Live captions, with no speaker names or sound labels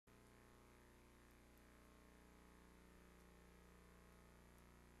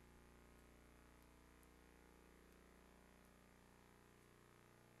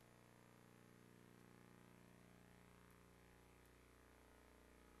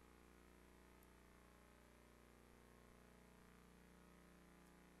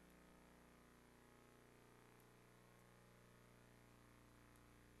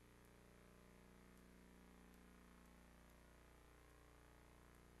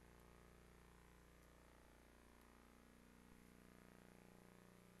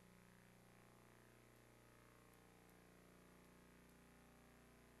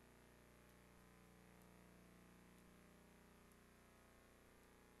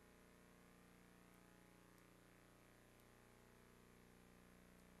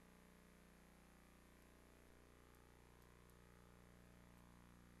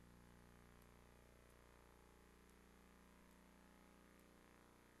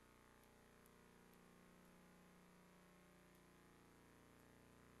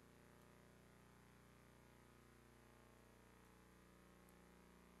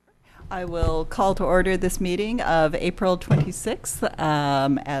I will call to order this meeting of April 26th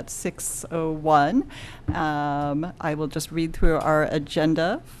at 6:01. I will just read through our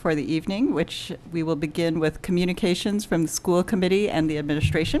agenda for the evening, which we will begin with communications from the school committee and the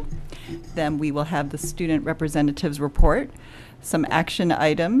administration. Then we will have the student representatives report, some action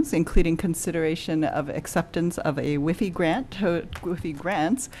items, including consideration of acceptance of a WIFI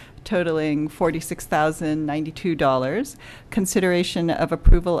grants totaling $46,092, consideration of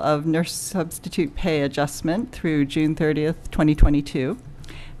approval of nurse substitute pay adjustment through June 30th, 2022,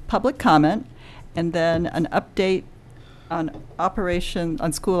 public comment, and then an update on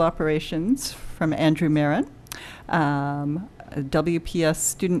school operations from Andrew Marin. A WPS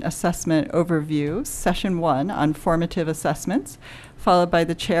student assessment overview, session 1 on formative assessments, followed by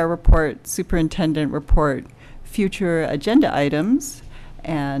the chair report, superintendent report, future agenda items,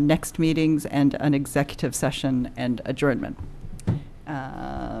 and next meetings, and an executive session and adjournment.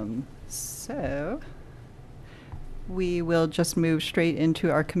 So we will just move straight into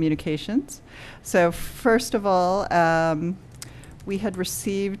our communications. So first of all, we had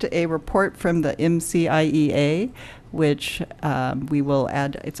received a report from the MCIEA, which we will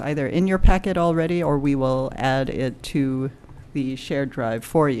add. It's either in your packet already, or we will add it to the shared drive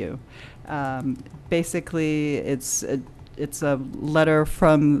for you. Basically, it's a letter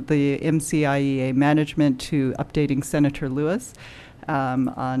from the MCIEA management to updating Senator Lewis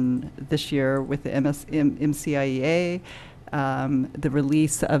on this year with the MCIEA. The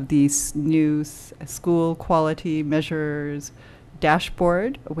release of these new school quality measures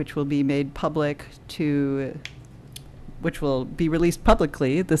dashboard, which will be made public which will be released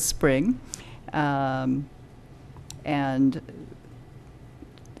publicly this spring. And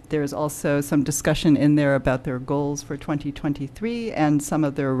there's also some discussion in there about their goals for 2023 and some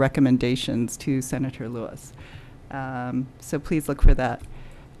of their recommendations to Senator Lewis. So please look for that.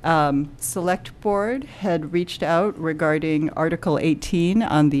 Select Board had reached out regarding Article 18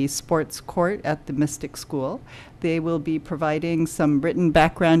 on the sports court at the Mystic School. They will be providing some written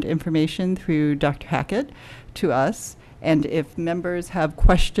background information through Dr. Hackett to us. And if members have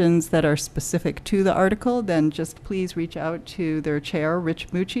questions that are specific to the article, then just please reach out to their chair, Rich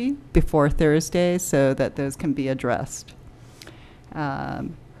Mucci, before Thursday so that those can be addressed.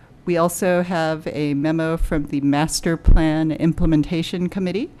 We also have a memo from the Master Plan Implementation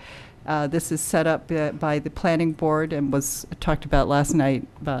Committee. This is set up by the Planning Board and was talked about last night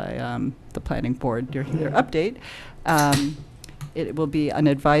by the Planning Board during their update. It will be an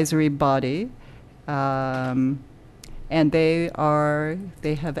advisory body. And they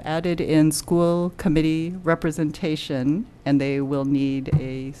have added in school committee representation, and they will need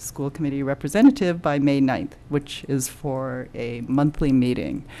a school committee representative by May 9th, which is for a monthly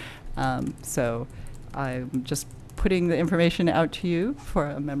meeting. So I'm just putting the information out to you for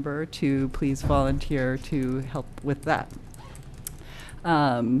a member to please volunteer to help with that.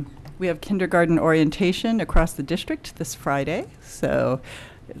 We have kindergarten orientation across the district this Friday, so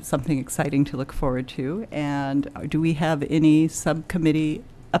something exciting to look forward to. And do we have any subcommittee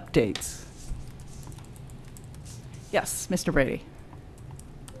updates? Yes, Mr. Brady.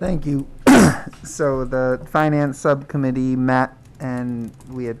 Thank you. So the finance subcommittee met and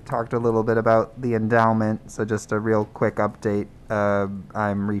we had talked a little bit about the endowment. So just a real quick update.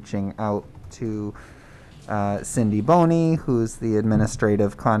 I'm reaching out to Cindy Boney, who's the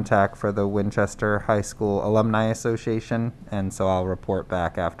administrative contact for the Winchester High School Alumni Association, and so I'll report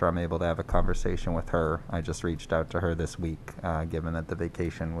back after I'm able to have a conversation with her. I just reached out to her this week, given that the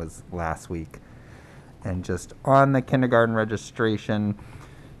vacation was last week. And just on the kindergarten registration,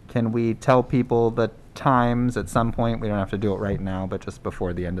 can we tell people the times at some point? We don't have to do it right now, but just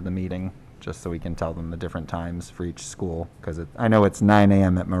before the end of the meeting, just so we can tell them the different times for each school, because I know it's 9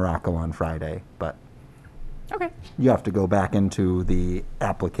 a.m. at Morocco on Friday, but okay. You have to go back into the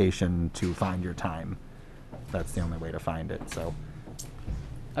application to find your time. That's the only way to find it, so.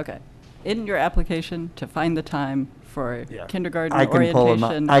 Okay. In your application to find the time for kindergarten I can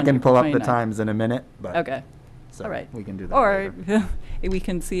orientation. I can pull up the times in a minute, but. Okay. So all right. We can do that or later. We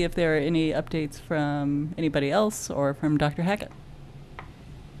can see if there are any updates from anybody else or from Dr. Hackett.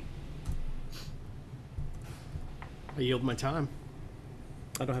 I yield my time.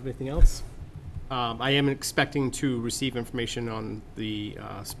 I don't have anything else. I am expecting to receive information on the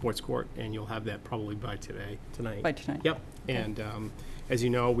sports court, and you'll have that probably by tonight. By tonight. Yep. Okay. And as you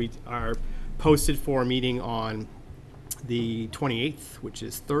know, we are posted for a meeting on the 28th, which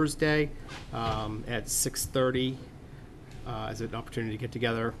is Thursday, at 6:30, as an opportunity to get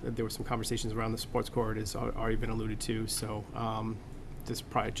together. There were some conversations around the sports court, as already been alluded to. So just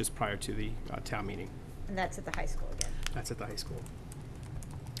prior to the town meeting. And that's at the high school again. That's at the high school.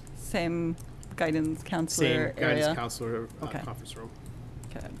 Same guidance counselor Same area? guidance counselor Okay. conference room.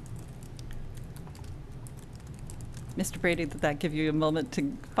 Okay. Mr. Brady, did that give you a moment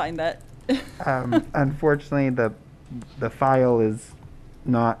to find that? Unfortunately, the file is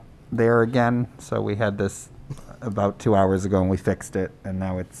not there again, so we had this about 2 hours ago and we fixed it, and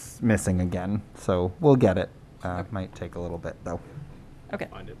now it's missing again. So we'll get it. Might take a little bit though. Okay.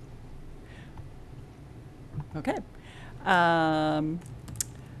 Find it. Okay.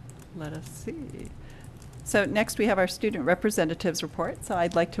 Let us see. So next we have our student representatives report. So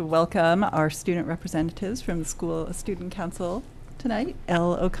I'd like to welcome our student representatives from the School Student Council tonight,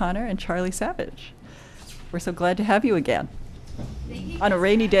 Elle O'Connor and Charlie Savage. We're so glad to have you again on a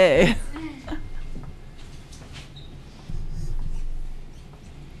rainy day.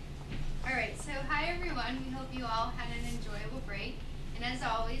 All right, so hi everyone. We hope you all had an enjoyable break. And as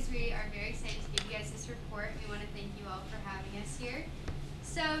always, we are very excited to give you guys this report. We want to thank you all for having us here.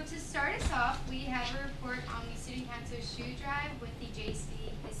 So to start us off, we have a report on the Student Council shoe drive with the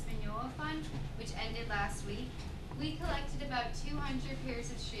JC Hispaniola Fund, which ended last week. We collected about 200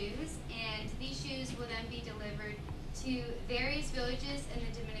 pairs of shoes, and these shoes will then be delivered to various villages in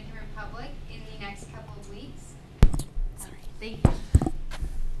the Dominican Republic in the next couple of weeks. Sorry. Thank you.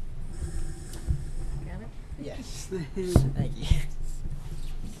 Got it? Yes. Thank you.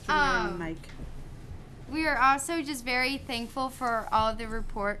 Mike. We are also just very thankful for all of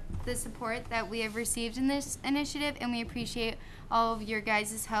the support that we have received in this initiative, and we appreciate all of your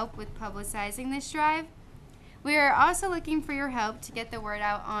guys' help with publicizing this drive. We are also looking for your help to get the word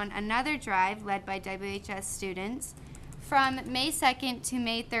out on another drive led by WHS students. From May 2nd to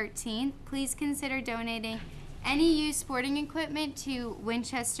May 13th, please consider donating any used sporting equipment to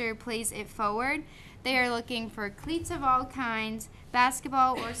Winchester Plays It Forward. They are looking for cleats of all kinds,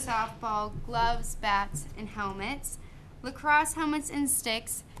 basketball or softball, gloves, bats, and helmets, lacrosse helmets and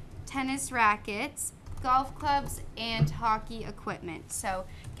sticks, tennis rackets, golf clubs, and hockey equipment. So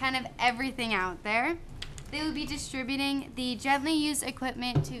kind of everything out there. They will be distributing the gently used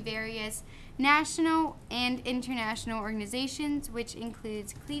equipment to various national and international organizations, which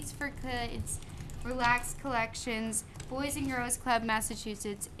includes Cleats for Kids, Relax Collections, Boys and Girls Club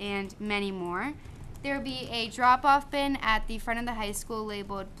Massachusetts, and many more. There will be a drop-off bin at the front of the high school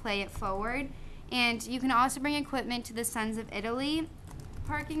labeled Play It Forward, and you can also bring equipment to the Sons of Italy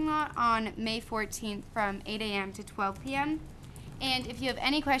parking lot on May 14th from 8 a.m. to 12 p.m. And if you have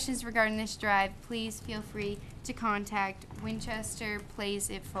any questions regarding this drive, please feel free to contact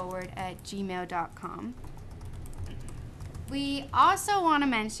winchesterplaysitforward@gmail.com. We also want to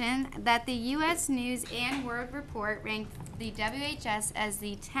mention that the U.S. News and World Report ranked the WHS as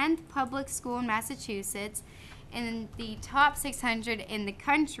the 10th public school in Massachusetts in the top 600 in the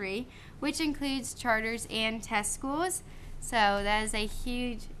country, which includes charters and test schools. So that is a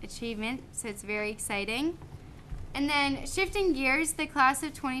huge achievement, so it's very exciting. And then shifting gears, the class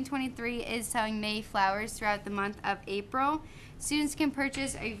of 2023 is selling May flowers throughout the month of April. Students can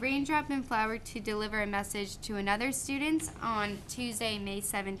purchase a raindrop in flower to deliver a message to another student on Tuesday, May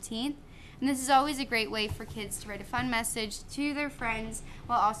 17th. And this is always a great way for kids to write a fun message to their friends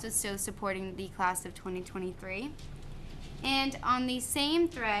while also still supporting the class of 2023. And on the same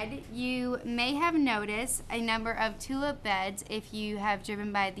thread, you may have noticed a number of tulip beds if you have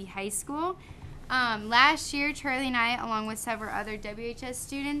driven by the high school. Last year, Charlie and I, along with several other WHS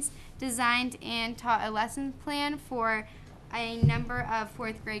students, designed and taught a lesson plan for a number of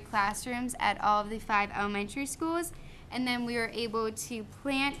fourth grade classrooms at all of the 5 elementary schools. And then we were able to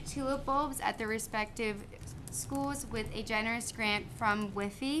plant tulip bulbs at the respective schools with a generous grant from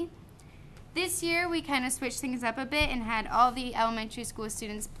WIFI. This year, we kind of switched things up a bit and had all the elementary school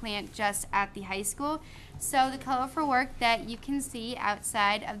students plant just at the high school. So the colorful work that you can see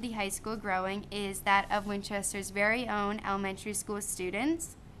outside of the high school growing is that of Winchester's very own elementary school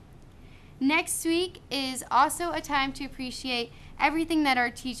students. Next week is also a time to appreciate everything that our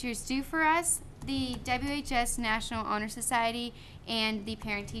teachers do for us. The WHS National Honor Society and the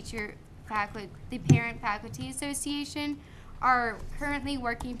Parent Faculty Association are currently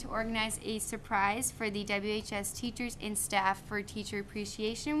working to organize a surprise for the WHS teachers and staff for Teacher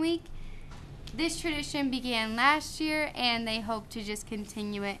Appreciation Week. This tradition began last year, and they hope to just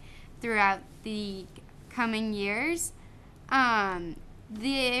continue it throughout the coming years. All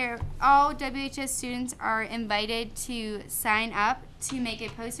WHS students are invited to sign up to make a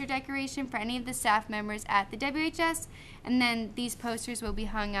poster decoration for any of the staff members at the WHS, and then these posters will be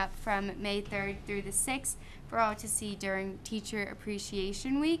hung up from May 3rd through the 6th for all to see during Teacher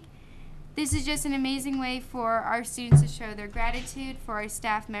Appreciation Week. This is just an amazing way for our students to show their gratitude for our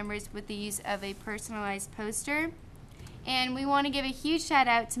staff members with the use of a personalized poster. And we want to give a huge shout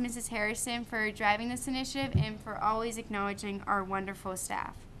out to Mrs. Harrison for driving this initiative and for always acknowledging our wonderful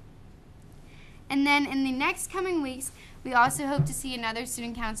staff. And then in the next coming weeks, we also hope to see another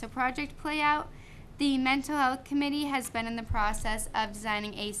student council project play out. The Mental Health Committee has been in the process of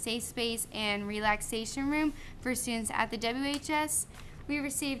designing a safe space and relaxation room for students at the WHS. We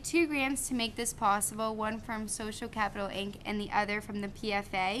received 2 grants to make this possible, one from Social Capital Inc. and the other from the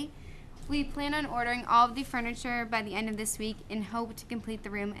PFA. We plan on ordering all of the furniture by the end of this week and hope to complete the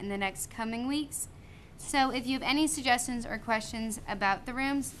room in the next coming weeks. So if you have any suggestions or questions about the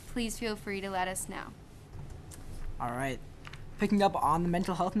rooms, please feel free to let us know. All right. Picking up on the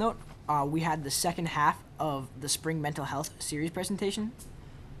mental health note, we had the second half of the Spring Mental Health Series presentation.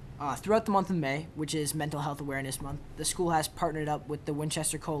 Throughout the month of May, which is Mental Health Awareness Month, the school has partnered up with the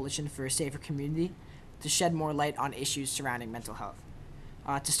Winchester Coalition for a Safer Community to shed more light on issues surrounding mental health.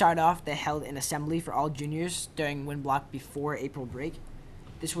 To start off, they held an assembly for all juniors during wind block before April break.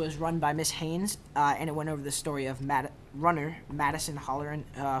 This was run by Miss Haynes, and it went over the story of runner Madison Holleran,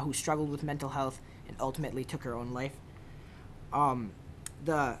 who struggled with mental health and ultimately took her own life.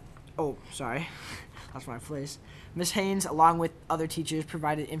 That's my place. Miss Haynes, along with other teachers,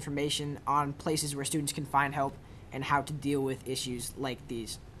 provided information on places where students can find help and how to deal with issues like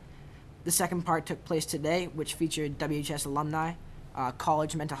these. The second part took place today, which featured WHS alumni,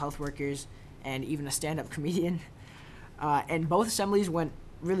 college mental health workers, and even a stand-up comedian. And both assemblies went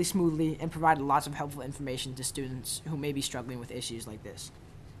really smoothly and provided lots of helpful information to students who may be struggling with issues like this.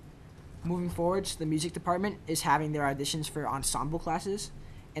 Moving forwards, the music department is having their auditions for ensemble classes,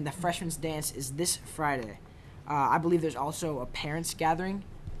 and the freshmen's dance is this Friday. I believe there's also a parents gathering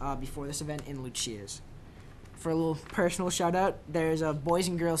before this event in Lucia's. For a little personal shout out, there's a boys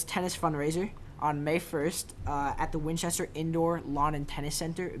and girls tennis fundraiser on May 1st at the Winchester Indoor Lawn and Tennis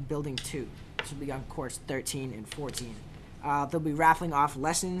Center, Building 2. This will be on courts 13 and 14. They'll be raffling off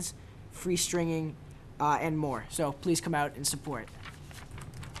lessons, free stringing, and more. So please come out and support.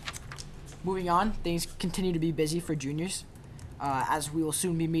 Moving on, things continue to be busy for juniors, as we will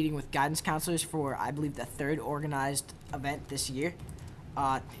soon be meeting with guidance counselors for, I believe, the 3rd organized event this year,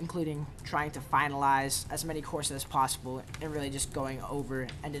 including trying to finalize as many courses as possible and really just going over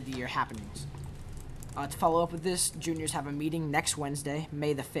end of the year happenings. To follow up with this, juniors have a meeting next Wednesday,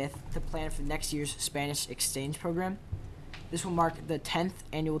 May the 5th, to plan for next year's Spanish exchange program. This will mark the 10th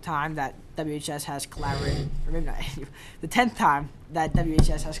annual time that WHS has collaborated, or maybe not annual, the 10th time that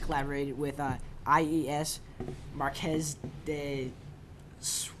WHS has collaborated with IES Marquez de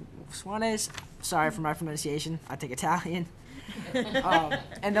Suanes. Sorry for my pronunciation. I take Italian.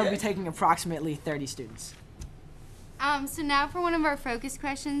 And they'll be taking approximately 30 students. So now for one of our focus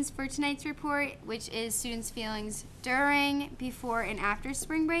questions for tonight's report, which is students' feelings during, before, and after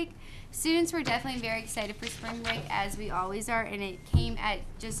spring break. Students were definitely very excited for spring break, as we always are, and it came at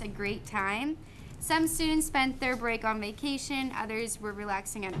just a great time. Some students spent their break on vacation, others were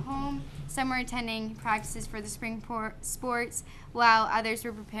relaxing at home, some were attending practices for the spring sports, while others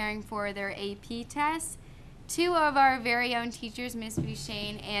were preparing for their AP tests. 2 of our very own teachers, Miss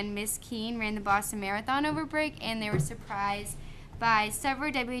Bouchane and Miss Keene, ran the Boston Marathon over break, and they were surprised by several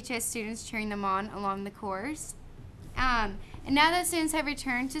WHS students cheering them on along the course. And now that students have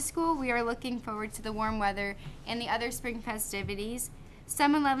returned to school, we are looking forward to the warm weather and the other spring festivities.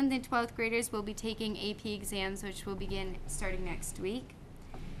 Some 11th and 12th graders will be taking AP exams, which will begin starting next week.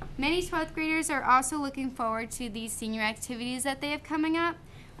 Many 12th graders are also looking forward to these senior activities that they have coming up,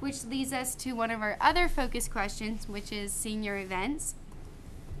 which leads us to one of our other focus questions, which is senior events.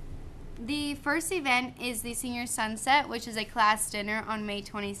 The first event is the Senior Sunset, which is a class dinner on May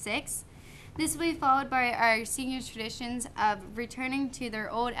 26th. This will be followed by our senior traditions of returning to their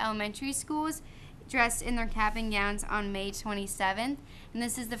old elementary schools dressed in their cap and gowns on May 27th. And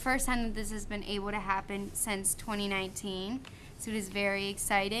this is the first time that this has been able to happen since 2019. So it is very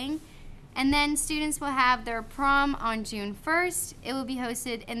exciting. And then students will have their prom on June 1st. It will be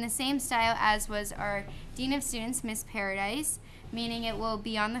hosted in the same style as was our Dean of Students, Miss Paradise, meaning it will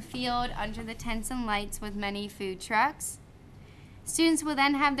be on the field under the tents and lights with many food trucks. Students will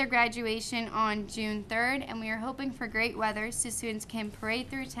then have their graduation on June 3rd, and we are hoping for great weather so students can parade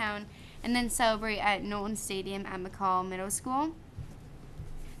through town and then celebrate at Knowlton Stadium at McCall Middle School.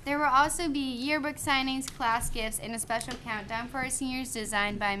 There will also be yearbook signings, class gifts, and a special countdown for our seniors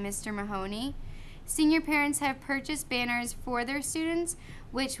designed by Mr. Mahoney. Senior parents have purchased banners for their students,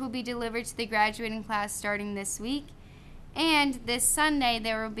 which will be delivered to the graduating class starting this week. And this Sunday,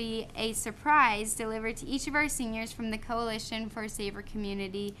 there will be a surprise delivered to each of our seniors from the Coalition for a Safer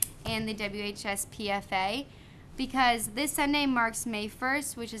Community and the WHS PFA. because this Sunday marks May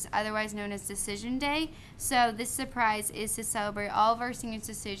 1st, which is otherwise known as Decision Day. So this surprise is to celebrate all of our seniors'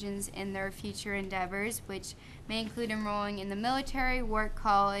 decisions in their future endeavors, which may include enrolling in the military, work,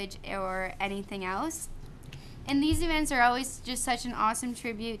 college, or anything else. And these events are always just such an awesome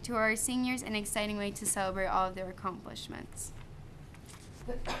tribute to our seniors and an exciting way to celebrate all of their accomplishments.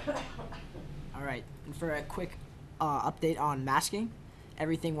 All right, and for a quick update on masking,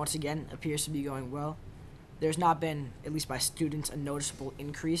 everything once again appears to be going well. There's not been, at least by students, a noticeable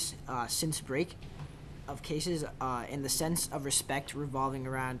increase since break of cases, and the sense of respect revolving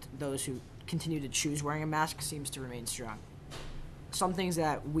around those who continue to choose wearing a mask seems to remain strong. Some things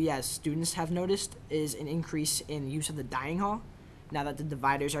that we as students have noticed is an increase in use of the dining hall now that the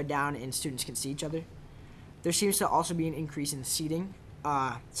dividers are down and students can see each other. There seems to also be an increase in seating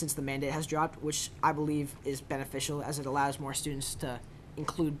since the mandate has dropped, which I believe is beneficial as it allows more students to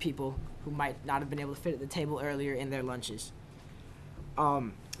include people who might not have been able to fit at the table earlier in their lunches.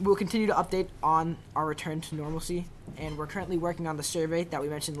 We'll continue to update on our return to normalcy, and we're currently working on the survey that we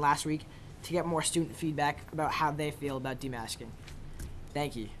mentioned last week to get more student feedback about how they feel about demasking.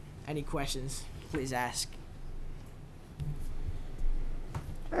 Thank you. Any questions, please ask.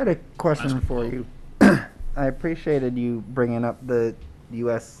 I had a question for you. I appreciated you bringing up the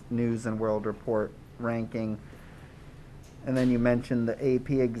U.S. News and World Report ranking, and then you mentioned the AP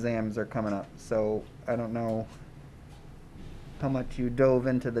exams are coming up. So I don't know how much you dove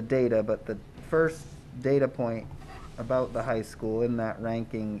into the data, but the first data point about the high school in that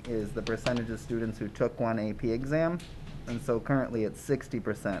ranking is the percentage of students who took one AP exam. And so currently it's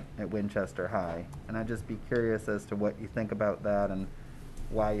 60% at Winchester High. And I'd just be curious as to what you think about that and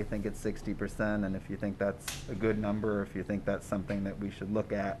why you think it's 60%, and if you think that's a good number, or if you think that's something that we should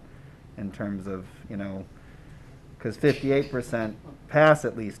look at in terms of, you know, because 58% pass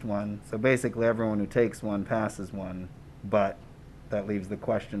at least one, so basically everyone who takes one passes one, but that leaves the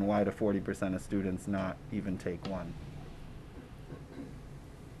question, why do 40% of students not even take one?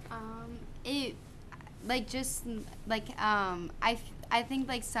 I think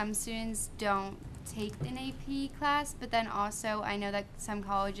like some students don't take an AP class, but then also I know that some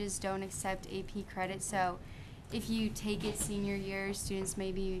colleges don't accept AP credit, so if you take it senior year, students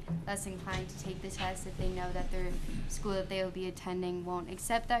may be less inclined to take the test if they know that their school that they will be attending won't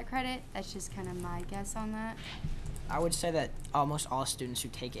accept that credit. That's just kind of my guess on that. I would say that almost all students who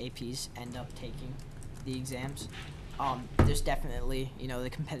take APs end up taking the exams. There's definitely, you know, the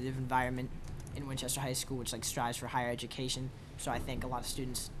competitive environment in Winchester High School, which like strives for higher education. So I think a lot of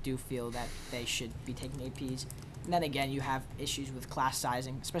students do feel that they should be taking APs. And then again, you have issues with class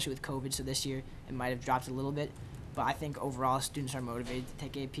sizing, especially with COVID. So this year it might have dropped a little bit. But I think overall students are motivated to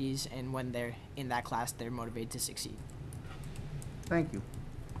take APs, and when they're in that class, they're motivated to succeed. Thank you.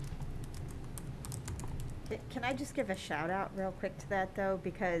 Can I just give a shout out real quick to that though,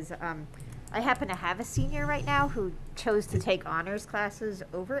 because I happen to have a senior right now who chose to take honors classes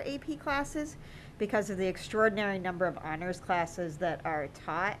over AP classes because of the extraordinary number of honors classes that are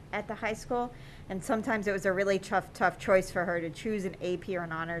taught at the high school. And sometimes it was a really tough choice for her to choose an AP or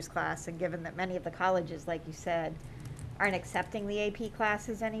an honors class, and given that many of the colleges, like you said, aren't accepting the AP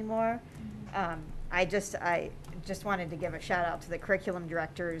classes anymore, I just wanted to give a shout out to the curriculum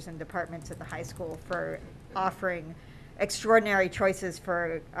directors and departments at the high school for offering extraordinary choices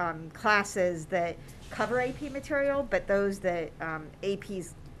for classes that cover AP material, but those that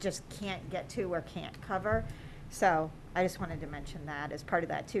APs just can't get to or can't cover. So I just wanted to mention that as part of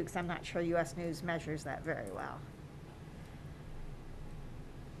that too, because I'm not sure U.S. News measures that very well.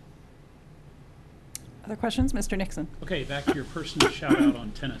 Other questions? Mr. Nixon. Okay, back to your personal shout out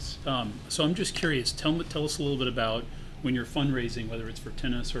on tennis. So I'm just curious, tell us a little bit about when you're fundraising, whether it's for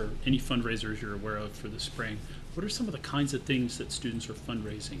tennis or any fundraisers you're aware of for the spring. What are some of the kinds of things that students are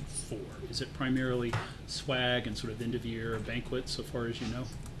fundraising for? Is it primarily swag and sort of end of year banquets, so far as you know?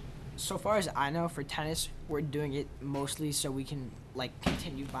 So far as I know, for tennis, we're doing it mostly so we can like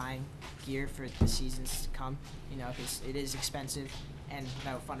continue buying gear for the seasons to come. You know, because it is expensive, and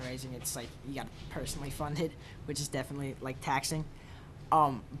without fundraising, it's like you got to personally fund it, which is definitely like taxing.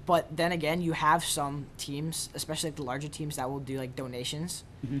 But then again, you have some teams, especially like the larger teams, that will do like donations.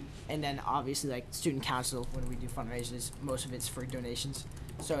 Mm-hmm. And then obviously like student council, when we do fundraisers, most of it's for donations.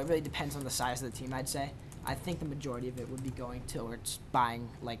 So it really depends on the size of the team, I'd say. I think the majority of it would be going towards buying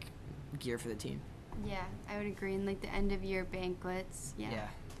like gear for the team. Yeah, I would agree. And like the end of year banquets. Yeah.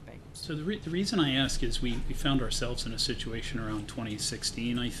 So the reason I ask is we found ourselves in a situation around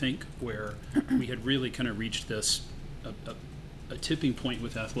 2016, I think, where we had really kind of reached this a tipping point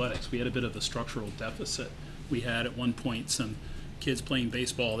with athletics. We had a bit of a structural deficit. We had at one point some kids playing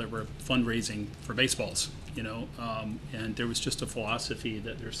baseball that were fundraising for baseballs, and there was just a philosophy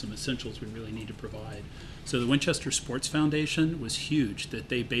that there's some essentials we really need to provide. So the Winchester Sports Foundation was huge, that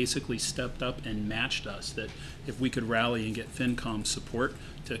they basically stepped up and matched us, that if we could rally and get FinCom support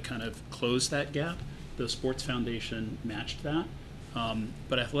to kind of close that gap, the Sports Foundation matched that.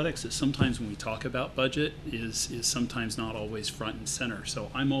 But athletics is sometimes, when we talk about budget, is sometimes not always front and center. So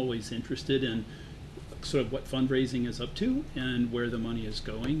I'm always interested in sort of what fundraising is up to and where the money is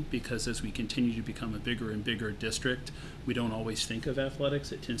going, because as we continue to become a bigger and bigger district, we don't always think of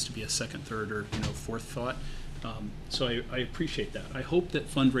athletics. It tends to be a second, third, or fourth thought. So I appreciate that. I hope that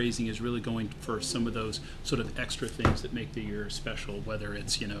fundraising is really going for some of those sort of extra things that make the year special, whether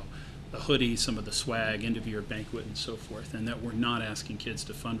it's the hoodie, some of the swag, end of year banquet, and so forth, and that we're not asking kids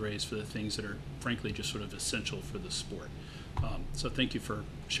to fundraise for the things that are frankly just sort of essential for the sport. So thank you for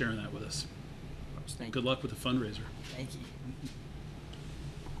sharing that with us. Thank Good luck with the fundraiser. Thank you.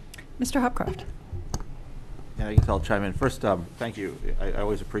 Mr. Hopcroft. Yeah, I guess I'll chime in. First, thank you. I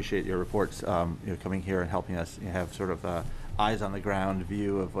always appreciate your reports, coming here and helping us have sort of eyes on the ground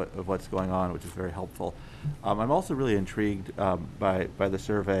view of what's going on, which is very helpful. I'm also really intrigued by the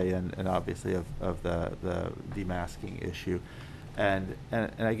survey and obviously of the demasking issue. And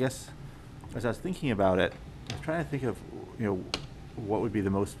I guess as I was thinking about it, I was trying to think of, what would be the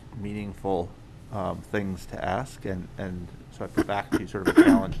most meaningful things to ask, and so I put back to you sort of a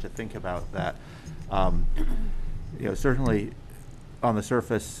challenge to think about that. Certainly on the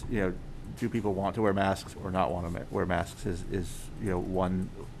surface, do people want to wear masks or not want to wear masks is one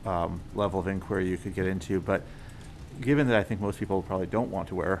level of inquiry you could get into. But given that I think most people probably don't want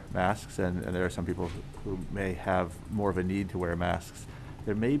to wear masks, and there are some people who may have more of a need to wear masks,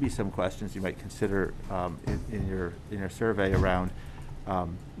 there may be some questions you might consider in your survey around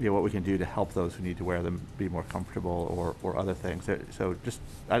what we can do to help those who need to wear them be more comfortable, or other things. So just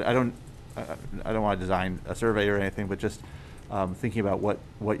I don't want to design a survey or anything, but just thinking about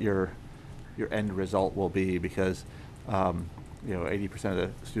what your end result will be, because 80% of the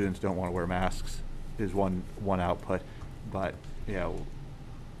students don't want to wear masks is one output, but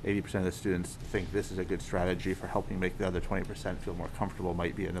 80% of the students think this is a good strategy for helping make the other 20% feel more comfortable,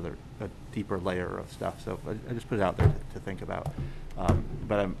 might be a deeper layer of stuff. So I just put it out there to think about.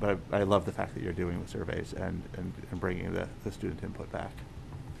 But I love the fact that you're doing the surveys and bringing the student input back.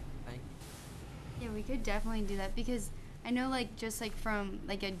 Yeah, we could definitely do that, because I know, just from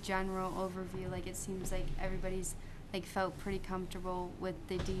a general overview, it seems like everybody's felt pretty comfortable with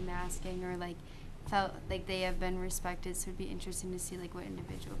the demasking, or felt like they have been respected. So it'd be interesting to see what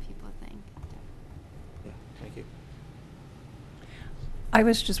individual people think. Yeah, thank you. I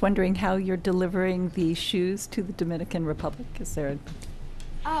was just wondering how you're delivering the shoes to the Dominican Republic. Is there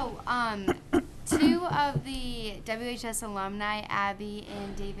Two of the WHS alumni, Abby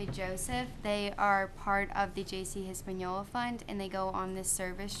and David Joseph, they are part of the JC Hispaniola Fund, and they go on this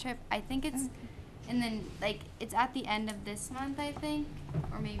service trip. I think it's, and then it's at the end of this month, I think,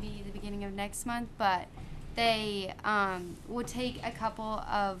 or maybe the beginning of next month. But they will take a couple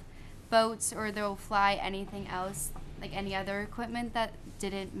of boats, or they'll fly anything else, any other equipment that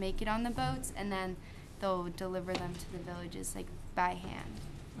didn't make it on the boats, and then they'll deliver them to the villages by hand.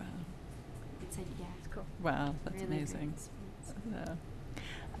 Wow. It's yeah, it's cool. Wow, that's Really amazing. great.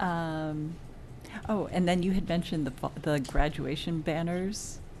 Oh, and then you had mentioned the graduation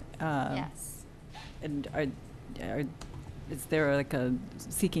banners. Yes. And is there a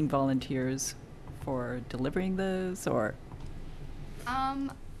seeking volunteers for delivering those, or?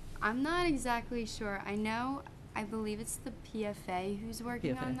 I'm not exactly sure. I believe it's the PFA who's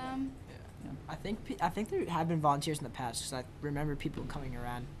working on them. Yeah. I think there have been volunteers in the past, because I remember people coming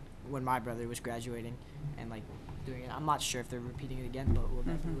around when my brother was graduating and doing it. I'm not sure if they're repeating it again, but we'll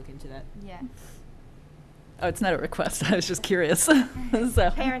definitely look into that. Yeah. Oh, it's not a request. I was just curious. So.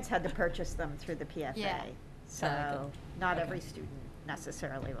 Parents had to purchase them through the PFA, Yeah. so good. not Okay. every student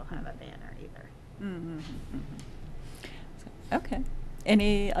necessarily will have a banner either. Mm-hmm. Mm-hmm. Okay.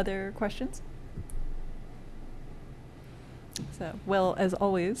 Any other questions? So, well, as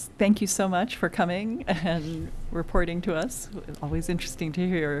always, thank you so much for coming and reporting to us. It's always interesting to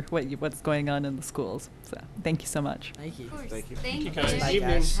hear what's going on in the schools. So, thank you so much. Thank you. Of course. Thank you. Thank you, guys. Bye, Evening.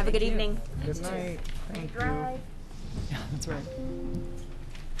 guys. Have a good evening. Good night. Thank you. Drive. Yeah, that's right. Let's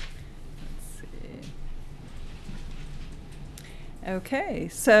see. Okay,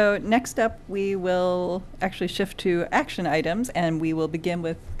 so next up, we will actually shift to action items, and we will begin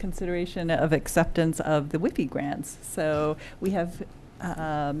with consideration of acceptance of the WIFI grants. So we have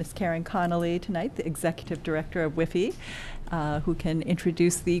Ms. Karen Connolly tonight, the Executive Director of WIFI, who can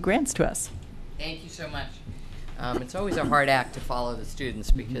introduce the grants to us. Thank you so much. It's always a hard act to follow the students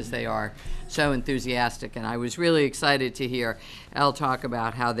because they are so enthusiastic, and I was really excited to hear Elle talk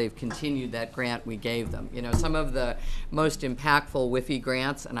about how they've continued that grant we gave them. You know, some of the most impactful WIFI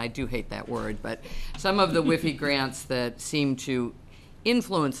grants, and I do hate that word, but some of the WIFI grants that seem to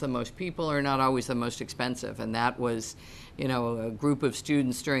influence the most people are not always the most expensive, and that was, you know, a group of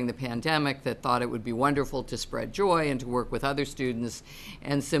students during the pandemic that thought it would be wonderful to spread joy and to work with other students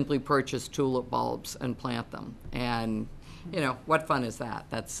and simply purchase tulip bulbs and plant them. And, you know, what fun is that?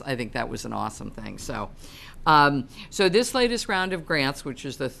 I think that was an awesome thing. So this latest round of grants, which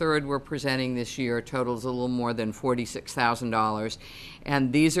is the third we're presenting this year, totals a little more than $46,000.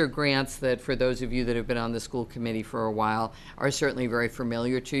 And these are grants that, for those of you that have been on the school committee for a while, are certainly very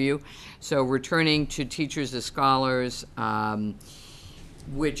familiar to you. So returning to Teachers as Scholars,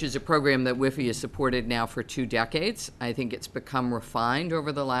 which is a program that WIFI has supported now for 2 decades. I think it's become refined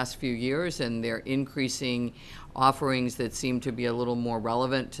over the last few years, and they're increasing offerings that seem to be a little more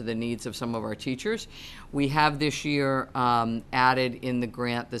relevant to the needs of some of our teachers. We have this year added in the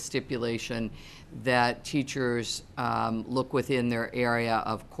grant the stipulation that teachers look within their area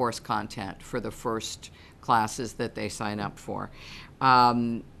of course content for the first classes that they sign up for.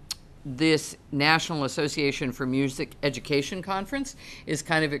 This National Association for Music Education Conference is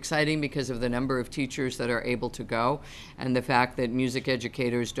kind of exciting because of the number of teachers that are able to go and the fact that music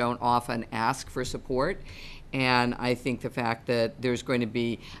educators don't often ask for support. And I think the fact that there's going to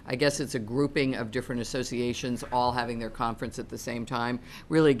be, I guess it's a grouping of different associations all having their conference at the same time,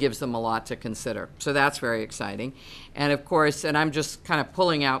 really gives them a lot to consider. So that's very exciting. And of course, and I'm just kind of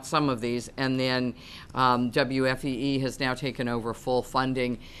pulling out some of these, and then WFEE has now taken over full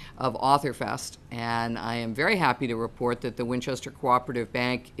funding of AuthorFest. And I am very happy to report that the Winchester Cooperative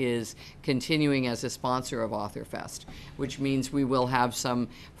Bank is continuing as a sponsor of AuthorFest, which means we will have some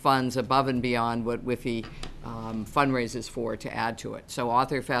funds above and beyond what WIFI fundraises for to add to it. So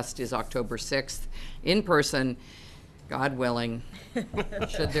AuthorFest is October 6th in person, God willing,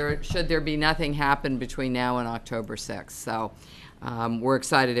 should there be nothing happen between now and October 6th. So we're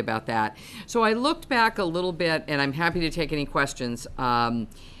excited about that. So I looked back a little bit, and I'm happy to take any questions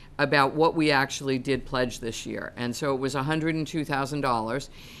about what we actually did pledge this year. And so it was $102,000.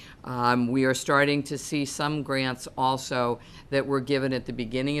 We are starting to see some grants also that were given at the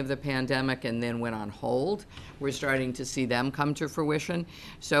beginning of the pandemic and then went on hold. We're starting to see them come to fruition.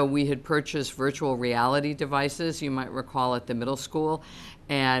 So we had purchased virtual reality devices, you might recall, at the middle school,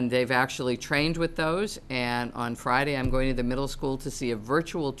 and they've actually trained with those. And on Friday, I'm going to the middle school to see a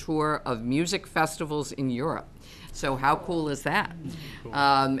virtual tour of music festivals in Europe. So how cool is that? Cool.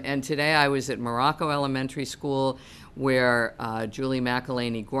 And today I was at Morocco Elementary School, where Julie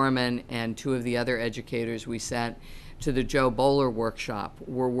McElhaney Gorman and 2 of the other educators we sent to the Joe Bowler workshop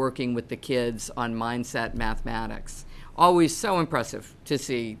were working with the kids on mindset mathematics. Always so impressive to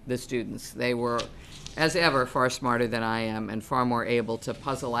see the students. They were, as ever, far smarter than I am and far more able to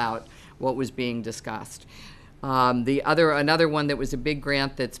puzzle out what was being discussed. Another one that was a big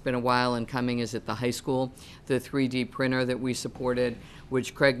grant that's been a while in coming is at the high school, the 3D printer that we supported,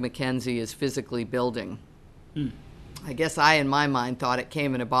 which Craig McKenzie is physically building. Mm. I guess I, in my mind, thought it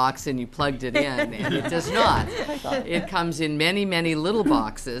came in a box and you plugged it in, and it does not. It comes in many, many little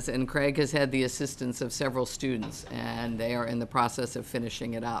boxes, and Craig has had the assistance of several students, and they are in the process of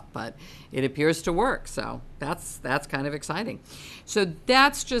finishing it up. But it appears to work, so that's kind of exciting. So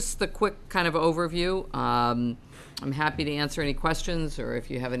that's just the quick kind of overview. I'm happy to answer any questions, or if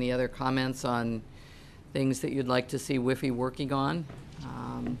you have any other comments on things that you'd like to see WIFI working on.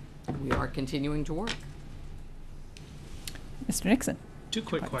 We are continuing to work. Mr. Nixon. 2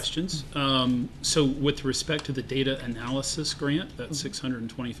 quick questions. So with respect to the data analysis grant, that's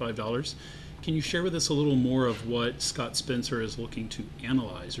 $625, can you share with us a little more of what Scott Spencer is looking to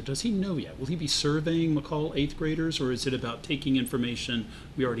analyze, or does he know yet? Will he be surveying McCall 8th graders, or is it about taking information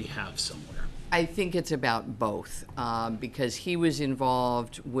we already have somewhere? I think it's about both, because he was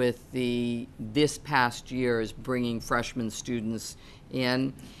involved with this past year's bringing freshman students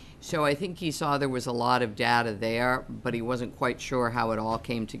in. So I think he saw there was a lot of data there, but he wasn't quite sure how it all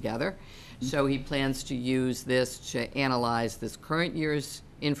came together. So he plans to use this to analyze this current year's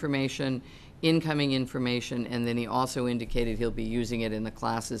information, incoming information, and then he also indicated he'll be using it in the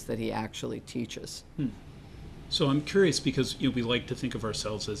classes that he actually teaches. So I'm curious, because we like to think of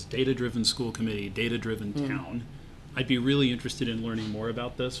ourselves as data-driven school committee, data-driven town. I'd be really interested in learning more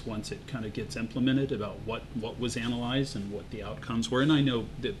about this once it kind of gets implemented, about what was analyzed and what the outcomes were. And I know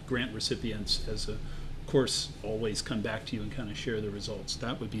that grant recipients, as a course, always come back to you and kind of share the results.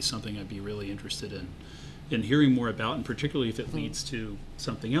 That would be something I'd be really interested in and hearing more about, and particularly if it leads to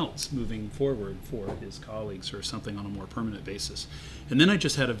something else moving forward for his colleagues or something on a more permanent basis. And then I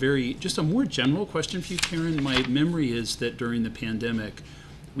just had a more general question for you, Karen. My memory is that during the pandemic,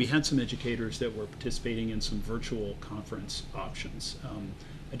 we had some educators that were participating in some virtual conference options.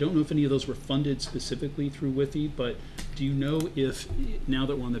 I don't know if any of those were funded specifically through WIFI, but do you know if, now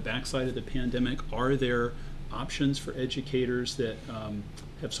that we're on the backside of the pandemic, are there options for educators that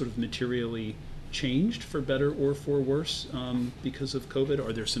have sort of materially changed for better or for worse because of COVID?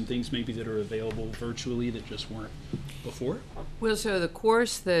 Are there some things maybe that are available virtually that just weren't before? Well, so the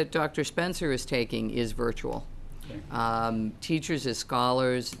course that Dr. Spencer is taking is virtual. Okay. Teachers as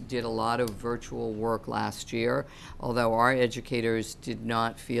scholars did a lot of virtual work last year, although our educators did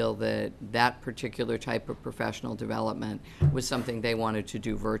not feel that that particular type of professional development was something they wanted to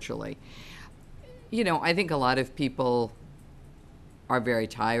do virtually. You know, I think a lot of people are very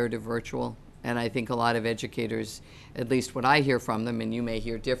tired of virtual, and I think a lot of educators, at least what I hear from them, and you may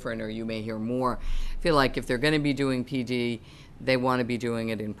hear different or you may hear more, feel like if they're going to be doing PD, they want to be doing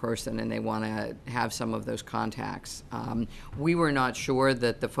it in person and they want to have some of those contacts. We were not sure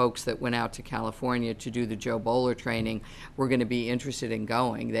that the folks that went out to California to do the Joe Bowler training were going to be interested in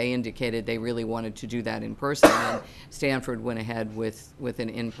going. They indicated they really wanted to do that in person, and Stanford went ahead with an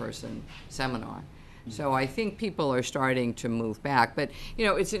in-person seminar. So I think people are starting to move back. But, you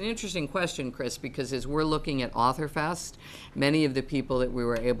know, it's an interesting question, Chris, because as we're looking at AuthorFest, many of the people that we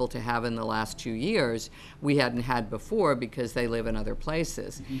were able to have in the last 2 years, we hadn't had before because they live in other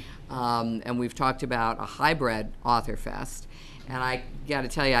places. And we've talked about a hybrid AuthorFest. And I got to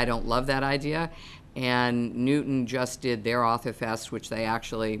tell you, I don't love that idea. And Newton just did their AuthorFest, which they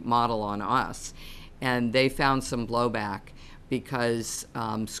actually model on us. And they found some blowback, because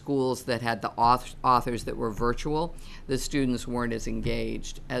schools that had the authors that were virtual, the students weren't as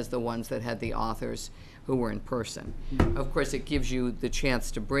engaged as the ones that had the authors who were in person. Of course, it gives you the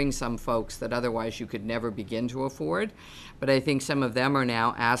chance to bring some folks that otherwise you could never begin to afford, but I think some of them are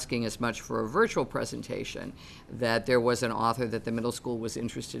now asking as much for a virtual presentation, that there was an author that the middle school was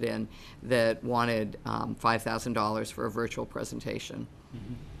interested in that wanted $5,000 for a virtual presentation.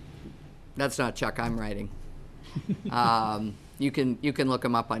 That's not a check I'm writing. You can look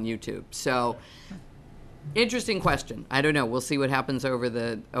them up on YouTube. So, interesting question. I don't know. We'll see what happens over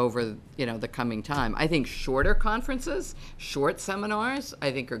the coming time. I think shorter conferences, short seminars,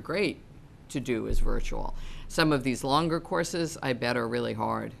 I think are great to do as virtual. Some of these longer courses, I bet, are really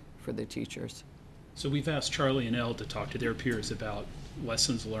hard for the teachers. So we've asked Charlie and Elle to talk to their peers about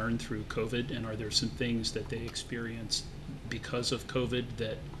lessons learned through COVID, and are there some things that they experienced because of COVID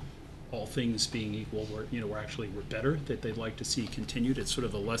that, all things being equal, were better, that they'd like to see continued? It's sort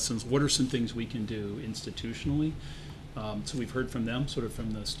of a lessons. What are some things we can do institutionally? So we've heard from them, sort of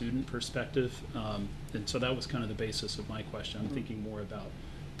from the student perspective, and so that was kind of the basis of my question. I'm thinking more about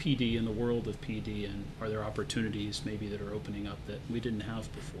PD and the world of PD, and are there opportunities maybe that are opening up that we didn't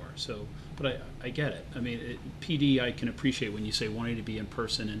have before? So, but I get it. I mean, PD, I can appreciate when you say wanting to be in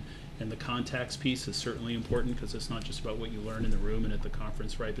person, and the contacts piece is certainly important, because it's not just about what you learn in the room and at the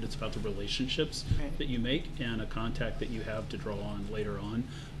conference, right? But it's about the relationships that you make and a contact that you have to draw on later on.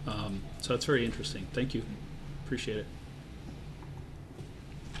 So that's very interesting. Thank you. Appreciate it.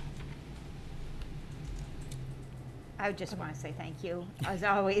 I just want to say thank you, as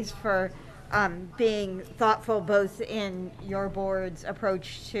always, for being thoughtful both in your board's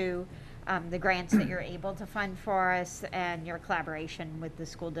approach to the grants that you're able to fund for us, and your collaboration with the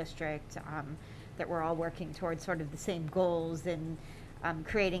school district, that we're all working towards sort of the same goals, and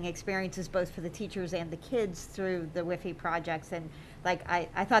creating experiences both for the teachers and the kids through the WIFI projects. And like,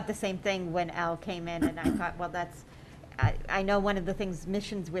 I thought the same thing when Elle came in, and I thought, well, I know one of the things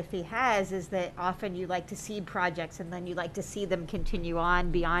missions WIFI has is that often you like to seed projects and then you like to see them continue on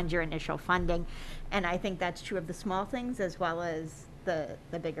beyond your initial funding. And I think that's true of the small things as well as the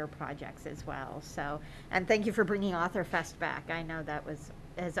bigger projects as well. So, and thank you for bringing AuthorFest back. I know that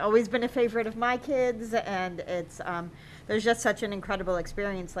has always been a favorite of my kids, and it's there's just such an incredible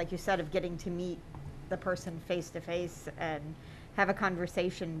experience, like you said, of getting to meet the person face to face and have a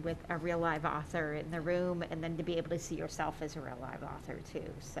conversation with a real live author in the room, and then to be able to see yourself as a real live author too.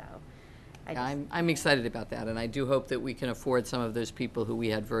 So I'm excited about that, and I do hope that we can afford some of those people who we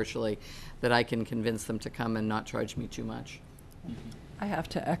had virtually, that I can convince them to come and not charge me too much. I have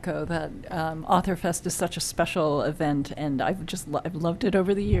to echo that AuthorFest is such a special event, and I've loved it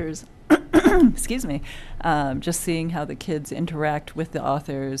over the years. Excuse me. Just seeing how the kids interact with the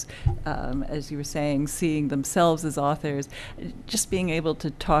authors, as you were saying, seeing themselves as authors, just being able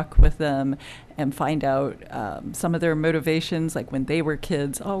to talk with them and find out some of their motivations, like when they were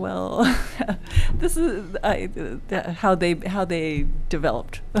kids. Oh well, this is how they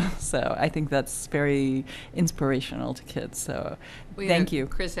developed. So I think that's very inspirational to kids. So Well, thank you.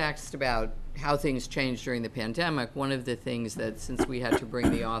 Chris asked about how things changed during the pandemic. One of the things that, since we had to bring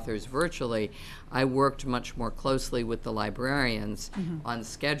the authors virtually, I worked much more closely with the librarians on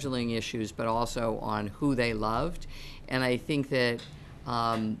scheduling issues, but also on who they loved. And I think that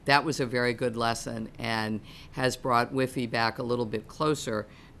that was a very good lesson and has brought WIFI back a little bit closer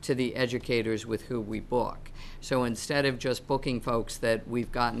to the educators with who we book. So instead of just booking folks that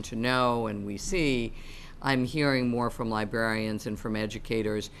we've gotten to know and we see, I'm hearing more from librarians and from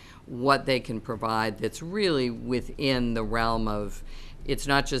educators what they can provide that's really within the realm of, it's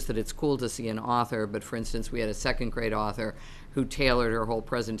not just that it's cool to see an author, but for instance, we had a second grade author who tailored her whole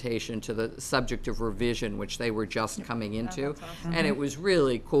presentation to the subject of revision, which they were just coming into. And it was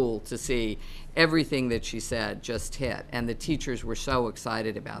really cool to see everything that she said just hit. And the teachers were so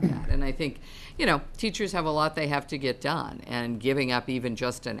excited about that. And I think, you know, teachers have a lot they have to get done, and giving up even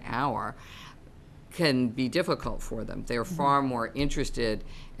just an hour can be difficult for them. They're far more interested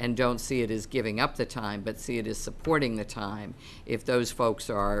and don't see it as giving up the time, but see it as supporting the time if those folks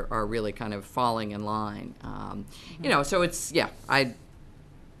are really kind of falling in line. You know, so it's, yeah,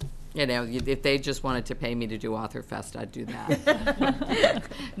 you know, if they just wanted to pay me to do Author Fest, I'd do that.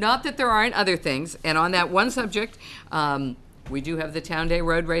 Not that there aren't other things. And on that one subject, we do have the Town Day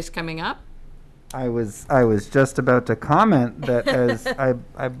Road Race coming up. I was just about to comment that as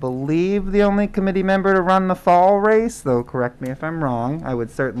I believe the only committee member to run the fall race, though correct me if I'm wrong, I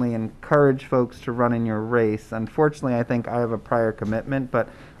would certainly encourage folks to run in your race. Unfortunately, I think I have a prior commitment, but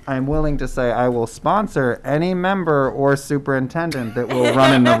I'm willing to say I will sponsor any member or superintendent that will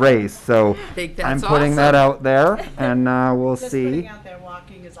run in the race. So I'm putting that out there, and we'll Just see. putting out there,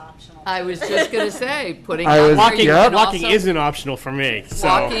 walking is optional. I was just going to say, putting I out was- there, Walking, you can walking also- isn't optional for me. So.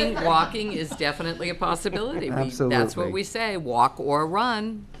 Walking is definitely a possibility. That's Absolutely. what we say, walk or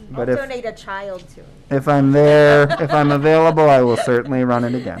run. But I'll if donate a child to it. if I'm there, if I'm available, I will certainly run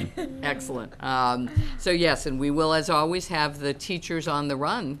it again. Excellent. So yes, and we will, as always, have the Teachers on the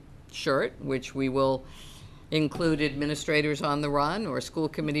Run shirt, which we will include administrators on the run or school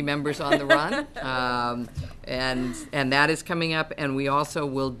committee members on the run. And that is coming up. And we also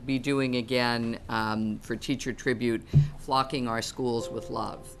will be doing again, for Teacher Tribute, Flocking Our Schools with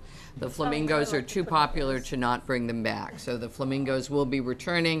Love. The flamingos are too popular to not bring them back. So the flamingos will be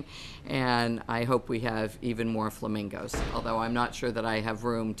returning, and I hope we have even more flamingos. Although I'm not sure that I have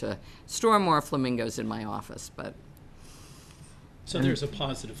room to store more flamingos in my office, but So there's a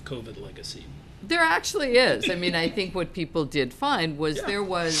positive COVID legacy. there actually is. I mean, I think what people did find was there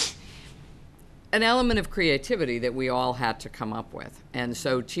was an element of creativity that we all had to come up with. And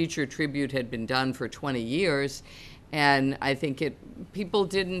so Teacher Tribute had been done for 20 years, and I think people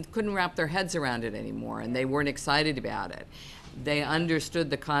couldn't wrap their heads around it anymore, and they weren't excited about it. They understood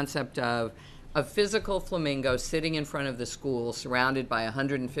the concept of a physical flamingo sitting in front of the school surrounded by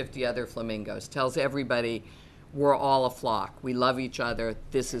 150 other flamingos tells everybody we're all a flock. We love each other.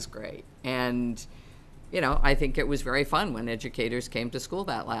 This is great. And, you know, I think it was very fun when educators came to school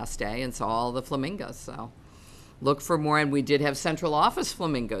that last day and saw all the flamingos. So look for more. And we did have central office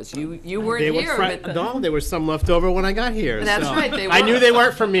flamingos. You weren't They were here. but no, there was some left over when I got here. That's so right, they I were. knew they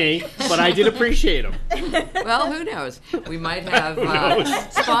weren't for me, but I did appreciate them. Well, who knows? We might have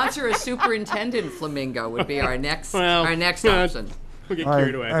sponsor a superintendent flamingo would be our next option. We'll get I,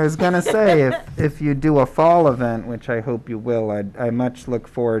 carried away. I was gonna say if you do a fall event, which I hope you will, I much look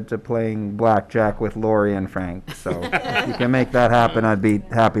forward to playing blackjack with Lori and Frank. So if you can make that happen, I'd be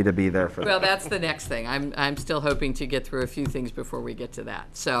happy to be there for Well, that. that's the next thing. I'm still hoping to get through a few things before we get to that.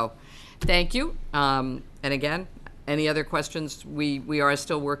 So, thank you. And again, any other questions? We are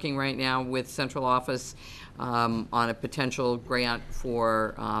still working right now with central office on a potential grant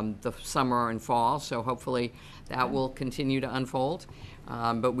for the summer and fall. So hopefully that will continue to unfold.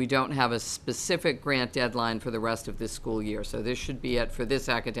 But we don't have a specific grant deadline for the rest of this school year. So this should be it for this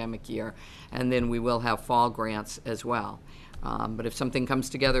academic year. And then we will have fall grants as well. But if something comes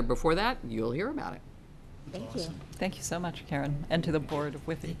together before that, you'll hear about it. Thank you. Thank you so much, Karen, and to the board of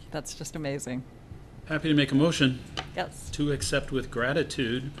WIFI. That's just amazing. Happy to make a motion Yes. to accept with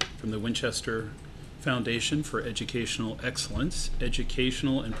gratitude from the Winchester Foundation for Educational Excellence,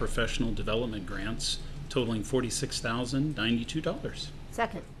 educational and professional development grants totaling $46,092.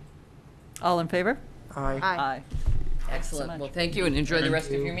 Second. All in favor? Aye. Aye. Excellent. much. Well, thank you and enjoy the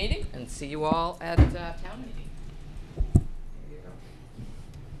rest of your meeting and see you all at town meeting.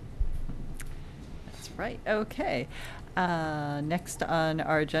 That's right. Okay. Next on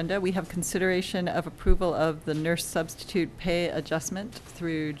our agenda, we have consideration of approval of the nurse substitute pay adjustment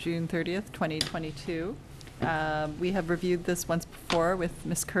through June 30th, 2022. We have reviewed this once before with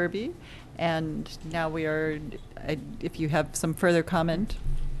Ms. Kirby, and now we are, if you have some further comment,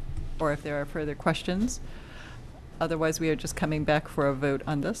 or if there are further questions. Otherwise, we are just coming back for a vote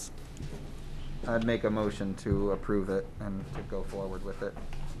on this. I'd make a motion to approve it and to go forward with it.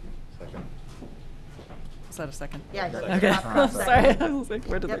 Second. Is that a second? Yeah. Okay, sorry, I was like,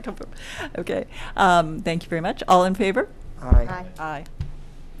 where did that Yep. come from? Okay, thank you very much. All in favor? Aye. Aye.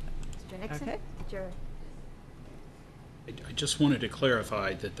 Mr. Nixon? Okay. Did your- I just wanted to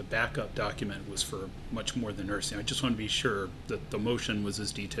clarify that the backup document was for much more than nursing. I just want to be sure that the motion was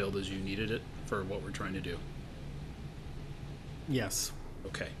as detailed as you needed it for what we're trying to do. Yes,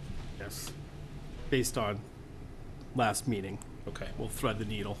 Okay, yes. Based on last meeting, okay, we'll thread the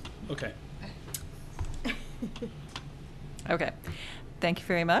needle. okay. Okay, thank you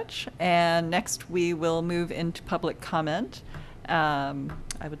very much. And next, we will move into public comment. I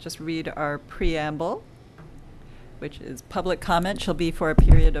will just read our preamble, which is public comment shall be for a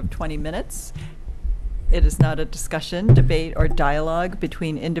period of 20 minutes. It is not a discussion, debate, or dialogue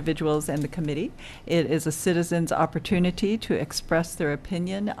between individuals and the committee. It is a citizen's opportunity to express their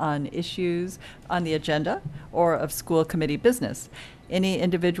opinion on issues on the agenda or of school committee business. Any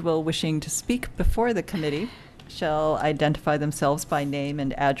individual wishing to speak before the committee shall identify themselves by name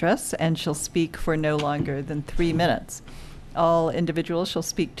and address and shall speak for no longer than 3 minutes. All individuals shall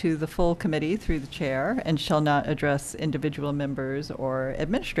speak to the full committee through the chair and shall not address individual members or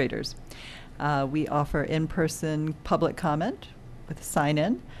administrators. We offer in-person public comment with sign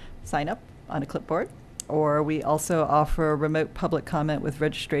up on a clipboard, or we also offer remote public comment with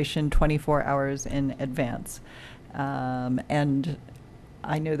registration 24 hours in advance. And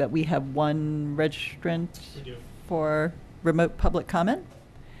I know that we have one registrant We do. for remote public comment.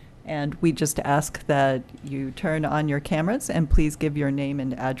 And we just ask that you turn on your cameras and please give your name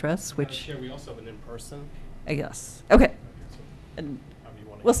and address, Madam which, Chair, we also have an in-person. yes. Okay. And However you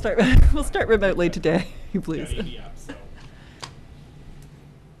wanna we'll handle start, it. we'll start remotely today, please. Yeah, AD up, so.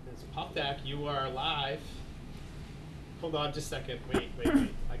 Ms. Popdak, you are live. Hold on just a second. Wait.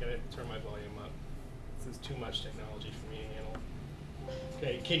 I gotta turn my volume up. This is too much technology for me to handle.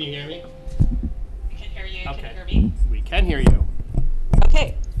 Okay, can you hear me? I can hear you. Okay. Can you hear me? We can hear you.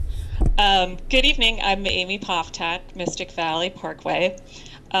 Okay. Good evening. I'm Amy Poftak, Mystic Valley Parkway.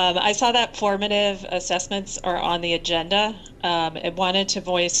 I saw that formative assessments are on the agenda and wanted to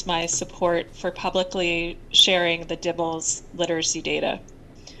voice my support for publicly sharing the DIBELS literacy data.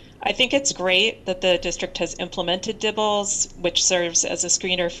 I think it's great that the district has implemented DIBELS, which serves as a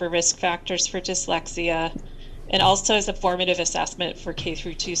screener for risk factors for dyslexia, and also as a formative assessment for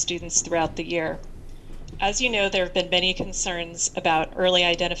K-2 students throughout the year. As you know, there have been many concerns about early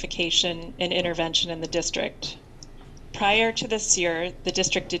identification and intervention in the district. Prior to this year, the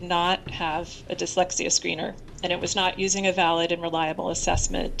district did not have a dyslexia screener, and it was not using a valid and reliable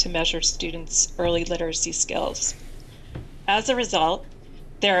assessment to measure students' early literacy skills. As a result,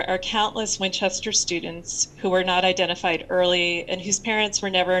 there are countless Winchester students who were not identified early and whose parents were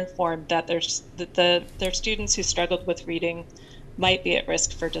never informed that their students who struggled with reading might be at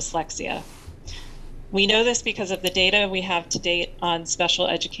risk for dyslexia. We know this because of the data we have to date on special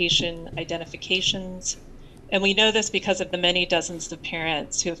education identifications, and we know this because of the many dozens of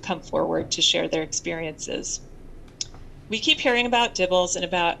parents who have come forward to share their experiences. We keep hearing about DIBELS and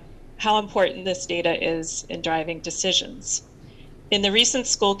about how important this data is in driving decisions. In the recent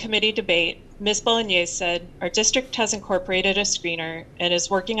school committee debate, Ms. Bolognese said, our district has incorporated a screener and is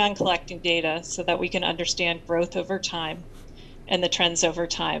working on collecting data so that we can understand growth over time and the trends over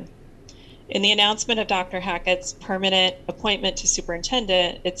time. In the announcement of Dr. Hackett's permanent appointment to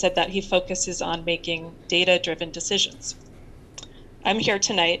superintendent, it said that he focuses on making data-driven decisions. I'm here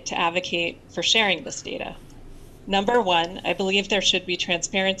tonight to advocate for sharing this data. Number one, I believe there should be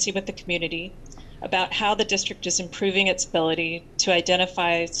transparency with the community about how the district is improving its ability to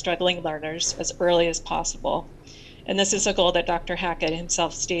identify struggling learners as early as possible. And this is a goal that Dr. Hackett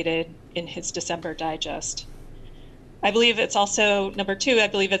himself stated in his December digest. I believe it's also, number two, I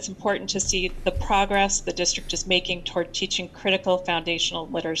believe it's important to see the progress the district is making toward teaching critical foundational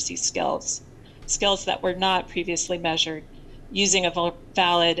literacy skills, skills that were not previously measured using a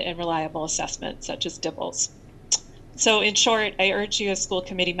valid and reliable assessment such as DIBELS. So in short, I urge you as school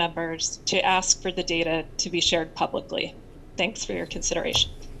committee members to ask for the data to be shared publicly. Thanks for your consideration.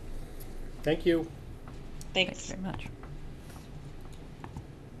 Thank you. Thanks Thanks. very much.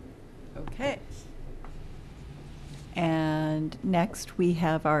 Okay. And next, we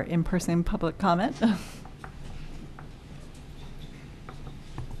have our in-person public comment.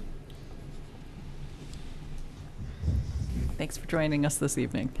 Thanks for joining us this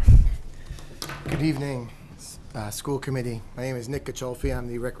evening. Good evening, school committee. My name is Nick Caciolfi. I'm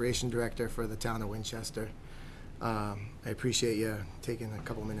the recreation director for the town of Winchester. I appreciate you taking a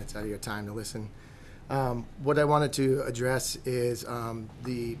couple minutes out of your time to listen. What I wanted to address is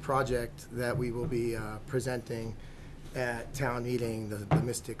the project that we will be presenting at town meeting, the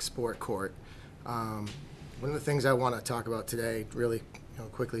Mystic Sport Court. One of the things I want to talk about today, really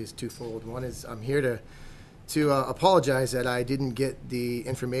quickly, is twofold. One is I'm here to apologize that I didn't get the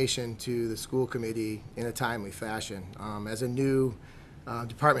information to the school committee in a timely fashion. As a new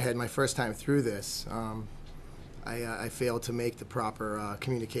department head, my first time through this, I failed to make the proper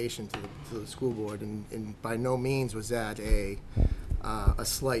communication to the school board, and by no means was that a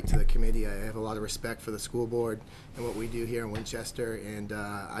slight to the committee. I have a lot of respect for the school board and what we do here in Winchester, and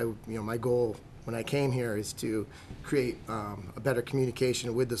my goal when I came here is to create a better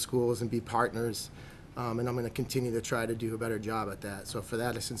communication with the schools and be partners. And I'm going to continue to try to do a better job at that. So for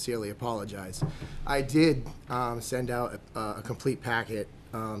that, I sincerely apologize. I did send out a complete packet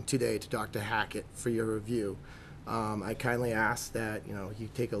today to Dr. Hackett for your review. I kindly ask that you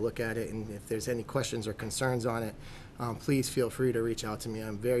take a look at it, and if there's any questions or concerns on it, please feel free to reach out to me.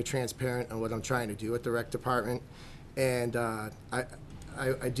 I'm very transparent on what I'm trying to do at the rec department, and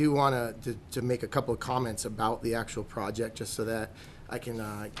I do want to make a couple of comments about the actual project, just so that I can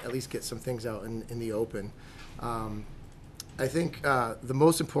at least get some things out in the open. I think the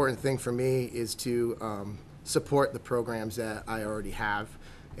most important thing for me is to support the programs that I already have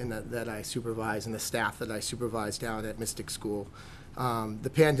and that I supervise, and the staff that I supervise down at Mystic School.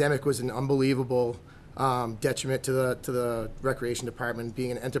 The pandemic was an unbelievable detriment to the recreation department.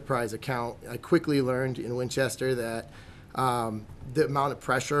 Being an enterprise account, I quickly learned in Winchester that the amount of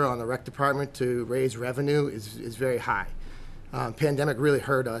pressure on the rec department to raise revenue is very high. Pandemic really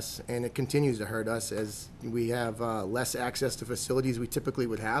hurt us, and it continues to hurt us as we have less access to facilities we typically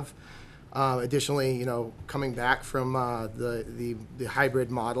would have. Additionally, coming back from the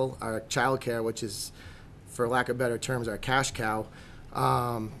hybrid model, our childcare, which is, for lack of better terms, our cash cow,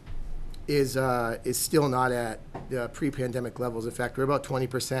 is still not at pre-pandemic levels. In fact, we're about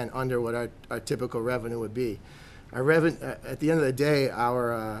 20% under what our typical revenue would be. Our at the end of the day,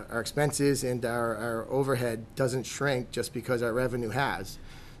 our expenses and our overhead doesn't shrink just because our revenue has.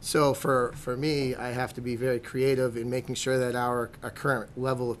 So for me, I have to be very creative in making sure that our current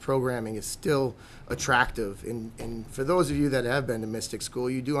level of programming is still attractive. And for those of you that have been to Mystic School,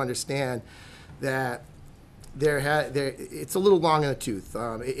 you do understand that it's a little long in the tooth.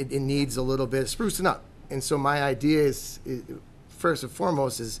 It needs a little bit of sprucing up. And so my idea is first and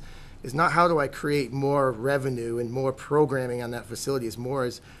foremost is not how do I create more revenue and more programming on that facility. It's more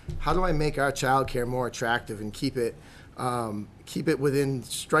is how do I make our childcare more attractive and keep it within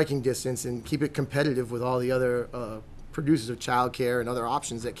striking distance and keep it competitive with all the other producers of childcare and other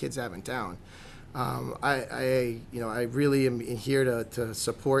options that kids have in town. I really am here to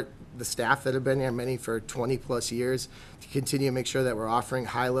support the staff that have been there, many for 20 plus years, to continue to make sure that we're offering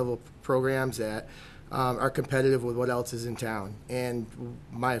high level programs that are competitive with what else is in town. And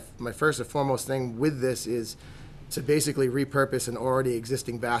my first and foremost thing with this is to basically repurpose an already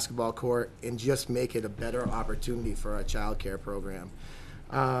existing basketball court and just make it a better opportunity for our child care program.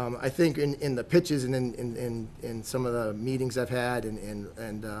 I think in the pitches and in some of the meetings I've had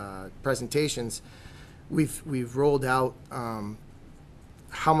and presentations, we've rolled out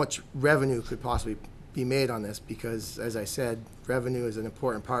how much revenue could possibly be made on this, because, as I said, revenue is an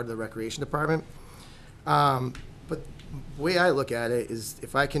important part of the recreation department. But the way I look at it is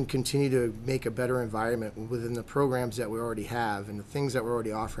if I can continue to make a better environment within the programs that we already have and the things that we're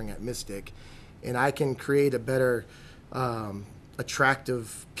already offering at Mystic, and I can create a better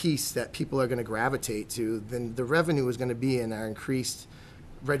attractive piece that people are going to gravitate to, then the revenue is going to be in our increased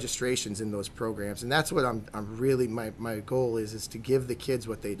registrations in those programs. And that's what I'm really, my goal is to give the kids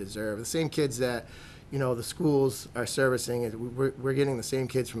what they deserve. The same kids that the schools are servicing, we're getting the same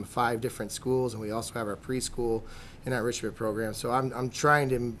kids from 5 different schools, and we also have our preschool and our enrichment program. So I'm trying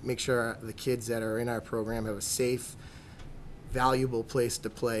to make sure the kids that are in our program have a safe, valuable place to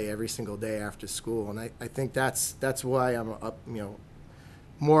play every single day after school. And I think that's why I'm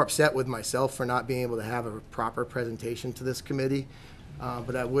more upset with myself for not being able to have a proper presentation to this committee.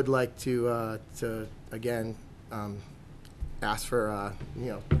 But I would like to again ask for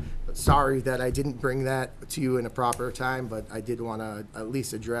sorry that I didn't bring that to you in a proper time, but I did want to at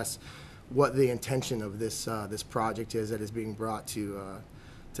least address what the intention of this project is that is being brought to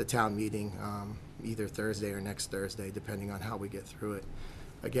town meeting either Thursday or next Thursday, depending on how we get through it.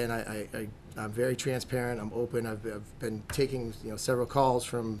 Again, I'm very transparent. I'm open. I've been taking several calls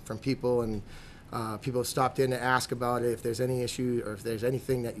from people, and People have stopped in to ask about it. If there's any issue or if there's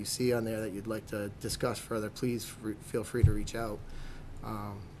anything that you see on there that you'd like to discuss further, please feel free to reach out.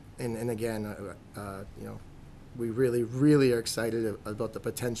 And again, you know, we really are excited about the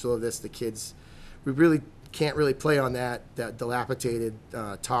potential of this. The kids, we really can't really play on that dilapidated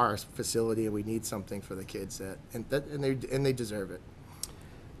tar facility, and we need something for the kids and they deserve it.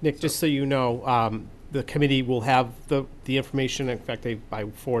 Nick, just so you know, the committee will have the information. In fact, I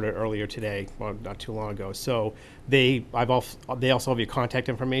forwarded it earlier today, well, not too long ago. So they also have your contact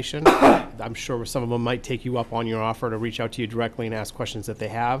information. I'm sure some of them might take you up on your offer to reach out to you directly and ask questions that they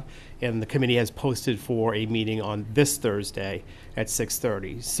have. And the committee has posted for a meeting on this Thursday at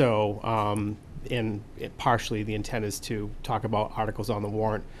 6:30. So, and partially the intent is to talk about articles on the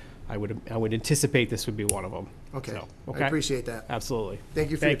warrant. I would anticipate this would be one of them. Okay. So, I appreciate that. Absolutely.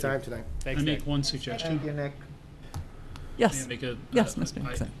 Thank you for your time tonight. Thanks, Can I Nick. make one suggestion? Thank you, Nick. Yes. May I make Yes, Mr.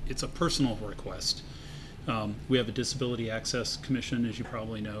 Nixon. It's a personal request. We have a Disability Access Commission, as you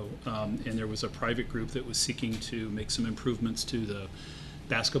probably know, and there was a private group that was seeking to make some improvements to the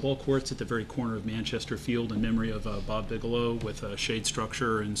basketball courts at the very corner of Manchester Field in memory of Bob Bigelow with a shade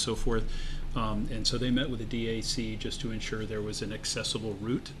structure and so forth. And so they met with the DAC just to ensure there was an accessible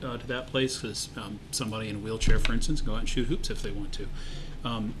route to that place, because somebody in a wheelchair, for instance, can go out and shoot hoops if they want to.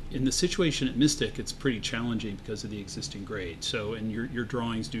 In the situation at Mystic, it's pretty challenging because of the existing grade. So, and your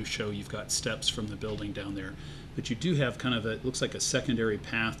drawings do show you've got steps from the building down there, but you do have kind of it looks like a secondary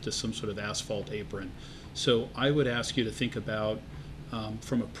path to some sort of asphalt apron. So I would ask you to think about,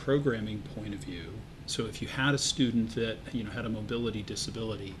 from a programming point of view, so if you had a student that, you know, had a mobility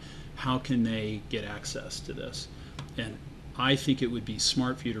disability, how can they get access to this? And I think it would be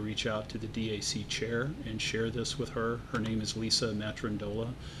smart for you to reach out to the DAC chair and share this with her. Her name is Lisa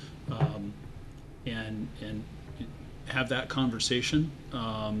Matrandola, and have that conversation,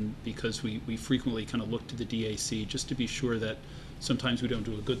 because we frequently kind of look to the DAC just to be sure that sometimes we don't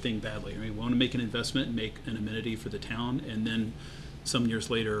do a good thing badly. I mean, we want to make an investment and make an amenity for the town, and then some years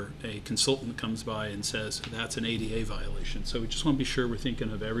later a consultant comes by and says that's an ADA violation. So we just want to be sure we're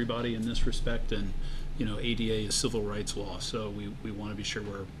thinking of everybody in this respect, and you know, ADA is civil rights law, so we want to be sure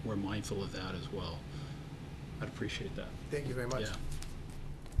we're mindful of that as well. I'd appreciate that. Thank you very much. Yeah.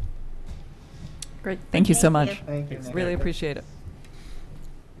 Great. Thank you so Thank much. you. Thank you, Nick. Really appreciate it.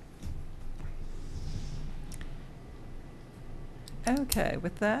 Okay,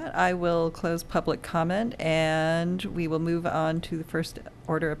 with that, I will close public comment, and we will move on to the first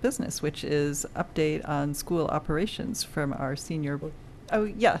order of business, which is update on school operations from our senior. Oh,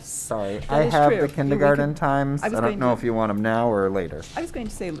 yes. Sorry, That I is have true. the Yeah, kindergarten we can- times. I was I going don't know to- if you want them now or later. I was going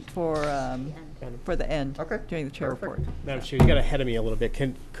to say for the end. Okay. During the chair Perfect. report. Madam Chair, you got ahead of me a little bit.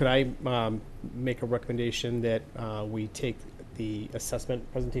 Could I make a recommendation that we take the assessment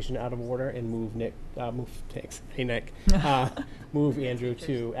presentation out of order and move Nick, hey Nick, move Andrew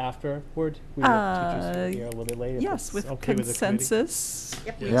to afterward? We have teachers here a little bit late. if Yes, it's with okay with the committee. consensus,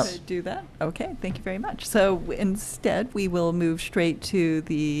 Yep. we Yep. could do that. Okay, thank you very much. So instead, we will move straight to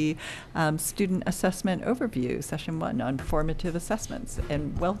the student assessment overview, session 1 on formative assessments.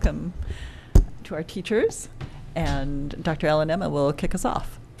 And welcome to our teachers. And Dr. Ellen Emma will kick us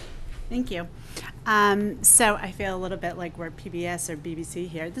off. Thank you. So I feel a little bit like we're PBS or BBC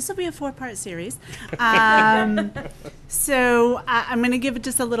here. This will be a 4-part series. So I'm going to give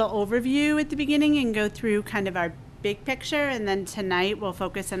just a little overview at the beginning and go through kind of our big picture. And then tonight we'll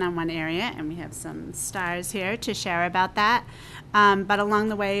focus in on one area, and we have some stars here to share about that. But along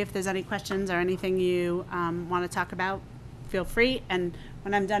the way, if there's any questions or anything you want to talk about, feel free. And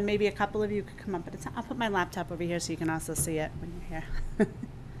when I'm done, maybe a couple of you could come up at a time. I'll put my laptop over here so you can also see it when you're here.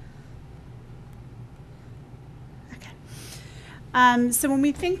 So when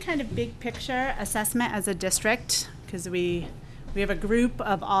we think kind of big picture assessment as a district, because we have a group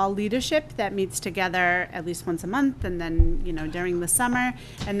of all leadership that meets together at least once a month, and then, you know, during the summer.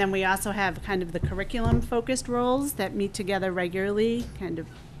 And then we also have kind of the curriculum focused roles that meet together regularly, kind of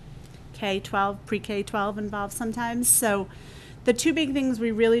K-12, pre-K-12 involved sometimes. So the two big things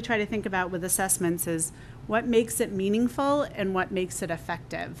we really try to think about with assessments is what makes it meaningful and what makes it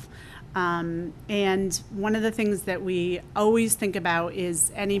effective. And one of the things that we always think about is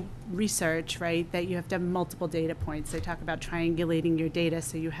any research, right, that you have to have multiple data points. They talk about triangulating your data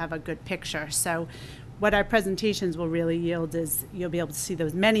so you have a good picture. So what our presentations will really yield is you'll be able to see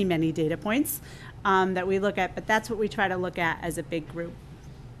those many, many data points that we look at, but that's what we try to look at as a big group.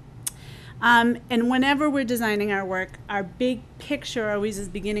 And whenever we're designing our work, our big picture always is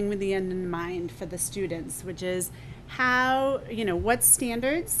beginning with the end in mind for the students, which is how, what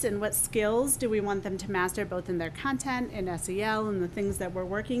standards and what skills do we want them to master, both in their content and SEL and the things that we're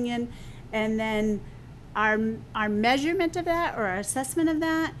working in. And then our measurement of that, or our assessment of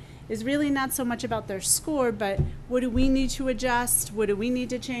that, is really not so much about their score, but what do we need to adjust? What do we need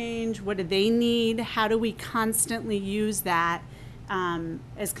to change? What do they need? How do we constantly use that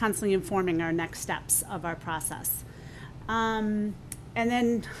as constantly informing our next steps of our process? And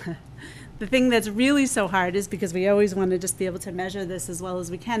then the thing that's really so hard is, because we always want to just be able to measure this as well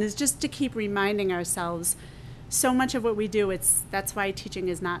as we can, is just to keep reminding ourselves so much of what we do, that's why teaching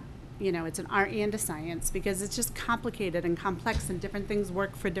is not, it's an art and a science, because it's just complicated and complex and different things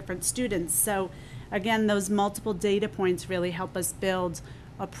work for different students. So again, those multiple data points really help us build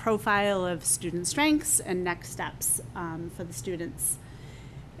a profile of student strengths and next steps for the students,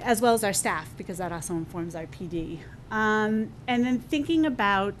 as well as our staff, because that also informs our PD. And then thinking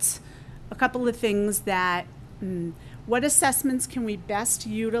about a couple of things that, what assessments can we best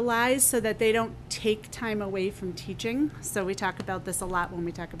utilize so that they don't take time away from teaching? So we talk about this a lot when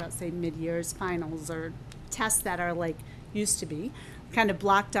we talk about, say, mid-years finals or tests that are like used to be, kind of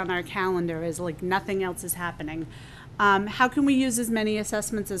blocked on our calendar as like nothing else is happening. How can we use as many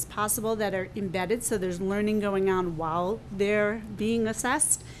assessments as possible that are embedded so there's learning going on while they're being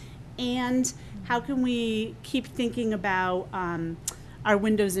assessed? And how can we keep thinking about our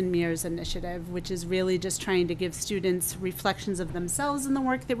Windows and Mirrors initiative, which is really just trying to give students reflections of themselves in the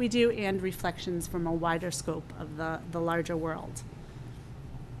work that we do and reflections from a wider scope of the larger world.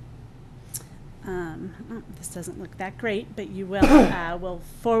 This doesn't look that great, but you will will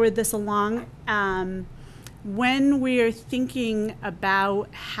forward this along. When we are thinking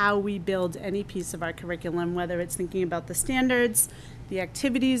about how we build any piece of our curriculum, whether it's thinking about the standards, the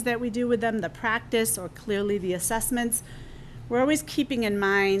activities that we do with them, the practice, or clearly the assessments, we're always keeping in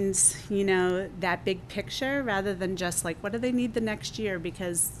mind, that big picture rather than just like, what do they need the next year?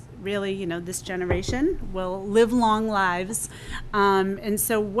 Because really, this generation will live long lives. And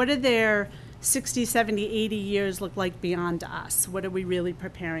so what do their 60, 70, 80 years look like beyond us? What are we really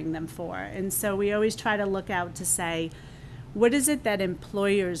preparing them for? And so we always try to look out to say, what is it that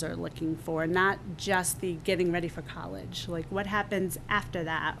employers are looking for, not just the getting ready for college? Like, what happens after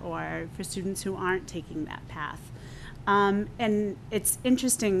that, or for students who aren't taking that path? And it's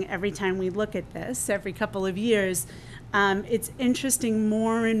interesting every time we look at this, every couple of years, it's interesting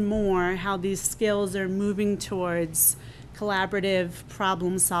more and more how these skills are moving towards collaborative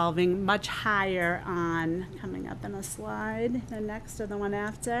problem solving, much higher on, coming up in a slide, the next or the one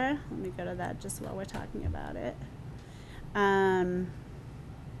after. Let me go to that just while we're talking about it.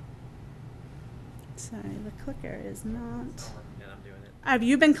 Sorry, the clicker is not. Have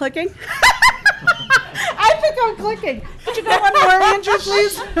you been clicking? I think I'm clicking. Could you go one more, Andrew,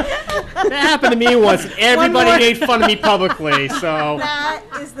 please? That happened to me once, and everybody made fun of me publicly, so. That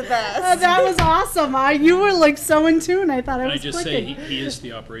is the best. That was awesome. You were like so in tune. I thought I Can I was just clicking. say, he is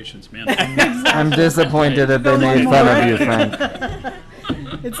the operations manager. I'm disappointed that they made fun of you, Frank.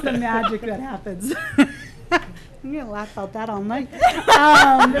 It's the magic that happens. I'm going to laugh about that all night.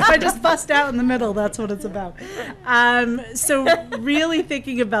 If I just bust out in the middle, that's what it's about. So really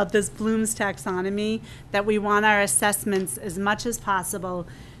thinking about this Bloom's taxonomy, that we want our assessments as much as possible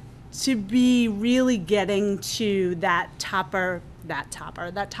to be really getting to that upper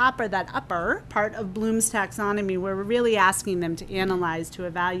part of Bloom's taxonomy, where we're really asking them to analyze, to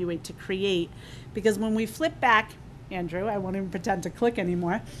evaluate, to create. Because when we flip back, Andrew, I won't even pretend to click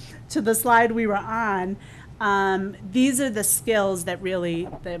anymore, to the slide we were on, these are the skills that really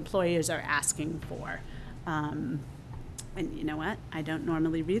the employers are asking for. And you know what? I don't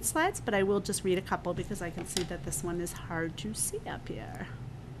normally read slides, but I will just read a couple because I can see that this one is hard to see up here.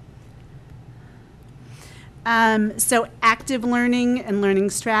 So active learning and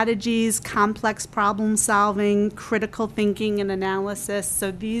learning strategies, complex problem solving, critical thinking and analysis. So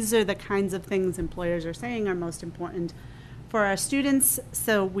these are the kinds of things employers are saying are most important for our students.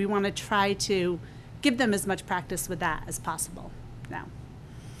 So we want to try to give them as much practice with that as possible now.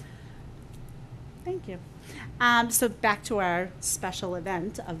 Thank you. So back to our special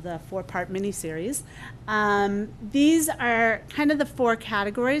event of the 4-part mini-series. These are kind of the 4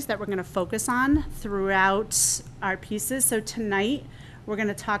 categories that we're going to focus on throughout our pieces. So tonight, we're going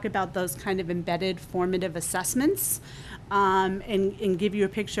to talk about those kind of embedded formative assessments and give you a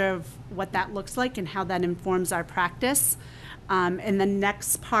picture of what that looks like and how that informs our practice. And the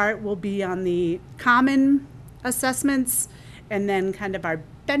next part will be on the common assessments and then kind of our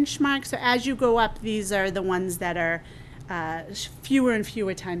benchmarks. So as you go up, these are the ones that are fewer and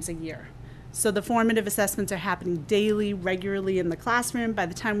fewer times a year. So the formative assessments are happening daily, regularly in the classroom. By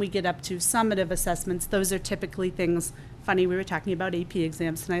the time we get up to summative assessments, those are typically things, funny, we were talking about AP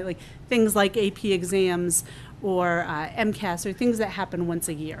exams tonight, like things like AP exams or MCAS, or things that happen once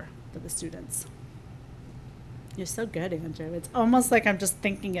a year for the students. You're so good, Andrew. It's almost like I'm just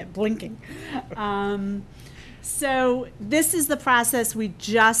thinking it, blinking. So this is the process we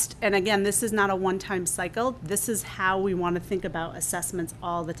just, and again, this is not a one-time cycle. This is how we want to think about assessments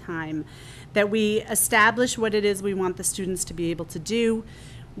all the time. That we establish what it is we want the students to be able to do.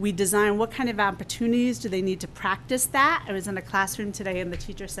 We design what kind of opportunities do they need to practice that. I was in a classroom today and the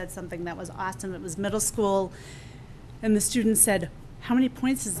teacher said something that was awesome. It was middle school and the student said, "How many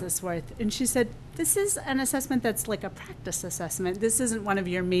points is this worth?" And she said, "This is an assessment that's like a practice assessment. This isn't one of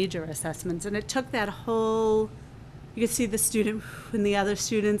your major assessments." And it took that whole, you could see the student and the other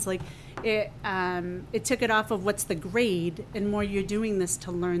students, like it took it off of what's the grade and more you're doing this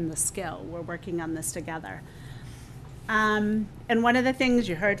to learn the skill. We're working on this together. And one of the things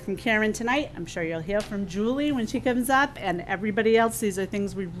you heard from Karen tonight, I'm sure you'll hear from Julie when she comes up, and everybody else, these are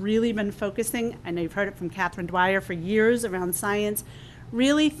things we've really been focusing. I know you've heard it from Catherine Dwyer for years around science,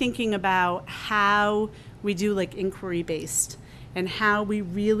 really thinking about how we do like inquiry-based and how we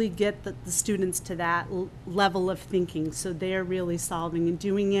really get the students to that level of thinking so they're really solving and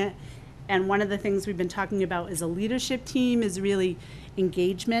doing it. And one of the things we've been talking about as a leadership team is really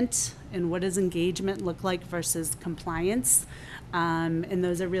engagement, and what does engagement look like versus compliance. And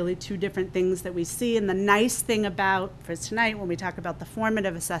those are really two different things that we see. And the nice thing about, for tonight, when we talk about the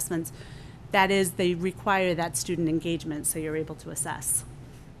formative assessments, that is they require that student engagement so you're able to assess.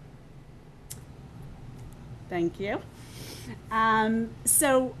 Thank you.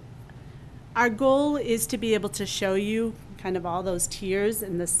 So our goal is to be able to show you kind of all those tiers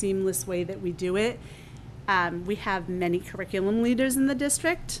in the seamless way that we do it. We have many curriculum leaders in the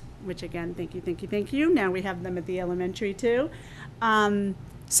district, which again, thank you, thank you, thank you. Now we have them at the elementary too.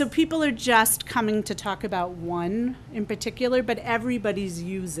 So people are just coming to talk about one in particular, but everybody's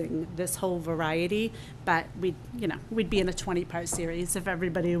using this whole variety. But we'd be in a 20-part series if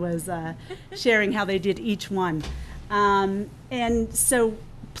everybody was sharing how they did each one. And so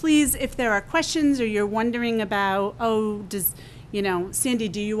please, if there are questions or you're wondering about, Sandy,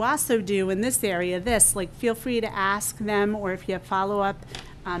 do you also do in this area this? Like, feel free to ask them, or if you have follow-up,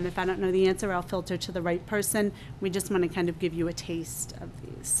 if I don't know the answer, I'll filter to the right person. We just want to kind of give you a taste of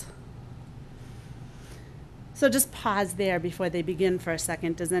these. So just pause there before they begin for a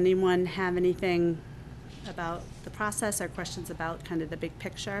second. Does anyone have anything about the process or questions about kind of the big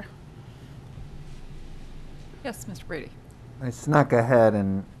picture? Yes, Mr. Brady. I snuck ahead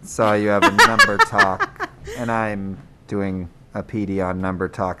and saw you have a number talk, and I'm doing a PD on number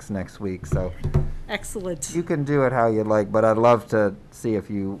talks next week, so excellent. You can do it how you like, but I'd love to see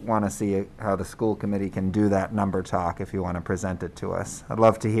if you want to see how the school committee can do that number talk if you want to present it to us. I'd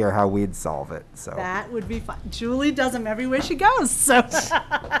love to hear how we'd solve it. So that would be fun. Julie does them everywhere she goes. So,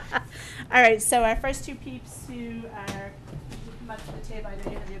 all right. So our first two peeps who are come up to the table. I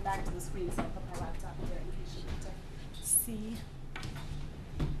know you have your back to the screen, so I'll put my laptop here in case you need to see.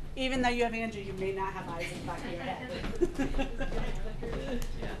 Even though you have Andrew, you may not have eyes in the back of your head.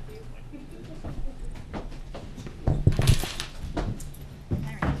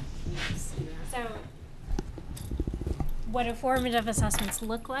 So, what do formative assessments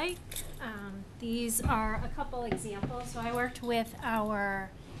look like? These are a couple examples. So I worked with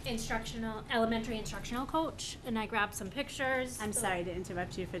our elementary instructional coach, and I grabbed some pictures. I'm sorry to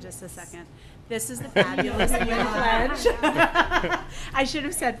interrupt you for just a second. This is the fabulous Win Pledge. I should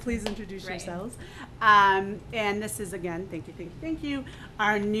have said, please introduce yourselves. And this is, again, thank you, thank you, thank you,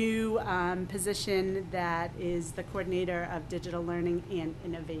 our new position that is the coordinator of digital learning and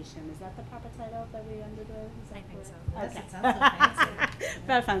innovation. Is that the proper title that we ended with? I think so. Okay. Yes, it sounds so fancy.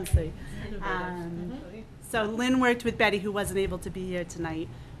 Very fancy. So Lynn worked with Betty, who wasn't able to be here tonight,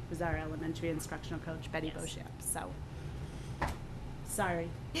 who's our elementary instructional coach, Betty Beauchamp. So, sorry.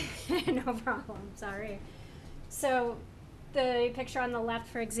 No problem. Sorry. So, the picture on the left,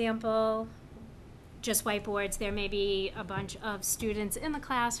 for example, just whiteboards. There may be a bunch of students in the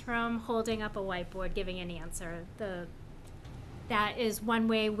classroom holding up a whiteboard, giving an answer. That is one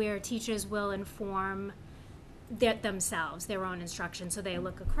way where teachers will inform themselves, their own instruction. So they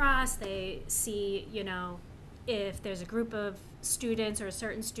look across, they see, if there's a group of students or a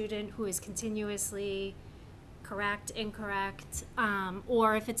certain student who is continuously correct, incorrect,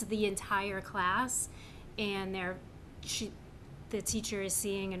 or if it's the entire class and the teacher is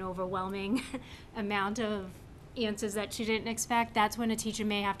seeing an overwhelming amount of answers that she didn't expect, that's when a teacher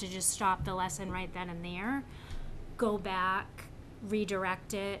may have to just stop the lesson right then and there, go back,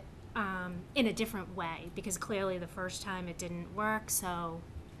 redirect it, in a different way, because clearly the first time it didn't work, so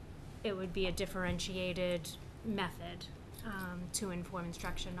it would be a differentiated method to inform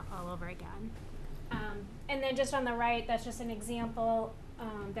instruction all over again. And then just on the right, that's just an example.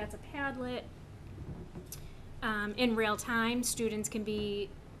 That's a Padlet. In real time, students can be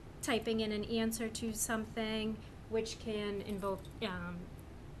typing in an answer to something, which can invoke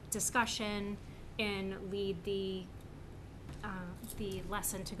discussion and lead the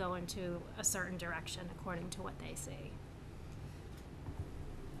lesson to go into a certain direction according to what they see.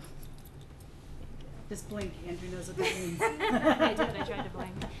 Just blink. Andrew knows what that means. I did. I tried to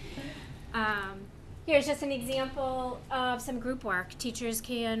blink. Here's just an example of some group work. Teachers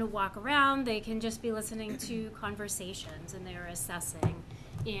can walk around. They can just be listening to conversations, and they're assessing,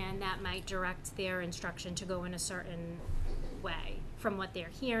 and that might direct their instruction to go in a certain way from what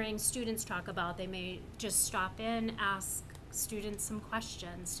they're hearing students talk about. They may just stop in, ask students some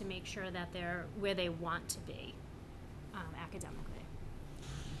questions to make sure that they're where they want to be academically.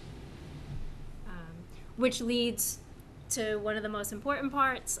 Which leads to one of the most important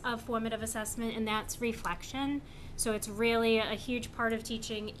parts of formative assessment, and that's reflection. So it's really a huge part of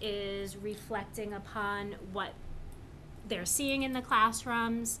teaching is reflecting upon what they're seeing in the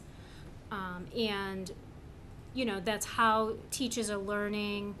classrooms, and you know, that's how teachers are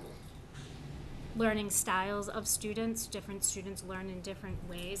learning styles of students. Different students learn in different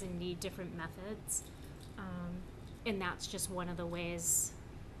ways and need different methods, and that's just one of the ways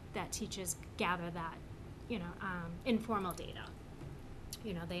that teachers gather that, you know, informal data.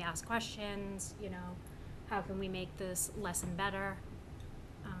 You know, they ask questions, you know, how can we make this lesson better,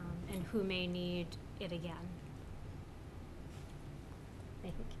 and who may need it again.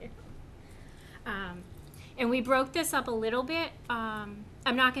 Thank you. And we broke this up a little bit. I'm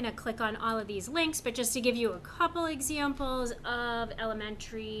not going to click on all of these links, but just to give you a couple examples of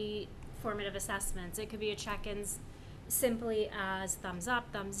elementary formative assessments. It could be a check-ins simply as thumbs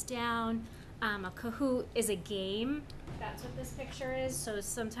up, thumbs down. A Kahoot is a game. That's what this picture is. So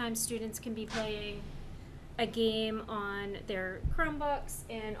sometimes students can be playing a game on their Chromebooks,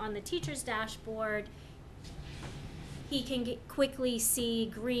 and on the teacher's dashboard, he can quickly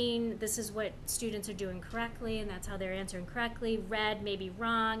see green, this is what students are doing correctly, and that's how they're answering correctly. Red, maybe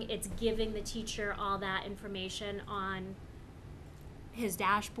wrong. It's giving the teacher all that information on his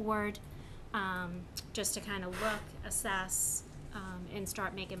dashboard, just to kind of look, assess, and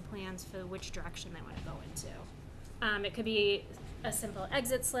start making plans for which direction they want to go into. It could be a simple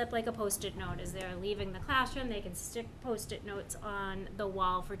exit slip, like a Post-it note. As they're leaving the classroom, they can stick Post-it notes on the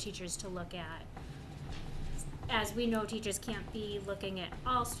wall for teachers to look at. As we know, teachers can't be looking at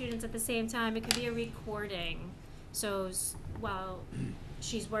all students at the same time. It could be a recording. So while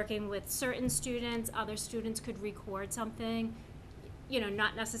she's working with certain students, other students could record something, you know,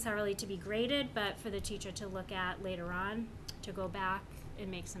 not necessarily to be graded, but for the teacher to look at later on, to go back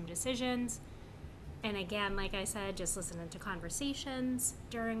and make some decisions. And again, like I said, just listening to conversations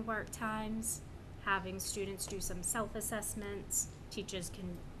during work times, having students do some self-assessments. Teachers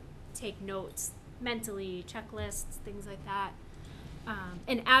can take notes mentally, checklists, things like that.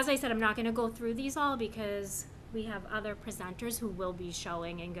 And as I said, I'm not going to go through these all because we have other presenters who will be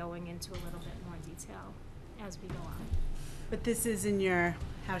showing and going into a little bit more detail as we go on. But this is in your,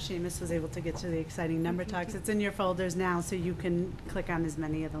 how Seamus was able to get to the exciting number talks. It's in your folders now, so you can click on as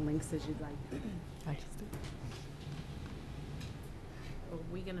many of the links as you'd like. Are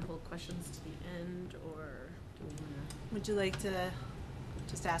we going to hold questions to the end, or do we want to? Would you like to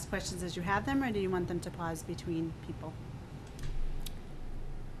just ask questions as you have them, or do you want them to pause between people?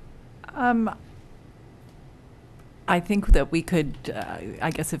 I think that we could,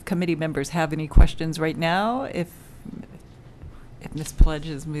 I guess if committee members have any questions right now, if Ms. Pledge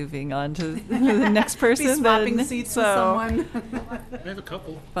is moving on to the next person, Be swapping then seats so. with someone. I have a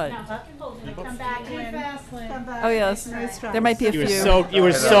couple. But Come back in. Come back. oh yes, Nice try. there might be a You few.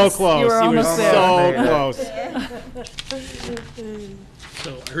 were so close. You were almost there. so close.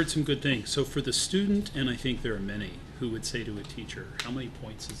 So I heard some good things. So for the student, and I think there are many who would say to a teacher, how many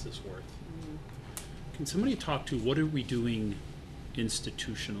points is this worth? Can somebody talk to what are we doing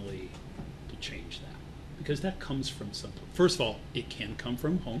institutionally to change that? Because that comes from something. First of all, it can come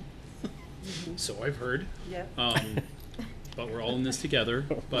from home. So I've heard. Yep. But we're all in this together.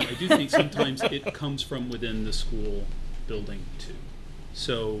 But I do think sometimes it comes from within the school building too.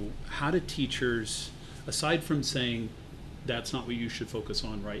 So how do teachers, aside from saying that's not what you should focus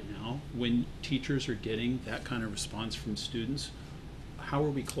on right now, when teachers are getting that kind of response from students, how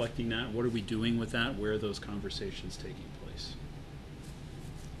are we collecting that? What are we doing with that? Where are those conversations taking place?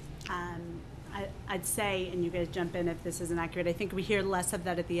 I'd say, and you guys jump in if this isn't accurate, I think we hear less of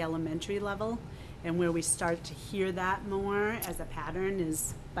that at the elementary level, and where we start to hear that more as a pattern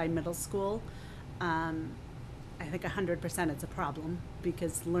is by middle school. I think 100% it's a problem,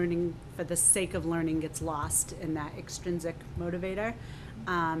 because learning for the sake of learning gets lost in that extrinsic motivator.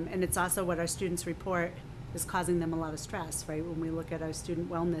 And it's also what our students report is causing them a lot of stress, right, when we look at our student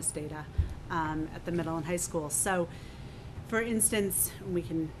wellness data at the middle and high school. So, for instance, we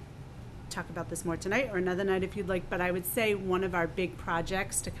can talk about this more tonight or another night if you'd like, but I would say one of our big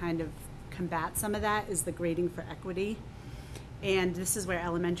projects to kind of combat some of that is the grading for equity. And this is where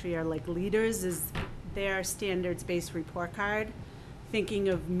elementary are like leaders, is their standards-based report card, thinking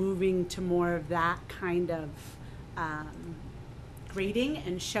of moving to more of that kind of grading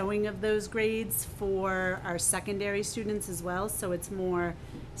and showing of those grades for our secondary students as well, so it's more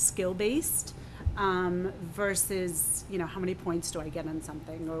skill-based versus, you know, how many points do I get on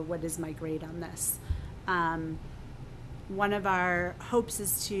something, or what is my grade on this. One of our hopes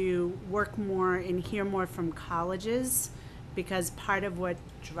is to work more and hear more from colleges, because part of what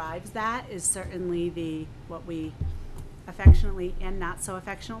drives that is certainly what we affectionately and not so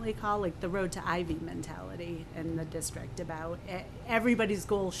affectionately call like the road to Ivy mentality in the district, about everybody's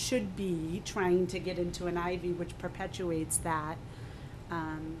goal should be trying to get into an Ivy, which perpetuates that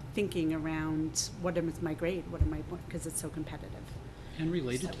thinking around what is my grade, what am I, because it's so competitive. And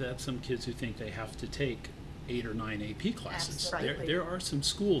related to that, some kids who think they have to take 8 or 9 AP classes. Absolutely. There are some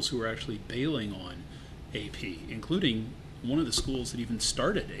schools who are actually bailing on AP, including one of the schools that even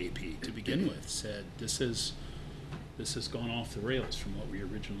started AP to begin with, said this has gone off the rails from what we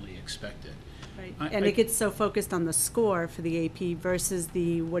originally expected. Right. And it gets so focused on the score for the AP versus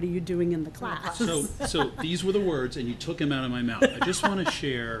the what are you doing in the class. So these were the words, and you took them out of my mouth. I just want to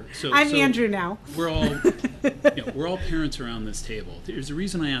share. I'm Andrew now. We're all we're all parents around this table. There's a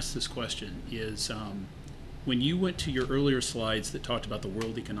reason I asked this question is when you went to your earlier slides that talked about the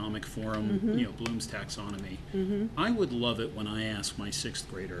World Economic Forum, Bloom's taxonomy. I would love it when I ask my 6th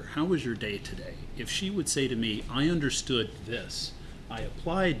grader, how was your day today? If she would say to me, I understood this, I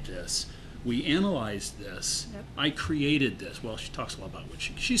applied this, we analyzed this, I created this. Well, she talks a lot about what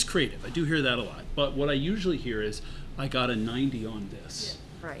she's creative. I do hear that a lot. But what I usually hear is, I got a 90 on this.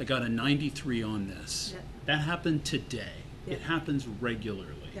 Yeah, right. I got a 93 on this. Yeah. That happened today. Yeah. It happens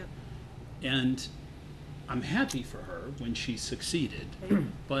regularly. Yep. And I'm happy for her when she succeeded,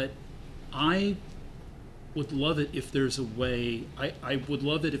 but I would love it if there's a way, I would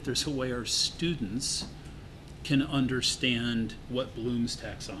love it if there's a way our students can understand what Bloom's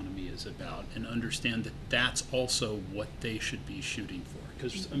taxonomy is about and understand that that's also what they should be shooting for.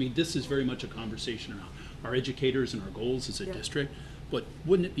 Because, I mean, this is very much a conversation around our educators and our goals as a district, but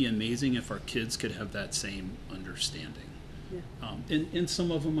wouldn't it be amazing if our kids could have that same understanding? Yeah. And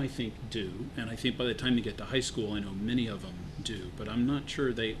some of them I think do, and I think by the time you get to high school, I know many of them do, but I'm not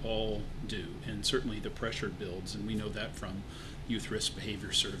sure they all do, and certainly the pressure builds, and we know that from Youth Risk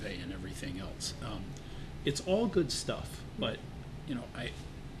Behavior Survey and everything else. It's all good stuff, but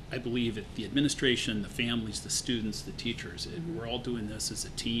I believe that the administration, the families, the students, the teachers, we're all doing this as a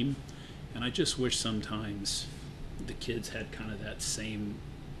team, and I just wish sometimes the kids had kind of that same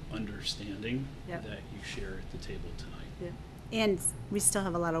understanding that you share at the table tonight. Yeah. And we still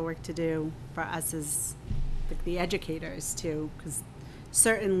have a lot of work to do for us as the educators too, because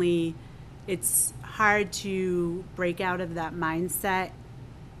certainly it's hard to break out of that mindset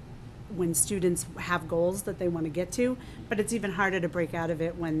when students have goals that they want to get to, but it's even harder to break out of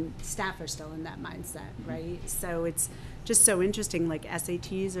it when staff are still in that mindset, right? So it's just so interesting, like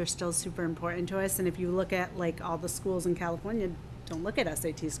SATs are still super important to us, and if you look at like all the schools in California don't look at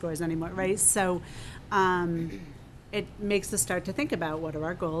SAT scores anymore, right? So it makes us start to think about what are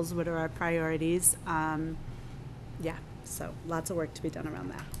our goals, what are our priorities. So lots of work to be done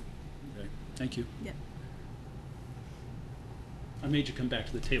around that. Okay, thank you. Yeah. I made you come back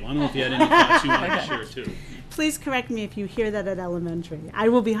to the table. I don't know if you had any thoughts you wanted to share too. Please correct me if you hear that at elementary. I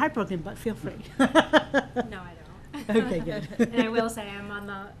will be heartbroken, but feel free. No, I don't. Okay, good. And I will say I'm on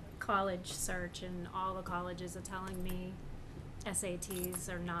the college search, and all the colleges are telling me SATs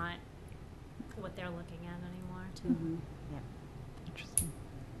are not what they're looking at anymore, too. Mm-hmm. Interesting.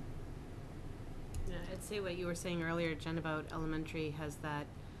 Yeah, I'd say what you were saying earlier, Jen, about elementary has that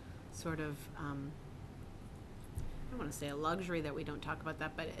sort of, I don't want to say a luxury that we don't talk about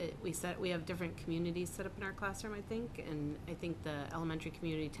that, but we have different communities set up in our classroom, I think, and I think the elementary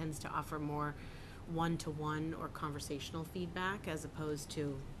community tends to offer more one-to-one or conversational feedback as opposed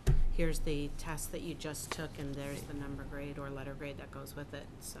to, here's the test that you just took, and there's the number grade or letter grade that goes with it.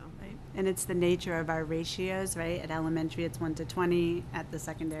 So Right. And it's the nature of our ratios, right? At elementary, it's 1 to 20. At the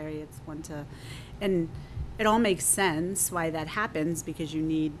secondary, it's 1 to, and it all makes sense why that happens, because you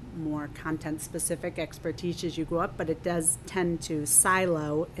need more content-specific expertise as you grow up, but it does tend to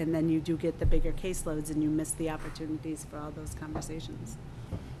silo, and then you do get the bigger caseloads, and you miss the opportunities for all those conversations.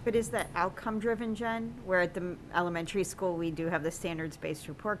 But is that outcome-driven, Jen? Where at the elementary school, we do have the standards-based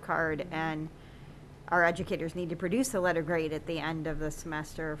report card, and our educators need to produce a letter grade at the end of the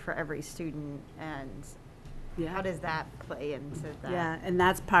semester for every student, and how does that play into that? Yeah, and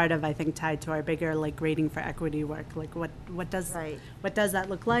that's part of, I think, tied to our bigger, like, grading for equity work. Like, what does what does that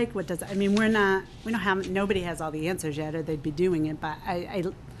look like? What does, I mean, we don't have, nobody has all the answers yet, or they'd be doing it, but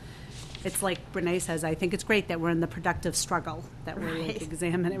it's like Renee says, I think it's great that we're in the productive struggle, that we're like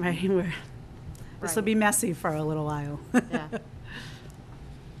examining, right? This will be messy for a little while. Yeah.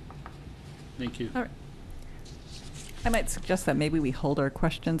 Thank you. All right. I might suggest that maybe we hold our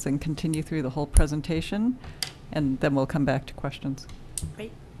questions and continue through the whole presentation, and then we'll come back to questions.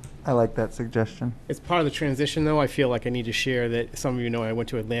 Great. I like that suggestion. As part of the transition, though, I feel like I need to share that some of you know I went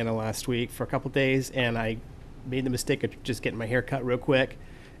to Atlanta last week for a couple days, and I made the mistake of just getting my hair cut real quick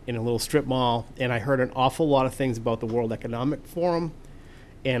in a little strip mall, and I heard an awful lot of things about the World Economic Forum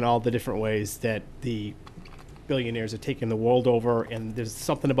and all the different ways that the billionaires are taking the world over, and there's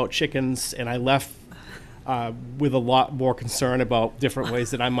something about chickens, and I left with a lot more concern about different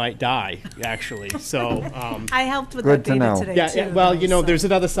ways that I might die, actually. So I helped with Good that to data know. today, yeah, too. yeah, well, you know, so- there's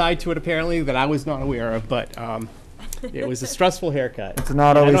another side to it apparently that I was not aware of, but it was a stressful haircut. It's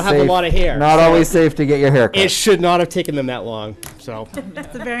not I always don't safe. have a lot of hair. Not so always safe to get your hair cut. It should not have taken them that long. So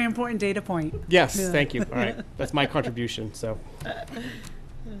That's a very important data point. yes, Yeah. thank you. All right, that's my contribution. So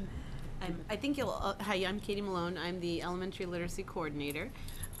I think you'll, hi, I'm Katie Malone. I'm the elementary literacy coordinator.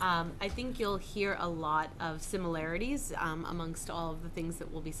 I think you'll hear a lot of similarities amongst all of the things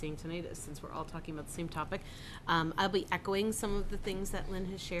that we'll be seeing tonight, since we're all talking about the same topic. I'll be echoing some of the things that Lynn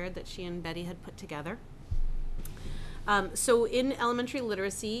has shared that she and Betty had put together. So in elementary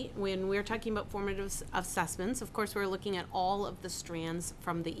literacy, when we're talking about formative assessments, of course, we're looking at all of the strands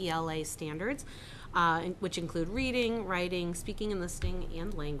from the ELA standards, which include reading, writing, speaking and listening,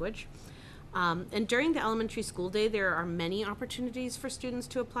 and language. And during the elementary school day, there are many opportunities for students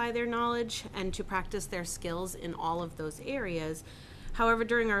to apply their knowledge and to practice their skills in all of those areas. However,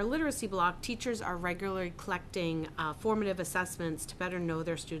 during our literacy block, teachers are regularly collecting formative assessments to better know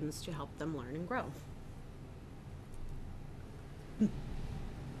their students to help them learn and grow.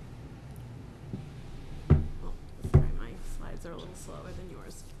 Oh, sorry, my slides are a little slower than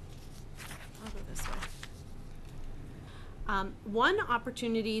yours. I'll go this way. One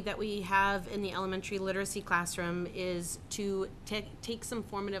opportunity that we have in the elementary literacy classroom is to take some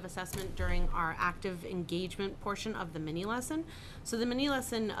formative assessment during our active engagement portion of the mini lesson. So the mini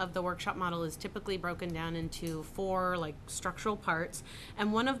lesson of the workshop model is typically broken down into 4 structural parts,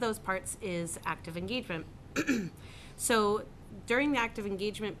 and one of those parts is active engagement. So during the active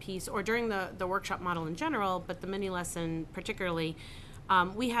engagement piece, or during the workshop model in general, but the mini lesson particularly,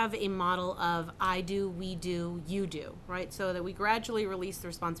 we have a model of I do, we do, you do, right? So that we gradually release the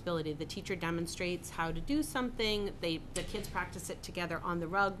responsibility. The teacher demonstrates how to do something, the kids practice it together on the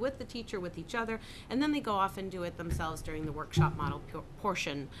rug with the teacher, with each other, and then they go off and do it themselves during the workshop model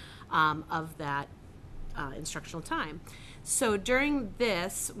portion of that instructional time. So during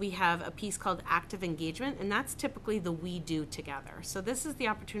this, we have a piece called active engagement, and that's typically the we do together. So this is the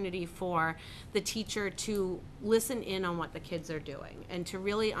opportunity for the teacher to listen in on what the kids are doing and to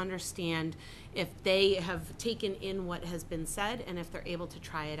really understand if they have taken in what has been said and if they're able to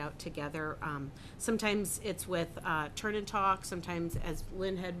try it out together. Sometimes it's with turn and talk. Sometimes, as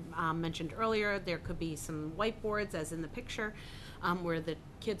Lynn had mentioned earlier, there could be some whiteboards, as in the picture, where the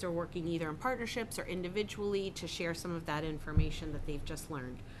kids are working either in partnerships or individually to share some of that information that they've just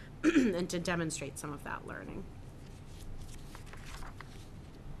learned and to demonstrate some of that learning.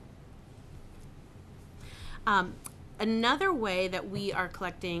 Another way that we are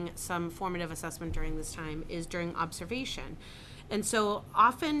collecting some formative assessment during this time is during observation. And so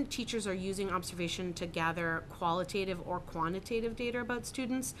often teachers are using observation to gather qualitative or quantitative data about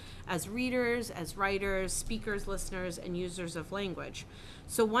students as readers, as writers, speakers, listeners, and users of language.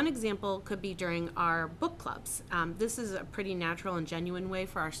 So one example could be during our book clubs. This is a pretty natural and genuine way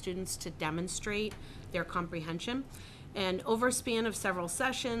for our students to demonstrate their comprehension. And over a span of several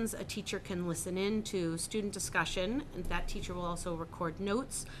sessions, a teacher can listen in to student discussion, and that teacher will also record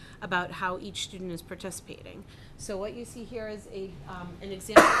notes about how each student is participating. So what you see here is an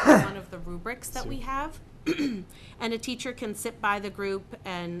example of one of the rubrics that we have. And a teacher can sit by the group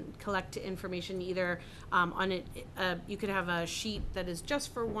and collect information either on it. You could have a sheet that is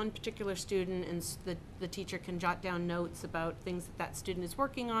just for one particular student, and the teacher can jot down notes about things that that student is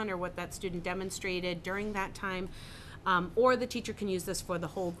working on or what that student demonstrated during that time. Or the teacher can use this for the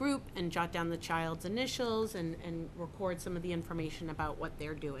whole group and jot down the child's initials and record some of the information about what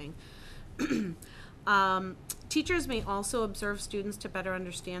they're doing. Teachers may also observe students to better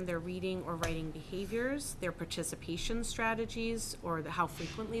understand their reading or writing behaviors, their participation strategies, or how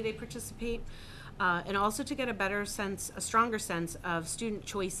frequently they participate, and also to get a stronger sense of student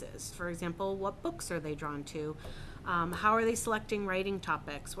choices. For example, what books are they drawn to? How are they selecting writing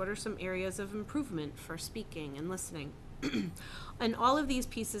topics? What are some areas of improvement for speaking and listening? And all of these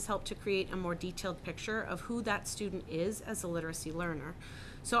pieces help to create a more detailed picture of who that student is as a literacy learner.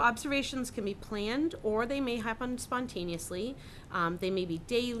 So observations can be planned, or they may happen spontaneously. They may be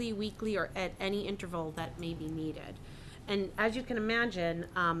daily, weekly, or at any interval that may be needed. And as you can imagine,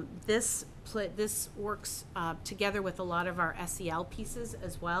 this works together with a lot of our SEL pieces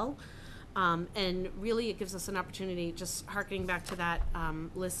as well. And really it gives us an opportunity, just harkening back to that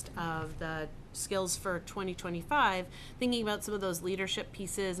list of the skills for 2025, thinking about some of those leadership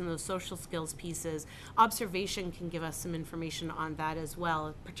pieces and those social skills pieces. Observation can give us some information on that as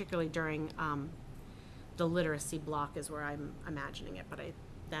well, particularly during the literacy block is where I'm imagining it, but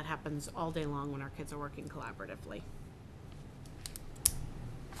that happens all day long when our kids are working collaboratively.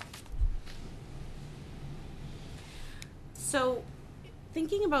 So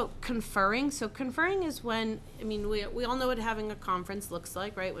thinking about conferring, so conferring is when, I mean, we all know what having a conference looks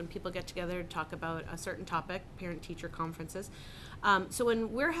like, right? When people get together to talk about a certain topic, parent-teacher conferences. So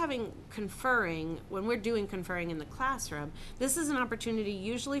when we're doing conferring in the classroom, this is an opportunity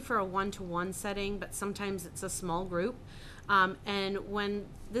usually for a one-to-one setting, but sometimes it's a small group. And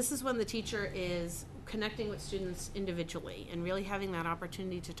this is when the teacher is connecting with students individually and really having that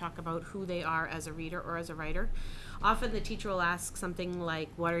opportunity to talk about who they are as a reader or as a writer. Often the teacher will ask something like,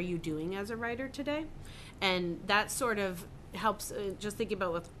 what are you doing as a writer today? And that sort of helps, just thinking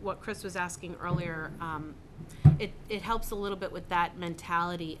about what Chris was asking earlier, it helps a little bit with that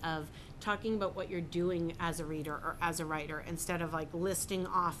mentality of talking about what you're doing as a reader or as a writer, instead of like listing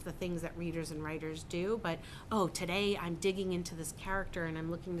off the things that readers and writers do, but today I'm digging into this character and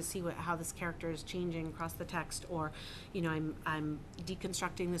I'm looking to see how this character is changing across the text, or I'm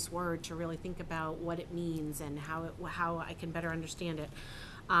deconstructing this word to really think about what it means and how I can better understand it.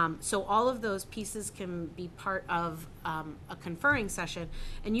 So all of those pieces can be part of a conferring session,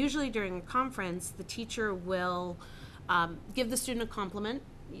 and usually during a conference the teacher will give the student a compliment,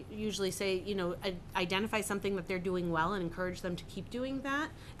 usually say, identify something that they're doing well and encourage them to keep doing that,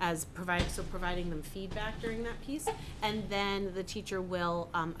 providing them feedback during that piece. And then the teacher will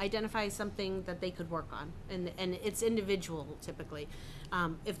identify something that they could work on, and it's individual typically.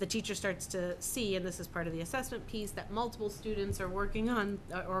 If the teacher starts to see, and this is part of the assessment piece, that multiple students are working on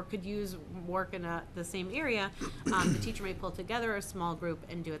or could use work in the same area, the teacher may pull together a small group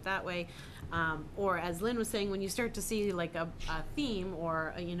and do it that way. Or as Lynn was saying, when you start to see like a theme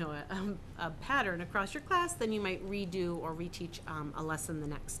or a pattern across your class, then you might redo or reteach a lesson the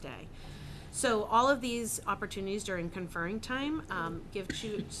next day. So all of these opportunities during conferring time give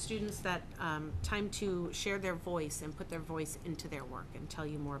students that time to share their voice and put their voice into their work and tell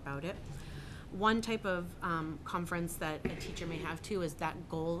you more about it. One type of conference that a teacher may have too is a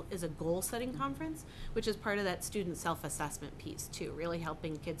goal setting conference, which is part of that student self-assessment piece too, really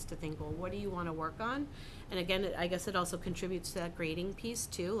helping kids to think, well, what do you want to work on? And again, I guess it also contributes to that grading piece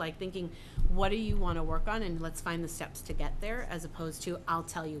too, like thinking, what do you want to work on, and let's find the steps to get there, as opposed to, I'll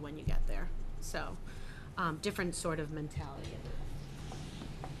tell you when you get there. So different sort of mentality.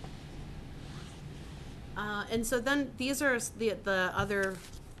 And so then these are the other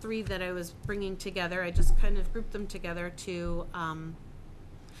three that I was bringing together. I just kind of grouped them together to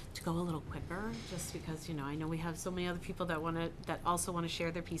go a little quicker, just because I know we have so many other people that also want to share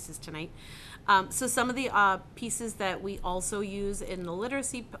their pieces tonight. So some of the pieces that we also use in the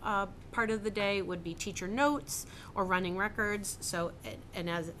literacy part of the day would be teacher notes or running records. So, and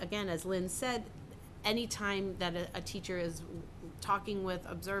as Lynn said, anytime that a teacher is talking with,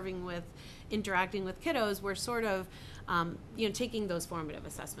 observing with, interacting with kiddos, we're sort of taking those formative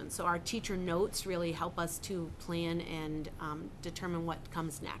assessments. So our teacher notes really help us to plan and determine what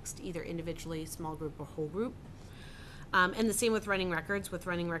comes next, either individually, small group, or whole group. And the same with running records. With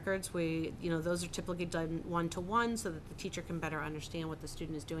running records, those are typically done one-to-one so that the teacher can better understand what the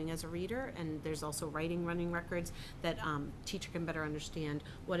student is doing as a reader. And there's also writing running records that teacher can better understand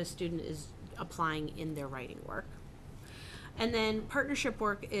what a student is applying in their writing work. And then partnership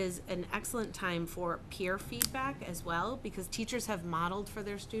work is an excellent time for peer feedback as well, because teachers have modeled for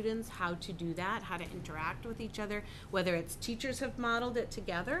their students how to do that, how to interact with each other, whether it's teachers have modeled it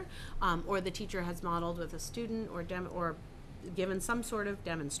together, or the teacher has modeled with a student or given some sort of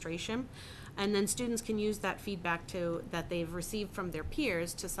demonstration. And then students can use that feedback that they've received from their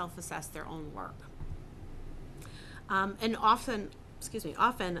peers to self-assess their own work. And often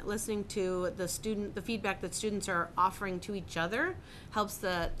listening to the feedback that students are offering to each other helps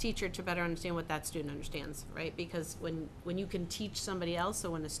the teacher to better understand what that student understands, right? Because when you can teach somebody else, so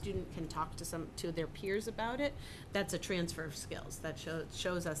when a student can talk to their peers about it, that's a transfer of skills. That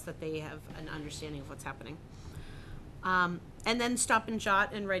shows us that they have an understanding of what's happening. And then stop and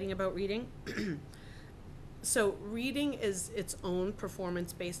jot and writing about reading. So reading is its own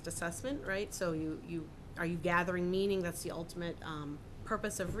performance-based assessment, right? So are you gathering meaning? That's the ultimate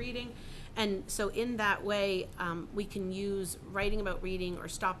purpose of reading. And so in that way, we can use writing about reading or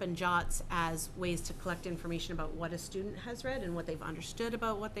stop and jots as ways to collect information about what a student has read and what they've understood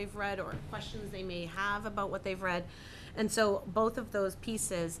about what they've read, or questions they may have about what they've read. And so both of those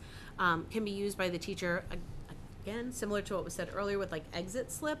pieces can be used by the teacher, again, similar to what was said earlier with like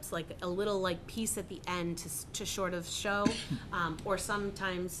exit slips, like a little like piece at the end to sort of show, or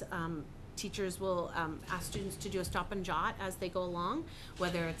sometimes teachers will ask students to do a stop and jot as they go along,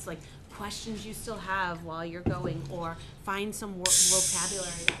 whether it's like questions you still have while you're going, or find some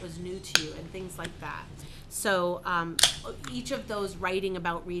vocabulary that was new to you and things like that. So each of those writing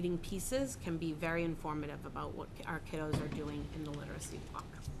about reading pieces can be very informative about what our kiddos are doing in the literacy block.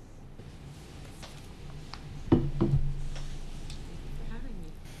 Thank you for having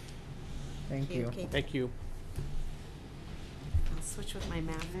me. Thank you. Okay. Thank you. I'll switch with my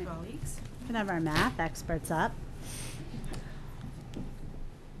math colleagues. We can have our math experts up.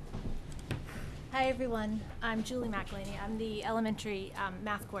 Hi everyone, I'm Julie McElhaney. I'm the elementary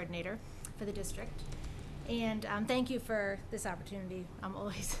math coordinator for the district. And thank you for this opportunity. I'm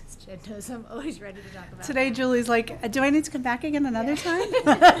always, as Jen knows, I'm always ready to talk about Today, math. Julie's like, do I need to come back again another time?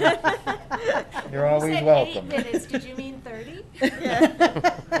 You're You always said welcome. 8 minutes, did you mean 30?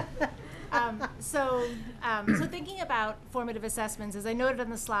 So thinking about formative assessments, as I noted on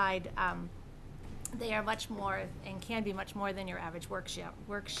the slide, they are much more and can be much more than your average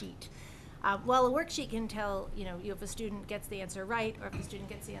worksheet. While a worksheet can tell, you if a student gets the answer right or if a student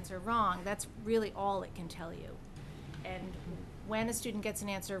gets the answer wrong, that's really all it can tell you. And when a student gets an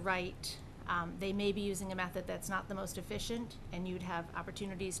answer right, they may be using a method that's not the most efficient, and you'd have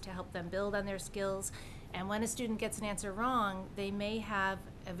opportunities to help them build on their skills. And when a student gets an answer wrong, they may have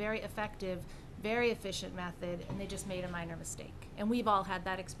a very effective, very efficient method, and they just made a minor mistake. And we've all had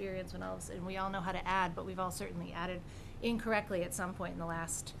that experience and we all know how to add, but we've all certainly added incorrectly at some point in the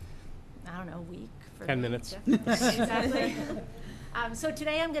last, I don't know, week. 10 minutes. Exactly. So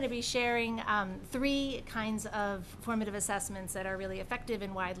today I'm going to be sharing 3 kinds of formative assessments that are really effective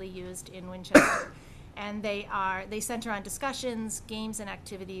and widely used in Winchester. And they center on discussions, games and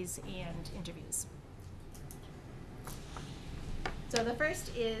activities, and interviews. So the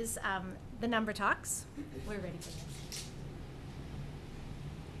first is the number talks. We're ready for this.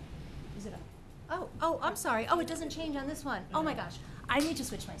 Is it up? Oh, I'm sorry. Oh, it doesn't change on this one. Oh my gosh. I need to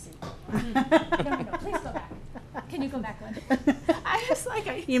switch my seat. No, please go back. Can you go back one? I was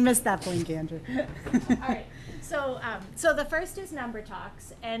like, You missed that blink, Andrew. All right. So the first is number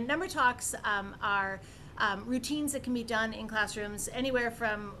talks, and number talks are routines that can be done in classrooms anywhere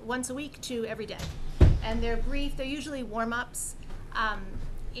from once a week to every day, and they're brief. They're usually warm-ups,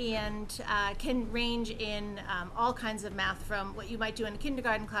 and can range in all kinds of math, from what you might do in a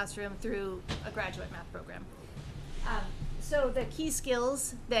kindergarten classroom through a graduate math program. So the key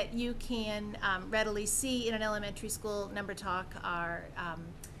skills that you can readily see in an elementary school number talk are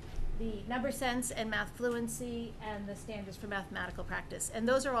the number sense and math fluency and the standards for mathematical practice. And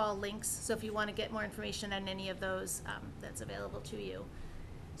those are all links, so if you want to get more information on any of those, that's available to you.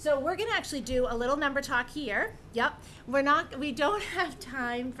 So we're going to actually do a little number talk here. Yep. We don't have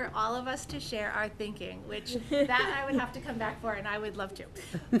time for all of us to share our thinking, which that I would have to come back for, and I would love to.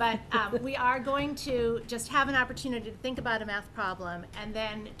 But we are going to just have an opportunity to think about a math problem, and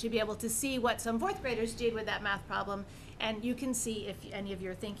then to be able to see what some 4th graders did with that math problem, and you can see if any of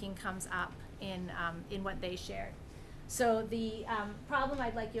your thinking comes up in what they shared. So the problem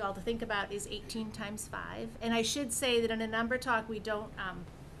I'd like you all to think about is 18 times 5. And I should say that in a number talk, we don't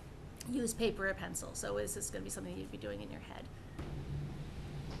use paper or pencil. So is this going to be something you'd be doing in your head?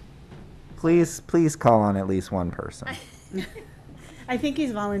 Please call on at least one person. I think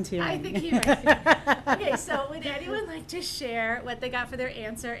he's volunteering. I think he might. Okay, so would anyone like to share what they got for their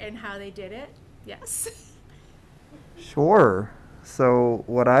answer and how they did it? Yes. Sure. So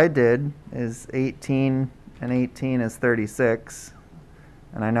what I did is 18 and 18 is 36.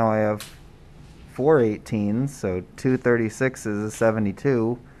 And I know I have 4 18s, so 2 36s is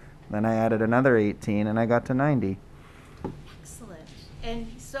 72. Then I added another 18 and I got to 90. Excellent. And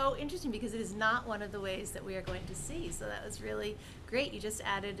so interesting because it is not one of the ways that we are going to see. So that was really great. You just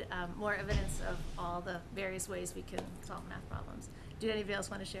added more evidence of all the various ways we can solve math problems. Did anybody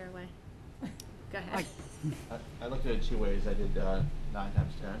else want to share away? Go ahead. I looked at it 2 ways. I did 9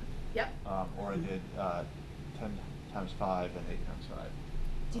 times 10. Yep. Or I did 10 times 5 and 8 times 5.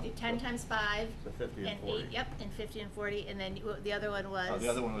 So you did 10 times 5 So 50 and 8, 40. yep, and 50 and 40. And then the other one was? The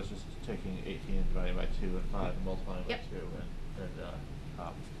other one was just taking 18 and dividing by 2 and 5 and multiplying Yep. by 2 and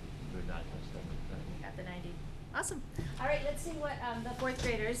doing 9 times 10. Got the 90. Awesome. All right, let's see what the fourth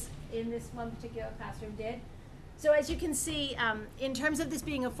graders in this one particular classroom did. So as you can see, in terms of this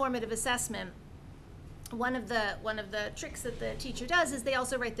being a formative assessment, one of the tricks that the teacher does is they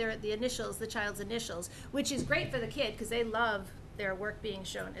also write the initials, the child's initials, which is great for the kid because they love their work being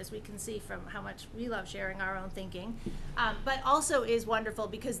shown, as we can see from how much we love sharing our own thinking, but also is wonderful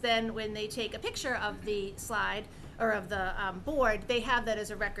because then when they take a picture of the slide or of the board, they have that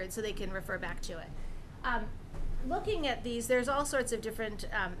as a record so they can refer back to it. Looking at these, there's all sorts of different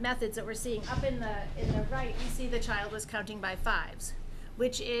methods that we're seeing. Up in the right, you see the child was counting by 5s,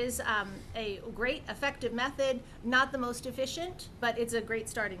 which is a great, effective method, not the most efficient, but it's a great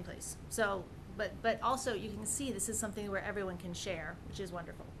starting place. So, but also you can see this is something where everyone can share, which is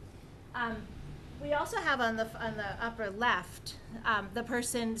wonderful. We also have on the upper left the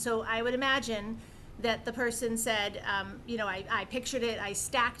person. So I would imagine that the person said, you know, I pictured it, I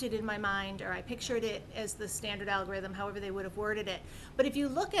stacked it in my mind, or I pictured it as the standard algorithm, however they would have worded it. But if you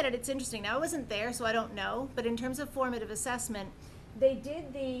look at it, it's interesting. Now, I wasn't there, so I don't know. But in terms of formative assessment, they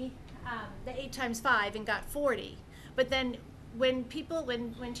did the 8 times 5 and got 40. But then when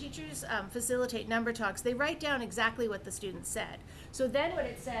teachers facilitate number talks, they write down exactly what the student said. So then what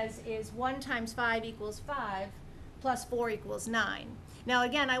it says is 1 times 5 equals 5 plus 4 equals 9. Now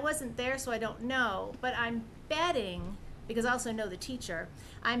again, I wasn't there, so I don't know, but I'm betting, because I also know the teacher,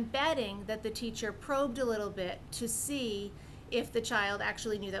 I'm betting that the teacher probed a little bit to see if the child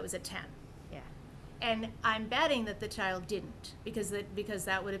actually knew that was a 10. Yeah. And I'm betting that the child didn't, because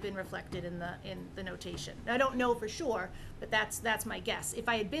that would have been reflected in the notation. Now, I don't know for sure, but that's my guess. If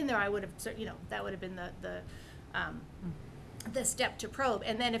I had been there, I would have, you know, that would have been the step to probe.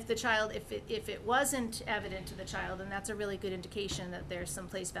 And then if the child, if it wasn't evident to the child, then that's a really good indication that there's some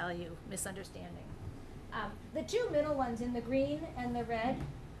place value misunderstanding. The two middle ones in the green and the red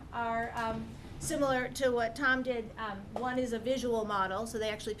are similar to what Tom did. One is a visual model, so they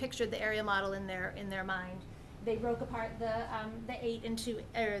actually pictured the area model in their mind. They broke apart the 8 into,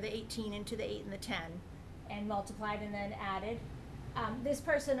 or the 18 into the 8 and the 10, and multiplied and then added. This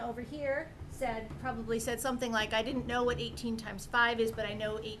person over here probably said something like, I didn't know what 18 times 5 is, but I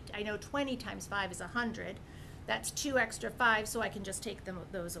know 20 times 5 is 100. That's 2 extra 5, so I can just take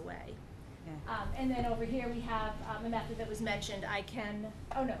those away. Yeah. And then over here we have a method that was mentioned. I can,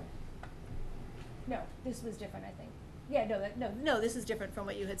 oh no, this was different, I think. Yeah, no, this is different from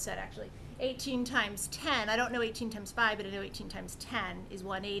what you had said, actually. 18 times 10, I don't know 18 times 5, but I know 18 times 10 is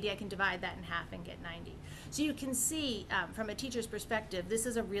 180. I can divide that in half and get 90. So you can see, from a teacher's perspective, this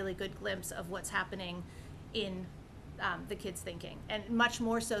is a really good glimpse of what's happening in the kids' thinking, and much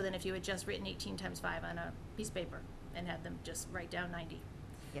more so than if you had just written 18 times 5 on a piece of paper and had them just write down 90.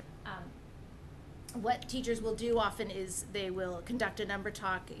 Yep. What teachers will do often is they will conduct a number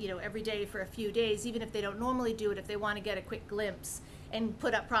talk, you know, every day for a few days, even if they don't normally do it, if they want to get a quick glimpse and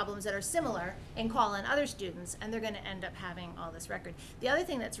put up problems that are similar and call in other students, and they're going to end up having all this record. The other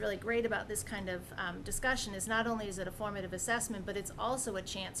thing that's really great about this kind of discussion is not only is it a formative assessment, but it's also a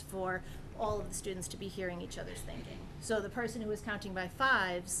chance for all of the students to be hearing each other's thinking. So the person who was counting by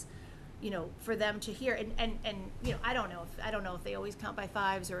 5s, you know, for them to hear, and you know, I don't know if they always count by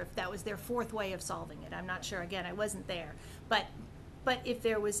 5s or if that was their fourth way of solving it. I'm not sure. Again, I wasn't there, but if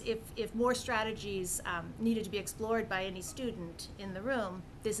there was, if more strategies needed to be explored by any student in the room,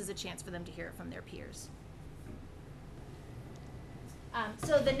 this is a chance for them to hear it from their peers.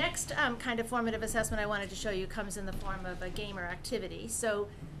 So the next kind of formative assessment I wanted to show you comes in the form of a game or activity. So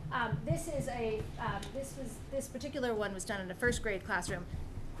this particular one was done in a first grade classroom.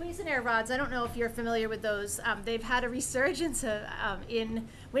 Cuisinart rods, I don't know if you're familiar with those. They've had a resurgence in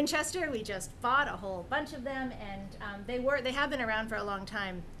Winchester. We just bought a whole bunch of them, and they have been around for a long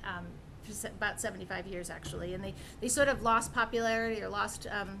time, for about 75 years actually, and they sort of lost popularity or lost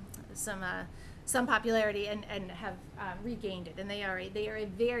some popularity and have regained it. And they are a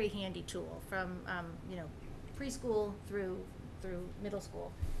very handy tool from you know, preschool through middle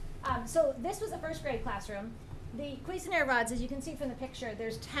school. So this was a first grade classroom. The Cuisenaire rods, as you can see from the picture,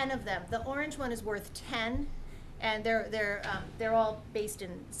 there's 10 of them. The orange one is worth 10, and they're all based in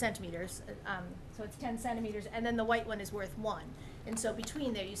centimeters. So it's 10 centimeters, and then the white one is worth 1. And so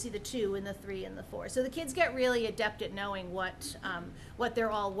between there, you see the 2 and the 3 and the 4. So the kids get really adept at knowing what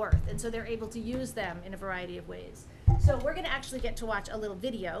they're all worth, and so they're able to use them in a variety of ways. So we're going to actually get to watch a little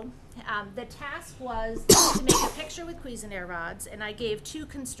video. The task was to make a picture with Cuisenaire rods, and I gave 2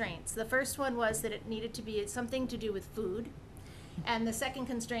 constraints. The first one was that it needed to be something to do with food, and the second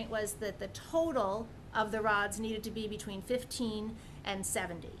constraint was that the total of the rods needed to be between 15 and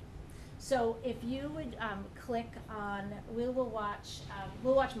 70. So if you would click on, we'll watch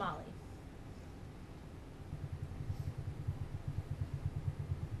Molly.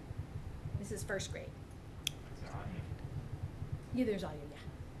 This is first grade. Yeah, there's audio, yeah.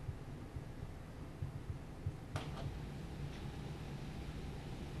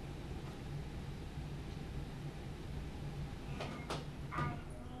 I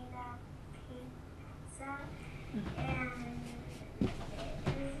made a pizza, and it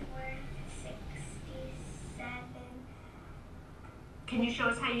was worth 67. Can you show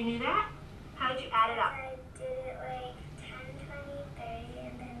us how you knew that? How did you add it up? I did it like 10, 20, 30,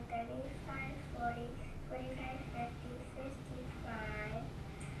 and then 35, 40, 45, 50, 55,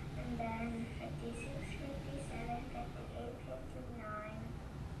 and then 56, 57, 58, 59,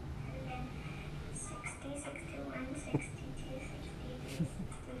 and then 60, 61, 62, 63,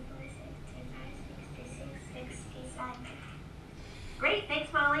 64, 65, 66, 67. Great,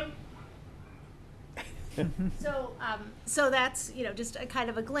 thanks, Molly. So that's, just a kind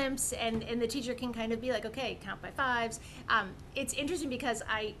of a glimpse, and the teacher can kind of be like, okay, count by 5s. It's interesting because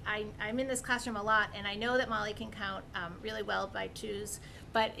I'm in this classroom a lot, and I know that Molly can count really well by 2s,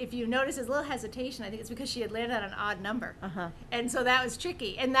 but if you notice his little hesitation, I think it's because she had landed on an odd number. And so that was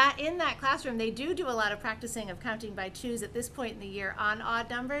tricky. And that in that classroom, they do a lot of practicing of counting by 2s at this point in the year on odd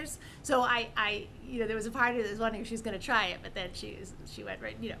numbers. So I there was a part of me that was wondering if she was going to try it, but then she went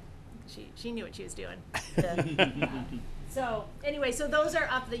right, she knew what she was doing. So anyway, so those are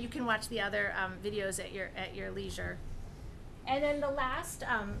up that you can watch the other videos at your leisure. And then the last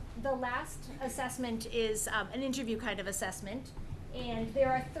assessment is an interview kind of assessment. And there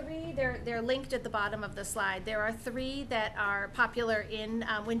are 3, they're linked at the bottom of the slide. There are 3 that are popular in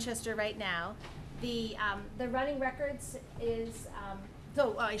Winchester right now. The running records is,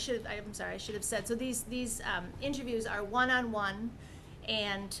 I should have said, so these interviews are one-on-one,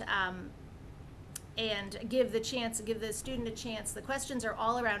 and give the student a chance. The questions are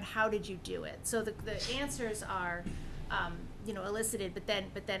all around how did you do it. So the answers are, elicited, but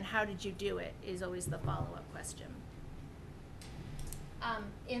then how did you do it is always the follow-up question.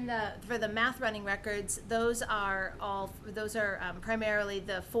 For the math running records, those are primarily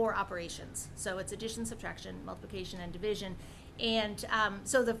the 4 operations. So it's addition, subtraction, multiplication, and division. And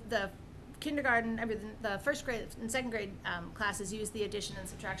so the kindergarten, the first grade and second grade classes use the addition and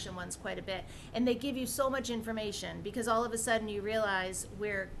subtraction ones quite a bit, and they give you so much information because all of a sudden you realize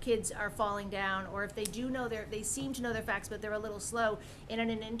where kids are falling down, or if they they seem to know their facts but they're a little slow. And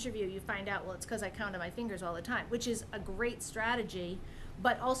in an interview, you find out, well, it's because I count on my fingers all the time, which is a great strategy,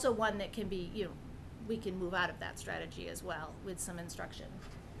 but also one that can be, we can move out of that strategy as well with some instruction.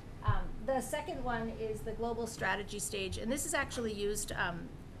 The second one is the global strategy stage, and this is actually used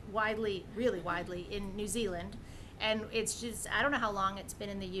really widely in New Zealand, and it's just, I don't know how long it's been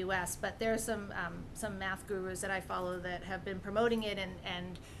in the US, but there are some math gurus that I follow that have been promoting it,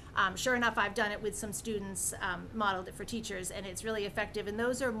 and sure enough, I've done it with some students, modeled it for teachers, and it's really effective. And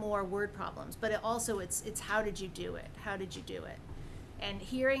those are more word problems, but it's how did you do it? How did you do it? And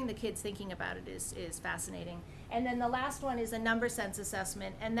hearing the kids thinking about it is fascinating. And then the last one is a number sense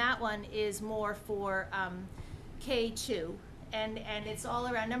assessment, and that one is more for K2. And it's all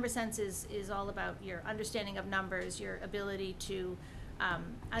around, number sense is all about your understanding of numbers, your ability to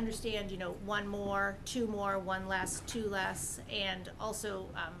understand, 1 more, 2 more, 1 less, 2 less, and also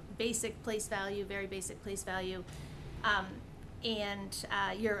basic place value, very basic place value, and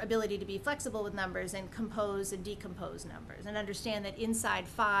your ability to be flexible with numbers and compose and decompose numbers, and understand that inside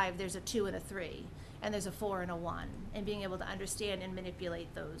 5 there's a 2 and a 3, and there's a 4 and a 1, and being able to understand and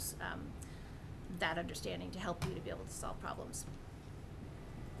manipulate those, that understanding to help you to be able to solve problems.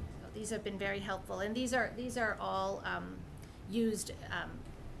 So these have been very helpful, and these are all used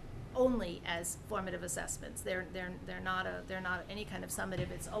only as formative assessments. They're not any kind of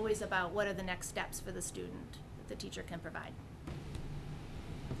summative. It's always about what are the next steps for the student that the teacher can provide.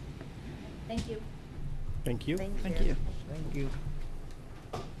 Thank you. Thank you. Thank you.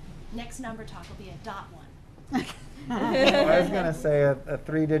 Next number talk will be a dot one. I was going to say a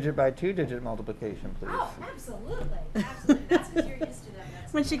 3-digit by 2-digit multiplication, please. Oh, absolutely, absolutely. That's because you're used to them.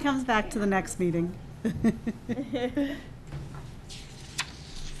 That's When she comes back to the next meeting.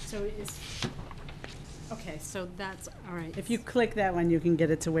 So is, okay, so that's, all right. If you click that one, you can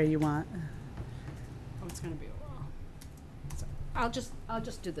get it to where you want. Oh, it's gonna be a while. So I'll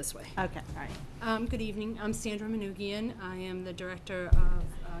just do this way. Okay. All right. Good evening. I'm Sandra Manugian. I am the director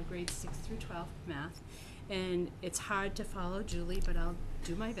of grades 6 through 12 math. And it's hard to follow Julie, but I'll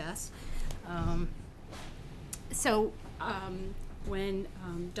do my best. When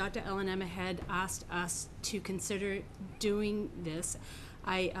Dr. Ellen Emma had asked us to consider doing this,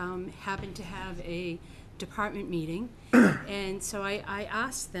 I happened to have a department meeting. And so I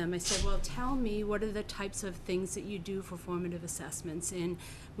asked them, I said, well, tell me what are the types of things that you do for formative assessments? And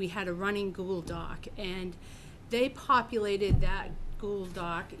we had a running Google Doc. And they populated that Google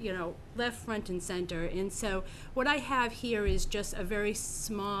Doc, you know, left, front, and center. And so what I have here is just a very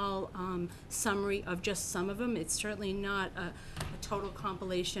small summary of just some of them. It's certainly not a total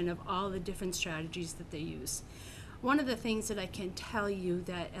compilation of all the different strategies that they use. One of the things that I can tell you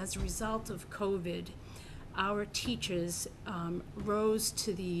that as a result of COVID, our teachers rose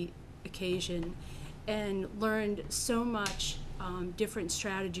to the occasion and learned so much different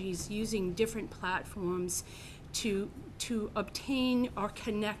strategies using different platforms to obtain or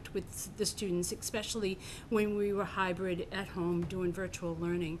connect with the students, especially when we were hybrid at home doing virtual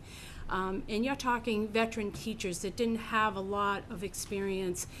learning. And you're talking veteran teachers that didn't have a lot of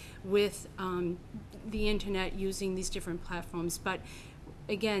experience with the internet using these different platforms. But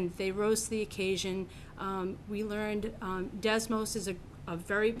again, they rose to the occasion. We learned Desmos is a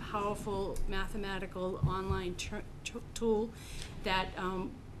very powerful mathematical online tool that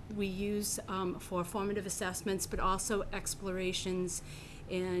we use for formative assessments, but also explorations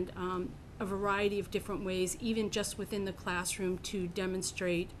and a variety of different ways, even just within the classroom to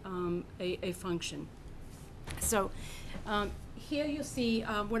demonstrate a function. So here you'll see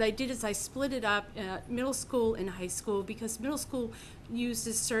what I did is I split it up middle school and high school, because middle school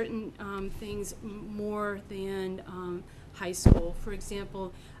uses certain things more than high school. For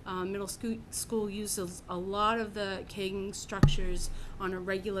example, middle school uses a lot of the Kagan structures on a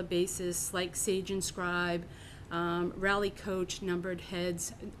regular basis, like Sage and Scribe, Rally Coach, Numbered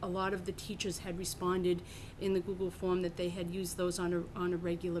Heads. A lot of the teachers had responded in the Google form that they had used those on a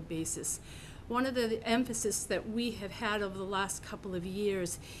regular basis. One of the emphasis that we have had over the last couple of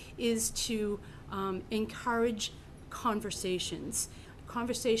years is to encourage conversations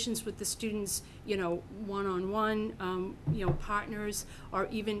with the students, you know, one-on-one, you know, partners, or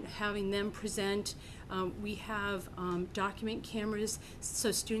even having them present. We have document cameras,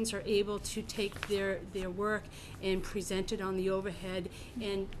 so students are able to take their work and present it on the overhead,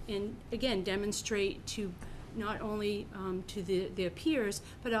 and again, demonstrate to not only to their peers,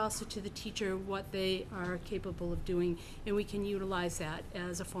 but also to the teacher what they are capable of doing, and we can utilize that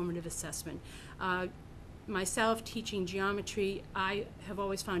as a formative assessment. Myself teaching geometry, I have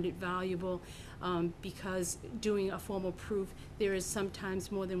always found it valuable because doing a formal proof, there is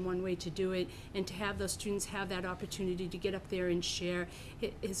sometimes more than one way to do it, and to have those students have that opportunity to get up there and share,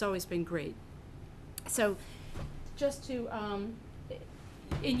 it has always been great. So just to,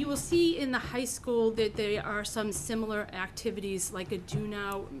 and you will see in the high school that there are some similar activities, like a do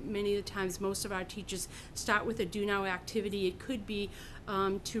now. Many of the times, most of our teachers start with a do now activity. It could be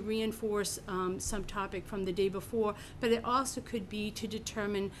to reinforce some topic from the day before, but it also could be to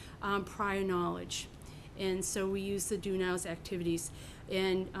determine prior knowledge. And so we use the do nows activities.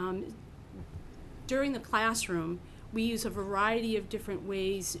 And during the classroom, we use a variety of different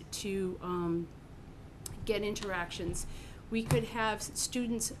ways to get interactions. We could have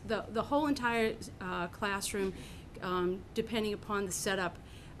students, the whole entire classroom, depending upon the setup,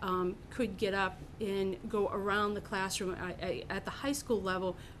 could get up and go around the classroom. At the high school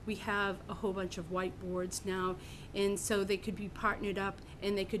level, we have a whole bunch of whiteboards now, and so they could be partnered up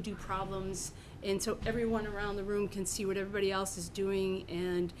and they could do problems, and so everyone around the room can see what everybody else is doing,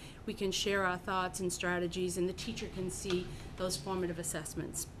 and we can share our thoughts and strategies, and the teacher can see those formative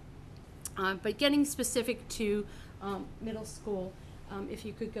assessments. But getting specific to middle school, if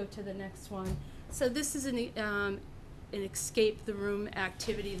you could go to the next one. So this is an escape the room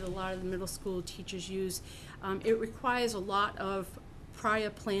activity that a lot of the middle school teachers use. It requires a lot of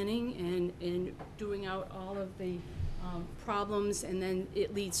prior planning and doing out all of the problems, and then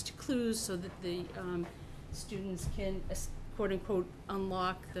it leads to clues so that the students can quote unquote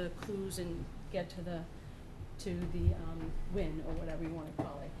unlock the clues and get to the win, or whatever you want to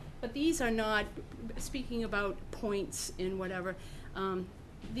call it. But these are not, speaking about points and whatever,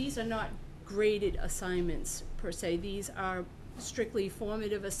 these are not graded assignments per se. These are strictly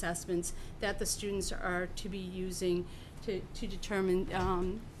formative assessments that the students are to be using to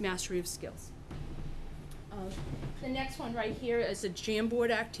determine mastery of skills. The next one right here is a Jamboard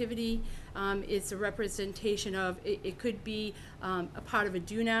activity. It's a representation of, it could be a part of a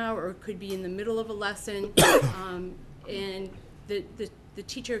do now, or it could be in the middle of a lesson. And the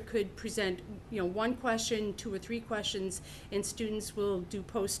teacher could present, one question, 2 or 3 questions, and students will do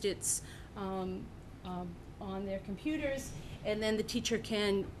Post-its on their computers. And then the teacher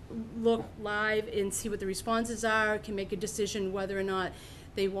can look live and see what the responses are, can make a decision whether or not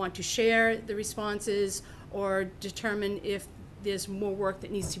they want to share the responses or determine if there's more work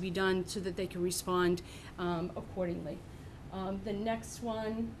that needs to be done so that they can respond accordingly. The next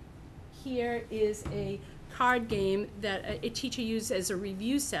one here is a card game that a teacher used as a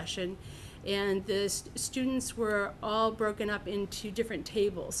review session, and the students were all broken up into different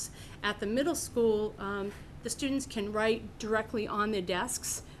tables. At the middle school, the students can write directly on their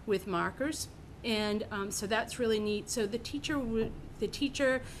desks with markers, and so that's really neat. So the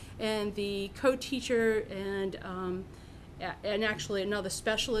teacher and the co-teacher and actually another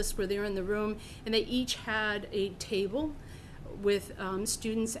specialist were there in the room, and they each had a table with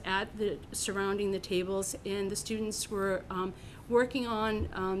students surrounding the tables, and the students were working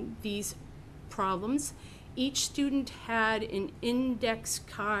on these problems. Each student had an index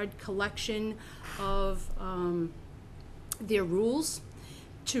card collection of their rules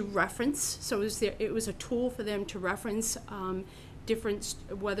to reference. So it was a tool for them to reference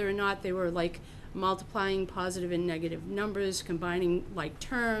whether or not they were like multiplying positive and negative numbers, combining like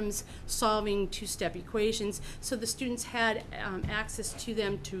terms, solving 2-step equations. So the students had access to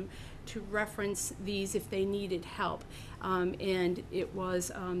them to reference these if they needed help. And it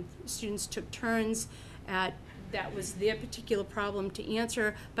was, students took turns that was their particular problem to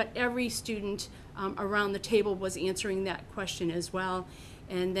answer, but every student around the table was answering that question as well.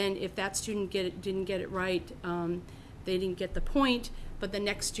 And then if that student didn't get it right, they didn't get the point, but the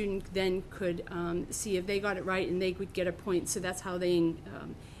next student then could see if they got it right and they would get a point. So that's how they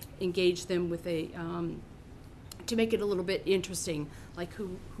engaged them with to make it a little bit interesting, like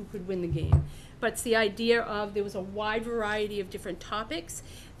who could win the game. But it's the idea of, there was a wide variety of different topics.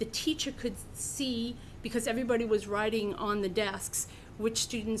 The teacher could see, because everybody was writing on the desks, which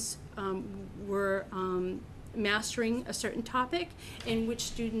students were mastering a certain topic and which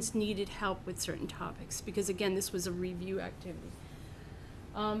students needed help with certain topics, because again, this was a review activity.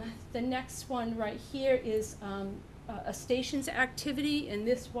 The next one right here is a stations activity, and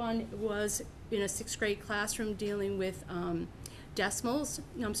this one was in a 6th grade classroom dealing with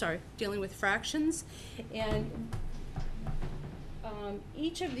dealing with fractions. And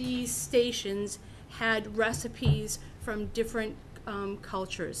each of these stations had recipes from different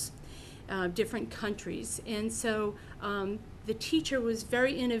cultures, different countries. And so the teacher was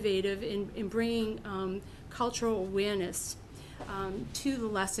very innovative in bringing cultural awareness to the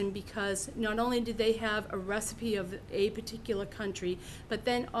lesson, because not only did they have a recipe of a particular country, but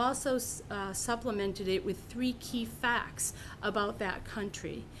then also supplemented it with 3 key facts about that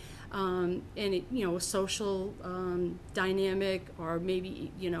country. And it, a social dynamic, or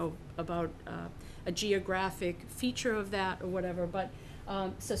maybe, about a geographic feature of that or whatever. But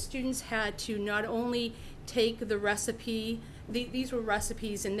so students had to not only take the recipe, these were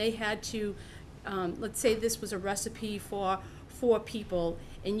recipes, and they had to, let's say this was a recipe for 4 people,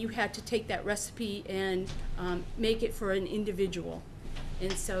 and you had to take that recipe and make it for an individual.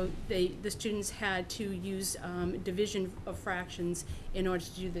 And so the students had to use division of fractions in order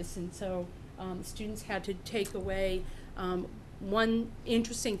to do this. And so students had to take away one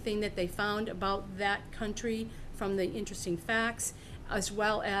interesting thing that they found about that country from the interesting facts, as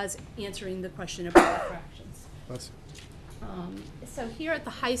well as answering the question about the fractions. So here at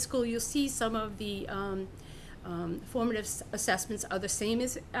the high school, you'll see some of the formative assessments are the same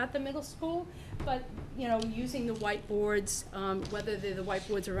as at the middle school, but using the whiteboards, whether they're the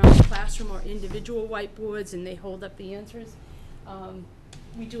whiteboards around the classroom or individual whiteboards, and they hold up the answers.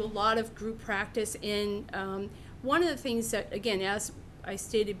 We do a lot of group practice, and one of the things that, again, as I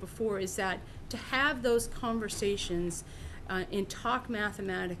stated before, is that to have those conversations and talk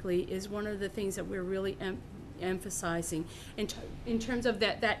mathematically is one of the things that we're really emphasizing in terms of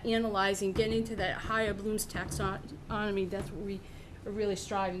that analyzing, getting to that higher Bloom's taxonomy. That's what we are really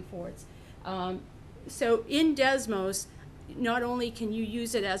striving towards. So in Desmos, not only can you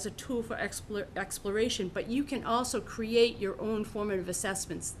use it as a tool for exploration, but you can also create your own formative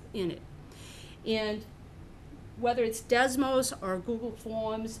assessments in it. And whether it's Desmos or Google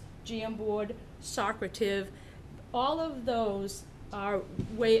Forms, Jamboard, Socrative, all of those are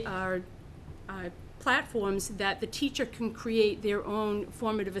platforms that the teacher can create their own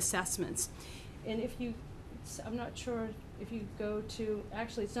formative assessments. And if you, I'm not sure if you go to,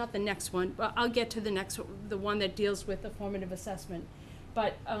 actually it's not the next one, but I'll get to the next one, the one that deals with the formative assessment.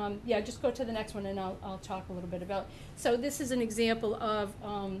 But yeah, just go to the next one and I'll talk a little bit about. So this is an example of,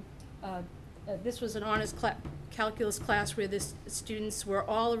 this was an honors calculus class where the students were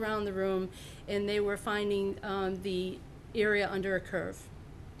all around the room and they were finding the area under a curve.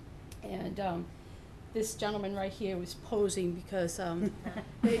 And this gentleman right here was posing because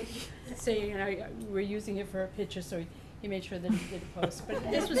saying we're using it for a picture, so he made sure that he did a post. But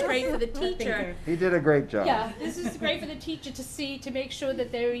this was great for the teacher. He did a great job. Yeah, this is great for the teacher to see, to make sure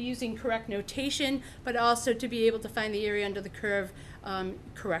that they were using correct notation, but also to be able to find the area under the curve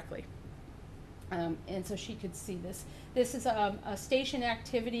correctly. And so she could see this. This is a station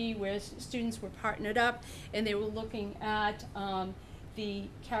activity where students were partnered up and they were looking at the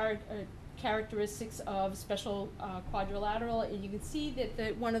characteristics of special quadrilateral, and you can see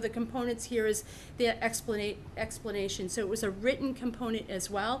that one of the components here is the explanation. So it was a written component as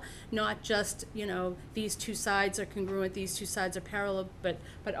well, not just, you know, these two sides are congruent, these two sides are parallel,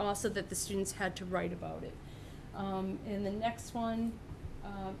 but also that the students had to write about it. And the next one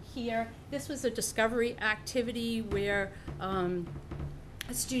here, this was a discovery activity where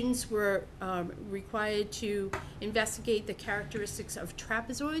students were required to investigate the characteristics of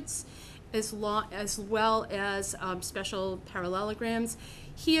trapezoids as well as special parallelograms.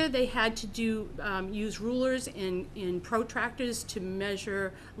 Here they had to do use rulers and protractors to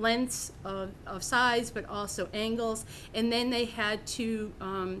measure lengths of sides, but also angles, and then they had to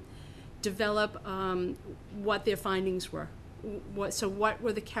develop what their findings were. So what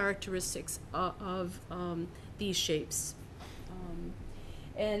were the characteristics of these shapes?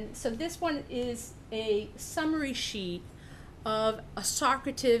 And so this one is a summary sheet of a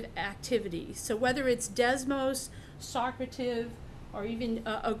Socrative activity. So whether it's Desmos, Socrative, or even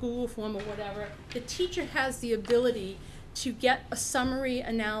a Google form or whatever, the teacher has the ability to get a summary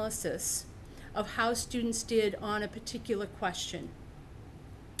analysis of how students did on a particular question.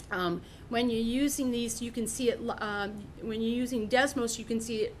 When you're using these, you can see it, when you're using Desmos, you can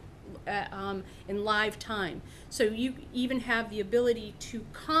see it in live time. So you even have the ability to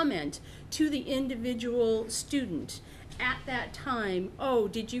comment to the individual student at that time, oh,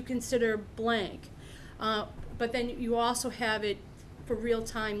 did you consider blank? But then you also have it for real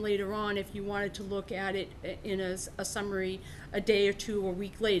time later on if you wanted to look at it in a summary a day or two or a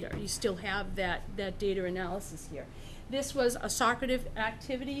week later. You still have that data analysis here. This was a Socrative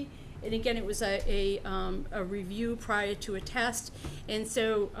activity, and again, it was a review prior to a test, and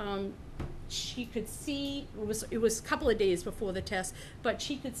so she could see, it was a couple of days before the test, but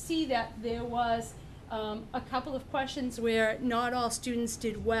she could see that there was a couple of questions where not all students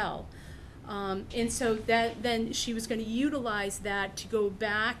did well. And so then she was going to utilize that to go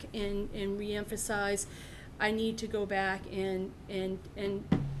back and re-emphasize, I need to go back and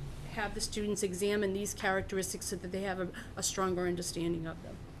have the students examine these characteristics so that they have a stronger understanding of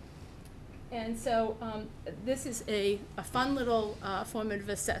them. And so this is a fun little formative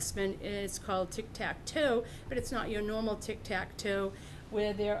assessment. It's called tic-tac-toe, but it's not your normal tic-tac-toe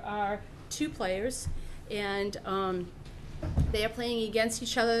where there are two players and they are playing against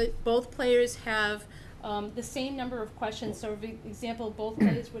each other. Both players have the same number of questions. So for example, both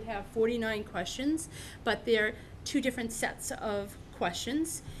players would have 49 questions, but they're two different sets of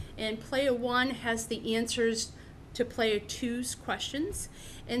questions. And player one has the answers to player two's questions.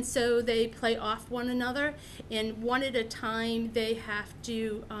 And so they play off one another, and one at a time they have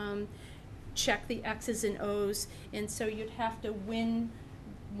to check the X's and O's. And so you'd have to win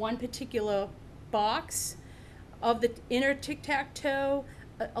one particular box of the inner tic-tac-toe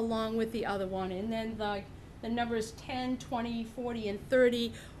along with the other one. And then the numbers 10, 20, 40, and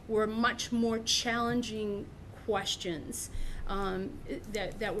 30 were much more challenging questions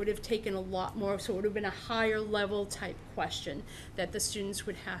that would have taken a lot more, so it would have been a higher level type question that the students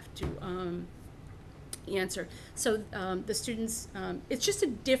would have to answer. So the students, it's just a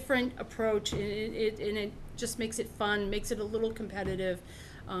different approach, and it just makes it fun, makes it a little competitive,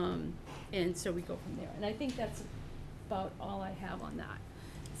 and so we go from there. And I think that's about all I have on that.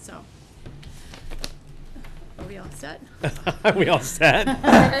 So, are we all set? Are we all set?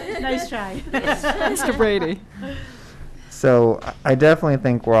 Nice try. Mr. Brady. So I definitely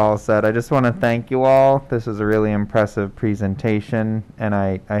think we're all set. I just want to thank you all. This was a really impressive presentation, and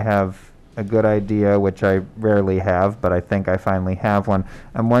I have a good idea, which I rarely have, but I think I finally have one.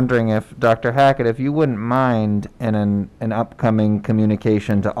 I'm wondering if, Dr. Hackett, if you wouldn't mind in an upcoming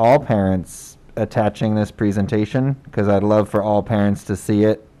communication to all parents attaching this presentation, because I'd love for all parents to see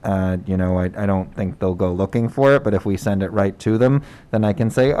it You know, I don't think they'll go looking for it, but if we send it right to them, then I can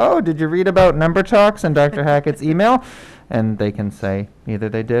say, oh, did you read about Number Talks and Dr. Hackett's email? And they can say either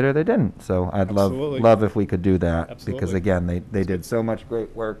they did or they didn't. So I'd Absolutely. love if we could do that. Because Absolutely. again, they did so much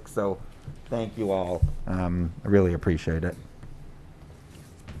great work. So thank you all. I really appreciate it.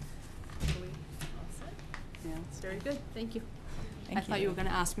 Yeah, it's very good. Thank you. Thank I thought you were going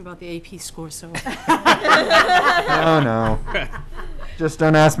to ask me about the AP score, so. Oh, no. Just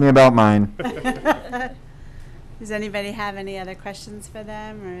don't ask me about mine. Does anybody have any other questions for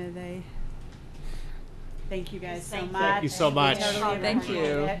them, or are they? Thank you guys so much. Thank you so much. Totally Thank you.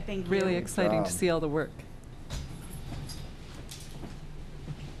 appreciate it. Thank you. Really exciting to job. see all the work.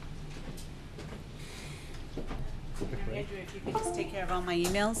 Andrew, if you could just take care of all my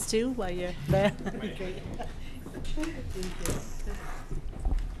emails too while you're there. That'd be great. Thank you.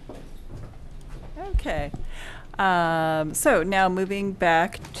 Okay. So now moving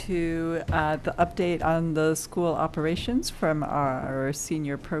back to the update on the school operations from our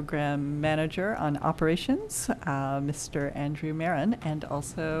senior program manager on operations, Mr. Andrew Marin, and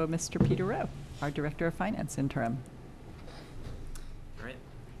also Mr. Peter Rowe, our director of finance interim. All right.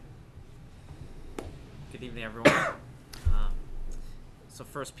 Good evening, everyone. So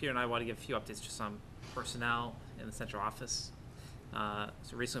first, Peter and I want to give a few updates just on personnel in the central office.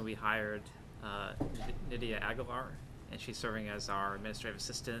 So recently we hired Nydia Aguilar, and she's serving as our administrative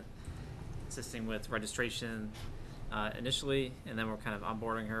assistant, assisting with registration initially, and then we're kind of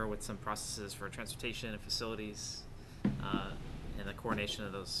onboarding her with some processes for transportation and facilities and the coordination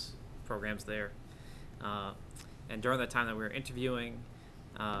of those programs there. And during the time that we were interviewing,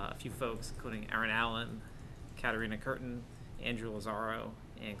 a few folks, including Aaron Allen, Katerina Curtin, Andrew Lazaro,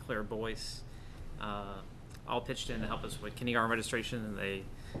 and Claire Boyce, all pitched in to help us with kindergarten registration, and they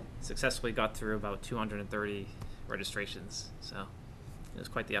successfully got through about 230 registrations. So it was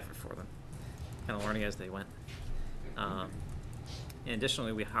quite the effort for them, kind of learning as they went. And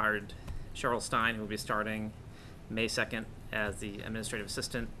additionally, we hired Cheryl Stein, who will be starting May 2nd as the administrative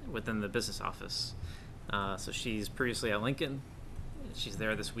assistant within the business office. So she's previously at Lincoln. She's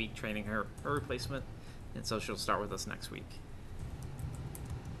there this week training her replacement, and so she'll start with us next week.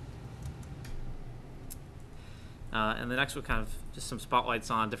 And the next week, kind of just some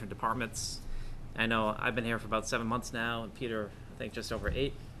spotlights on different departments. I know I've been here for about 7 months now, and Peter, I think, just over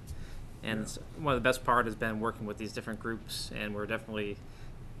 8. And one of the best part has been working with these different groups, and we're definitely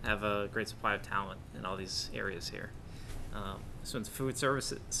have a great supply of talent in all these areas here. So in food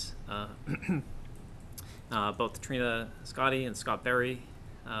services, both Trina Scotty and Scott Berry.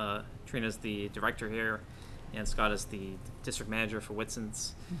 Trina's the director here, and Scott is the district manager for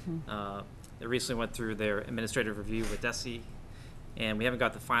Whitson's. They recently went through their administrative review with DESE, and we haven't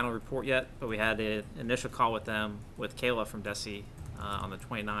got the final report yet, but we had an initial call with them, with Kayla from DESE on the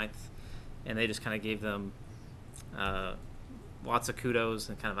 29th, and they just kind of gave them lots of kudos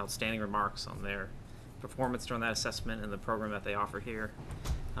and kind of outstanding remarks on their performance during that assessment and the program that they offer here.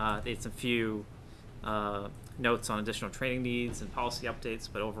 They had some few notes on additional training needs and policy updates,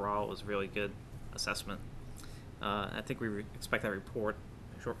 but overall it was a really good assessment. I think we expect that report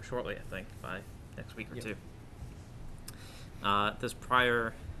shortly, I think, by next week or two. This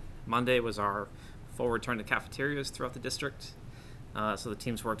prior Monday was our full return to cafeterias throughout the district. So the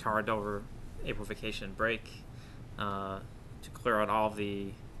teams worked hard over April vacation break to clear out all of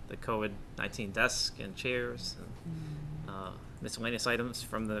the COVID-19 desks and chairs and miscellaneous items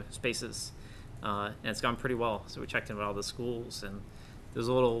from the spaces. And it's gone pretty well. So we checked in with all the schools, and there's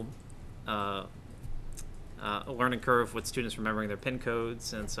a little a learning curve with students remembering their PIN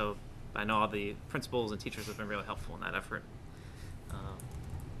codes, and so I know all the principals and teachers have been really helpful in that effort.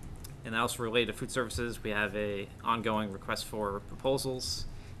 And also related to food services, we have a ongoing request for proposals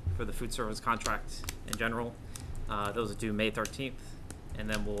for the food service contract in general. Those are due May 13th, and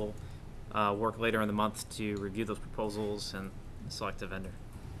then we'll work later in the month to review those proposals and select a vendor.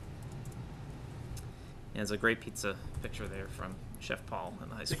 And there's a great pizza picture there from Chef Paul in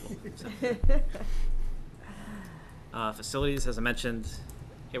the high school. Facilities, as I mentioned,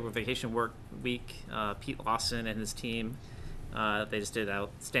 April vacation work week. Pete Lawson and his team, they just did an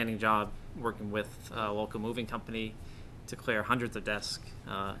outstanding job working with a local moving company to clear hundreds of desks,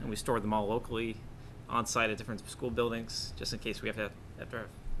 and we stored them all locally on site at different school buildings, just in case we ever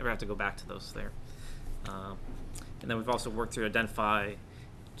have to go back to those there. And then we've also worked to identify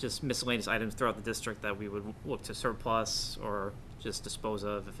just miscellaneous items throughout the district that we would look to surplus or just dispose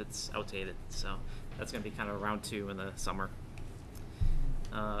of if it's outdated. So that's going to be kind of round 2 in the summer.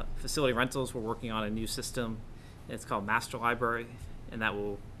 Facility rentals, we're working on a new system. It's called Master Library, and that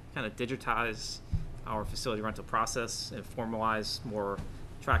will kind of digitize our facility rental process and formalize more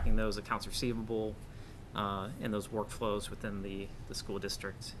tracking those accounts receivable and those workflows within the school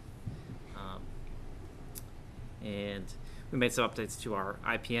district. And we made some updates to our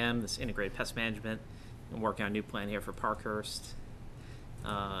IPM, this integrated pest management, and working on a new plan here for Parkhurst.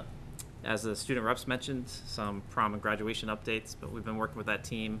 As the student reps mentioned, some prom and graduation updates, but we've been working with that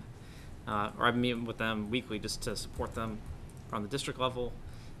team, or I've been meeting with them weekly just to support them on the district level.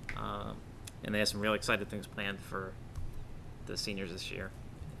 And they have some really exciting things planned for the seniors this year.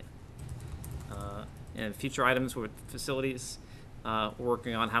 And future items with facilities, we're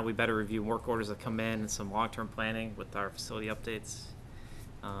working on how we better review work orders that come in and some long-term planning with our facility updates.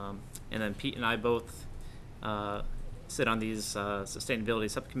 And then Pete and I both sit on these sustainability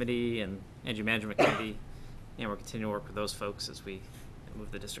subcommittee and energy management committee, and we're continuing to work with those folks as we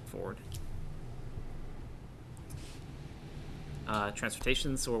move the district forward.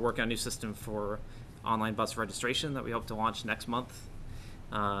 Transportation, so we're working on a new system for online bus registration that we hope to launch next month.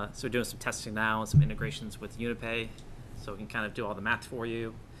 So we're doing some testing now and some integrations with Unipay, so we can kind of do all the math for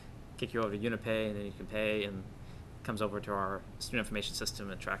you, kick you over to Unipay, and then you can pay, and it comes over to our student information system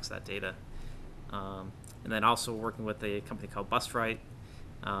and tracks that data. And then also working with a company called BusRight.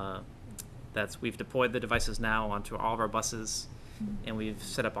 We've deployed the devices now onto all of our buses, and we've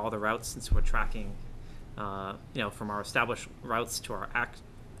set up all the routes, since we're tracking, from our established routes to our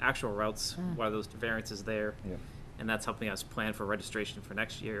actual routes, what are those variances there, and that's helping us plan for registration for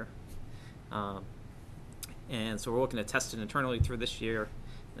next year. And so we're looking to test it internally through this year,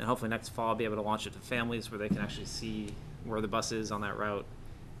 and hopefully next fall I'll be able to launch it to families where they can actually see where the bus is on that route,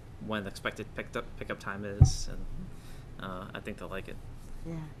 when the expected pickup time is, and I think they'll like it.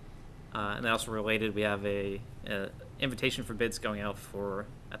 Yeah. And then also related, we have a invitation for bids going out for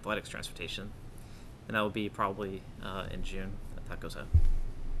athletics transportation, and that will be probably in June that goes out.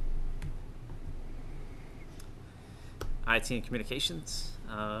 IT and communications.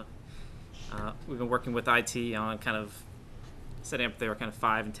 We've been working with IT on kind of setting up their kind of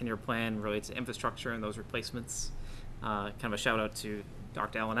 5 and 10-year plan related to infrastructure and those replacements. Kind of a shout out to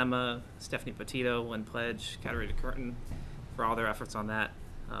Dr. Ellen Emma, Stephanie Petito, Lynn Pledge, Katarina Curtin for all their efforts on that.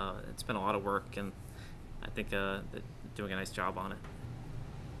 It's been a lot of work, and I think they're doing a nice job on it.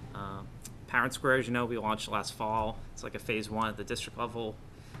 Parent Square, as you know, we launched last fall. It's like a phase 1 at the district level.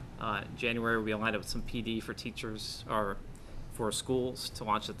 In January, we aligned up with some PD for teachers, or for schools, to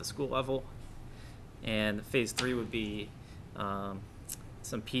launch at the school level. And phase 3 would be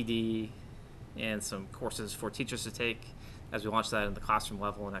some PD and some courses for teachers to take as we launch that in the classroom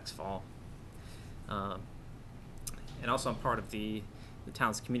level next fall. And also I'm part of the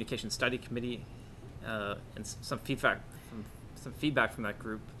town's communication study committee, and some feedback from that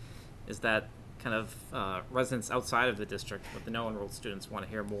group is that kind of residents outside of the district with the no-enrolled students want to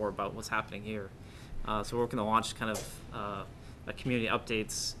hear more about what's happening here. So we're going to launch kind of a community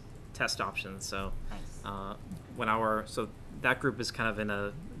updates test option. So so that group is kind of in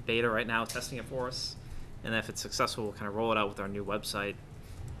a beta right now, testing it for us, and if it's successful, we'll kind of roll it out with our new website,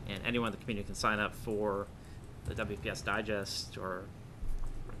 and anyone in the community can sign up for the WPS Digest or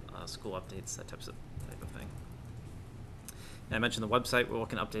school updates, that type of thing. And I mentioned the website. We're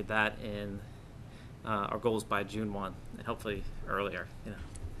looking to update that in our goals by June 1, and hopefully earlier. I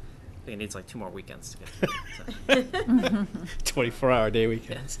think it needs like 2 more weekends to get to it. 24-hour-day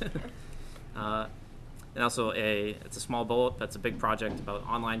weekends. And also it's a small bullet, but it's a big project about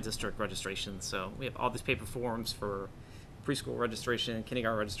online district registration. So we have all these paper forms for preschool registration,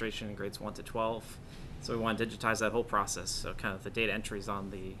 kindergarten registration, grades 1 to 12. So we want to digitize that whole process. So kind of the data entries on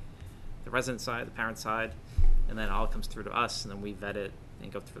the resident side, the parent side, and then it all comes through to us, and then we vet it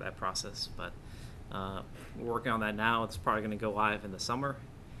and go through that process. But we're working on that now. It's probably going to go live in the summer.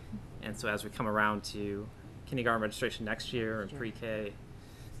 And so as we come around to kindergarten registration next year and pre-K,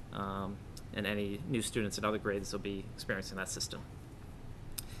 and any new students in other grades will be experiencing that system.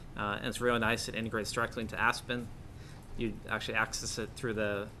 And it's really nice. It integrates directly into Aspen. You actually access it through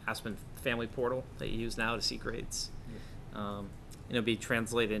the Aspen Family Portal that you use now to see grades. And it'll be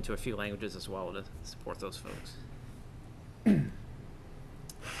translated into a few languages as well to support those folks.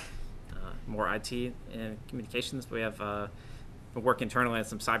 More IT and communications. We have been working internally on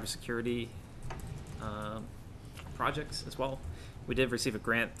some cybersecurity projects as well. We did receive a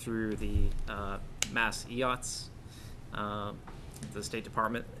grant through the Mass EOTS, the State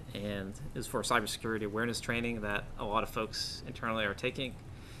Department, and it was for cybersecurity awareness training that a lot of folks internally are taking.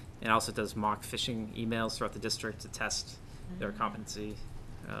 And also does mock phishing emails throughout the district to test their competency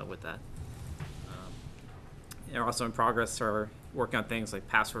with that. And also in progress are working on things like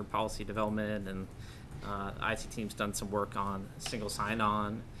password policy development, and the IT team's done some work on single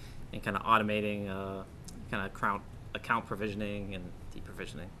sign-on and kind of automating kind of account provisioning and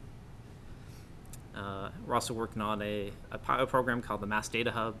deprovisioning. We're also working on a pilot program called the Mass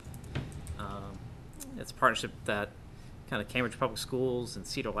Data Hub. It's a partnership that kind of Cambridge Public Schools and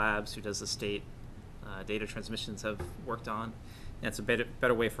Cedar Labs, who does the state data transmissions, have worked on. And it's a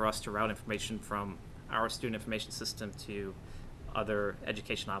better way for us to route information from our student information system to other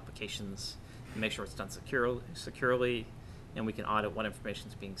educational applications and make sure it's done securely, and we can audit what information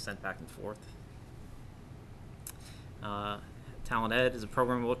is being sent back and forth. Talent Ed is a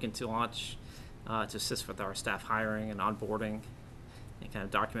program we're looking to launch to assist with our staff hiring and onboarding and kind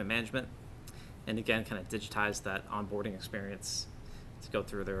of document management. And again, kind of digitize that onboarding experience to go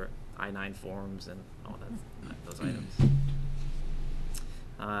through their I-9 forms and all those items.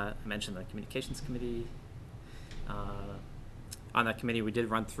 I mentioned the communications committee. On that committee, we did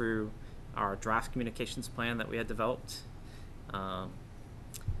run through our draft communications plan that we had developed, and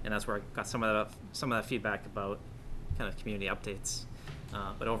that's where I got some of that feedback about kind of community updates.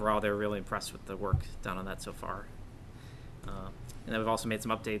 But overall, they were really impressed with the work done on that so far. And then we've also made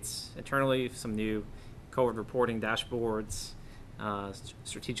some updates internally, some new COVID reporting dashboards,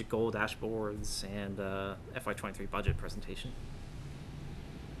 strategic goal dashboards, and FY23 budget presentation.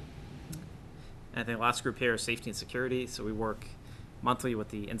 And I think the last group here is safety and security. So we work monthly with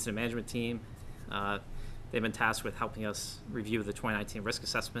the incident management team. They've been tasked with helping us review the 2019 risk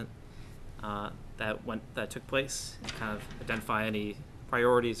assessment that took place and kind of identify any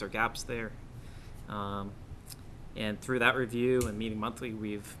priorities or gaps there. And through that review and meeting monthly,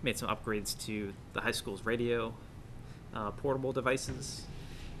 we've made some upgrades to the high school's radio portable devices.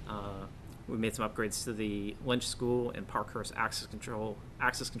 We made some upgrades to the Lynch School and Parkhurst access control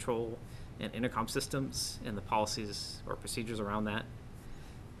and intercom systems and the policies or procedures around that.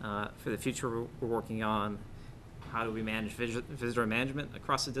 For the future, we're working on how do we manage visitor management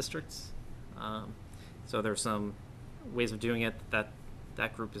across the districts. So there's some ways of doing it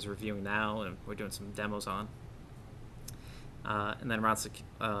that group is reviewing now, and we're doing some demos on. And then around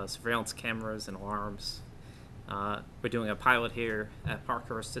surveillance cameras and alarms. We're doing a pilot here at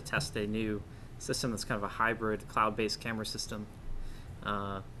Parkhurst to test a new system that's kind of a hybrid cloud-based camera system.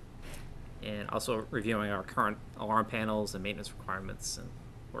 And also reviewing our current alarm panels and maintenance requirements and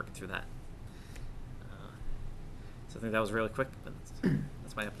working through that. So I think that was really quick, but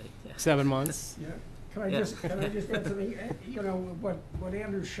that's my update. Yeah. 7 months. Yeah. Can I just add something? You know, what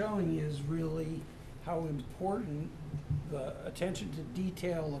Andrew's showing is really how important the attention to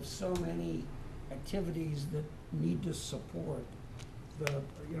detail of so many activities that need to support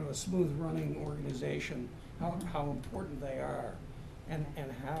a smooth running organization, how important they are, and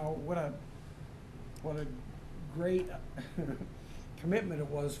how what a great commitment it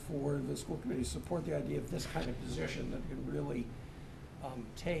was for the school committee to support the idea of this kind of position that can really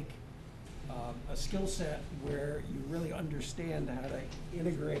take a skill set where you really understand how to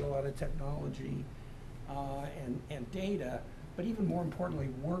integrate a lot of technology and data, but even more importantly,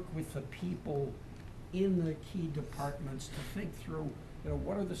 work with the people in the key departments to think through,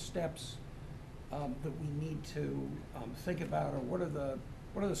 what are the steps that we need to think about, or what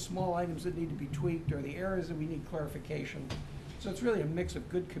are the small items that need to be tweaked, or the areas that we need clarification. So it's really a mix of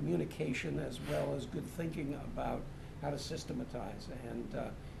good communication as well as good thinking about how to systematize,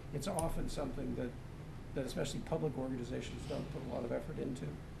 and it's often something that especially public organizations don't put a lot of effort into.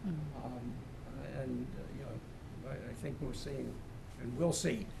 And I think we're seeing and will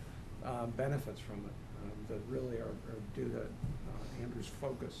see benefits from it that really are due to Andrew's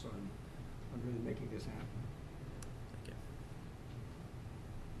focus on really making this happen.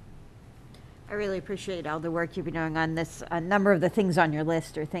 I really appreciate all the work you've been doing on this. A number of the things on your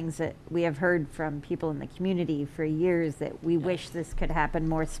list are things that we have heard from people in the community for years that we wish this could happen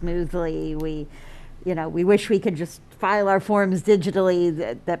more smoothly. We wish we could just file our forms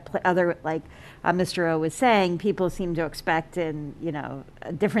digitally. Like Mr. O was saying, people seem to expect in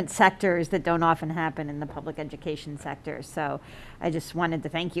different sectors that don't often happen in the public education sector. So I just wanted to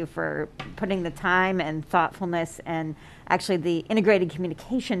thank you for putting the time and thoughtfulness and actually the integrated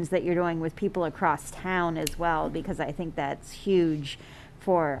communications that you're doing with people across town as well, because I think that's huge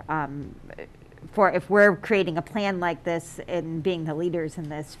for if we're creating a plan like this and being the leaders in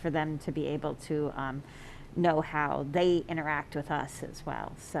this, for them to be able to know how they interact with us as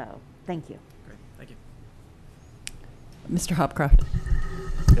well. So thank you. Great, thank you. Mr. Hopcroft.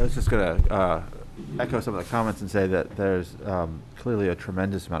 I was just going to echo some of the comments and say that there's clearly a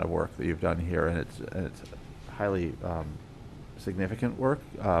tremendous amount of work that you've done here, and it's highly significant work.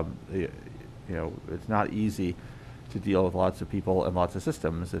 It's not easy to deal with lots of people and lots of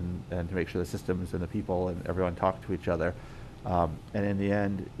systems, and to make sure the systems and the people and everyone talk to each other. And in the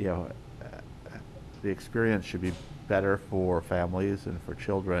end, the experience should be better for families and for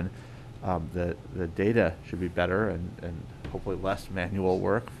children. The data should be better and hopefully less manual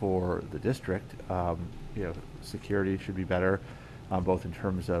work for the district. Security should be better, both in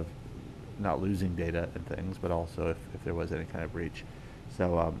terms of not losing data and things, but also if there was any kind of breach.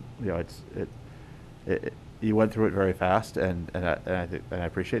 So you went through it very fast, and I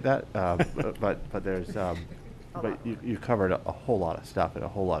appreciate that. But there's but you covered a whole lot of stuff in a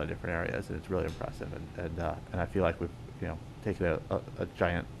whole lot of different areas, and it's really impressive. And I feel like we've taken a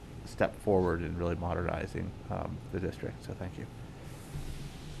giant step forward in really modernizing the district. So thank you.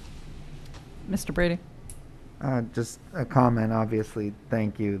 Mr. Brady. Just a comment, obviously,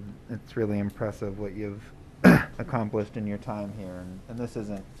 thank you. It's really impressive what you've accomplished in your time here. And this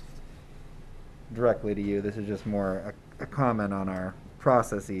isn't directly to you, this is just more a comment on our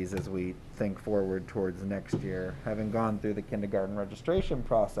processes as we think forward towards next year. Having gone through the kindergarten registration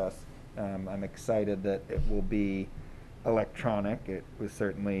process, I'm excited that it will be electronic. It was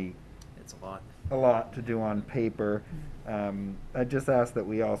certainly It's a lot. A lot to do on paper. I just ask that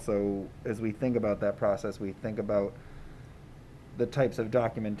we also, as we think about that process, we think about the types of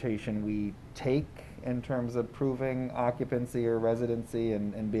documentation we take in terms of proving occupancy or residency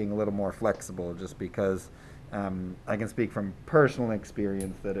and being a little more flexible, just because I can speak from personal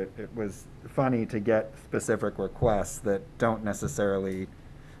experience that it was funny to get specific requests that don't necessarily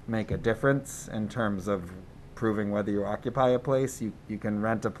make a difference in terms of proving whether you occupy a place. You can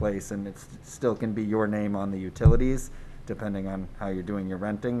rent a place and it still can be your name on the utilities depending on how you're doing your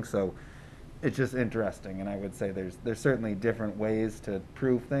renting. So it's just interesting, and I would say there's certainly different ways to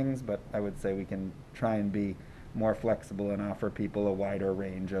prove things, but I would say we can try and be more flexible and offer people a wider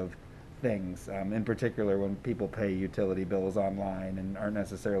range of things. In particular, when people pay utility bills online and aren't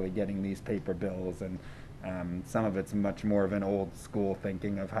necessarily getting these paper bills, and some of it's much more of an old school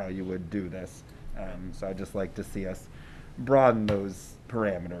thinking of how you would do this. So I'd just like to see us broaden those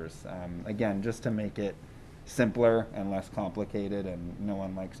parameters. Again, just to make it simpler and less complicated, and no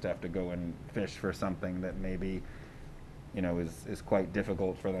one likes to have to go and fish for something that maybe is quite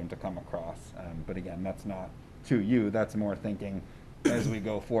difficult for them to come across. But again, that's not to you, that's more thinking as we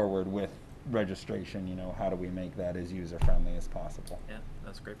go forward with registration, how do we make that as user friendly as possible. Yeah,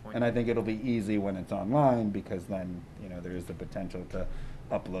 that's a great point. And I think it'll be easy when it's online, because then there is the potential to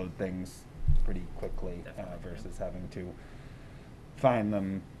upload things pretty quickly versus having to find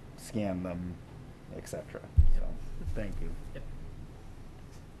them, scan them, etc. So thank you.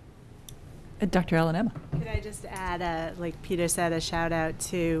 Dr. Ellen Emma. Could I just add, like Peter said, a shout out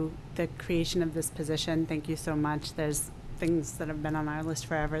to the creation of this position. Thank you so much. There's things that have been on our list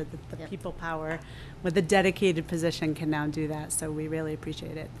forever that the people power with a dedicated position can now do that. So we really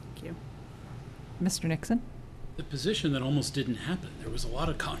appreciate it. Thank you. Mr. Nixon. The position that almost didn't happen. There was a lot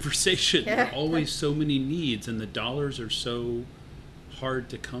of conversation. There are always so many needs, and the dollars are so hard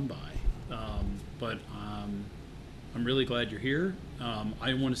to come by. But I'm really glad you're here.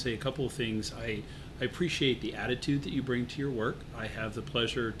 I want to say a couple of things. I appreciate the attitude that you bring to your work. I have the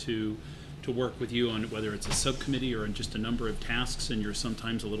pleasure to work with you on whether it's a subcommittee or on just a number of tasks, and you're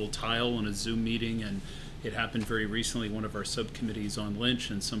sometimes a little tile on a Zoom meeting. And it happened very recently, one of our subcommittees on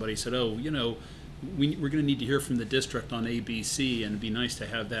Lynch, and somebody said, oh, we're going to need to hear from the district on ABC, and it'd be nice to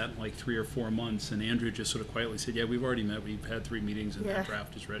have that in like 3 or 4 months. And Andrew just sort of quietly said, yeah, we've already met. We've had 3 meetings, and that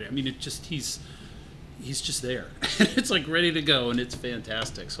draft is ready. I mean, he's just there. It's like ready to go, and it's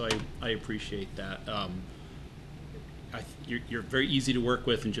fantastic. So I appreciate that. You're very easy to work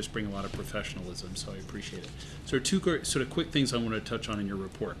with and just bring a lot of professionalism, so I appreciate it. So 2 sort of quick things I want to touch on in your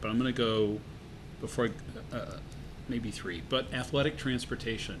report, but I'm going to go before maybe 3, but athletic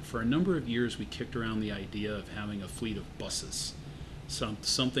transportation. For a number of years, we kicked around the idea of having a fleet of buses,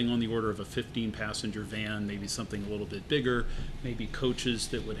 something on the order of a 15-passenger van, maybe something a little bit bigger, maybe coaches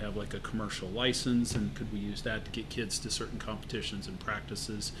that would have like a commercial license, and could we use that to get kids to certain competitions and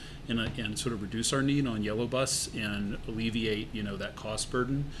practices, and sort of reduce our need on yellow bus and alleviate that cost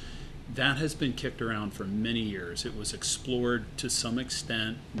burden. That has been kicked around for many years. It was explored to some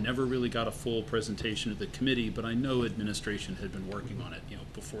extent, never really got a full presentation to the committee, but I know administration had been working on it,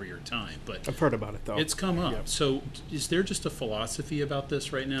 before your time. But I've heard about it, though. It's come up. Yep. So is there just a philosophy about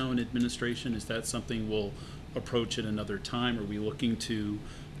this right now in administration? Is that something we'll approach at another time? Are we looking to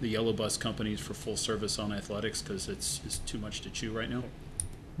the yellow bus companies for full service on athletics because it's too much to chew right now?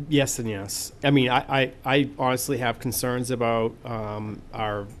 Yes and yes. I mean, I honestly have concerns about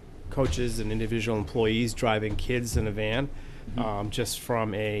our coaches and individual employees driving kids in a van. Just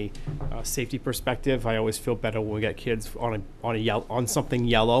from a safety perspective, I always feel better when we get kids on something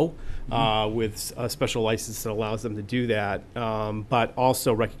yellow with a special license that allows them to do that. But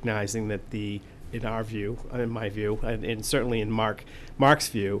also recognizing that the in our view, in my view, and certainly in Mark's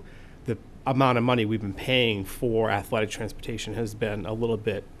view, the amount of money we've been paying for athletic transportation has been a little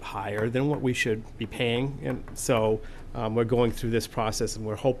bit higher than what we should be paying. And so we're going through this process, and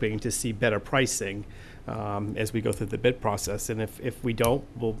we're hoping to see better pricing as we go through the bid process. And if we don't,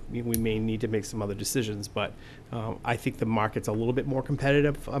 we may need to make some other decisions. But I think the market's a little bit more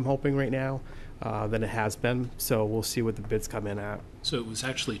competitive, I'm hoping, right now than it has been. So we'll see what the bids come in at. So it was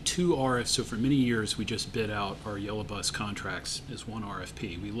actually two RFPs. So for many years, we just bid out our yellow bus contracts as one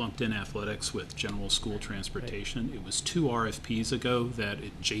RFP. We lumped in athletics with general school transportation. Right. It was two RFPs ago that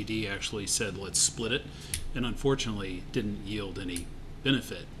JD actually said, let's split it. And unfortunately, didn't yield any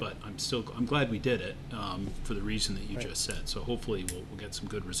benefit. But I'm glad we did it for the reason that you Right. just said. So hopefully we'll get some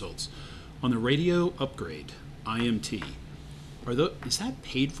good results. On the radio upgrade, IMT, is that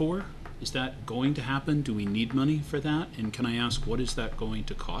paid for? Is that going to happen? Do we need money for that? And can I ask, what is that going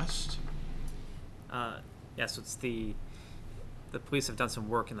to cost? Yes, it's the police have done some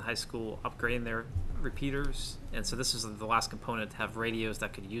work in the high school upgrading their repeaters, and so this is the last component to have radios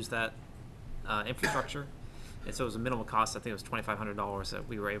that could use that infrastructure. And so it was a minimal cost. I think it was $2,500 that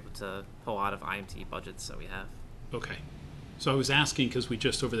we were able to pull out of IMT budgets that we have. Okay. So I was asking because we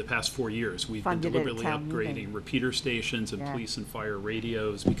just, over the past 4 years, we've been Funded it at deliberately town upgrading meeting. repeater stations and Yeah. police and fire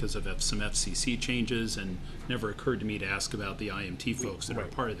radios because of some FCC changes, and never occurred to me to ask about the IMT folks that are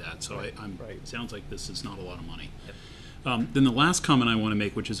Right. part of that. So Right. it sounds like this is not a lot of money. Then the last comment I want to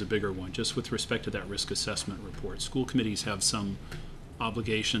make, which is a bigger one, just with respect to that risk assessment report. School committees have some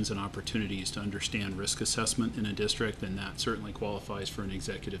obligations and opportunities to understand risk assessment in a district, and that certainly qualifies for an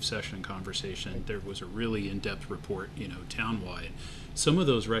executive session conversation. There was a really in-depth report, townwide. Some of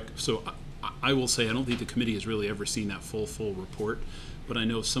those I will say I don't think the committee has really ever seen that full report, but I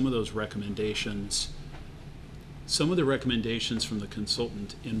know some of those recommendations, some of the recommendations from the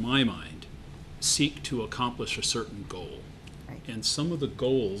consultant, in my mind, seek to accomplish a certain goal. Right. And some of the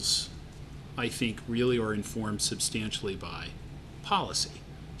goals, I think, really are informed substantially by policy.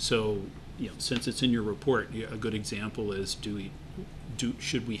 So, since it's in your report, a good example is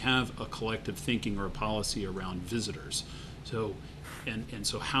should we have a collective thinking or a policy around visitors? So, and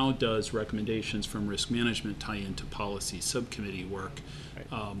so how does recommendations from risk management tie into policy subcommittee work?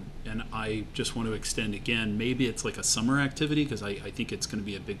 Right. And I just want to extend again, maybe it's like a summer activity, because I think it's going to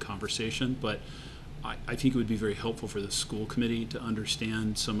be a big conversation, but I think it would be very helpful for the school committee to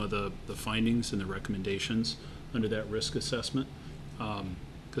understand some of the findings and the recommendations under that risk assessment.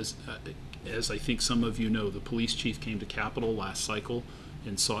 Because as I think some of you know, the police chief came to Capitol last cycle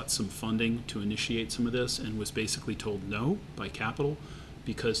and sought some funding to initiate some of this, and was basically told no by Capitol,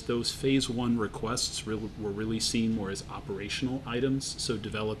 because those phase one requests were really seen more as operational items. So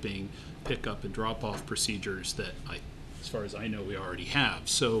developing pickup and drop off procedures that as far as I know, we already have.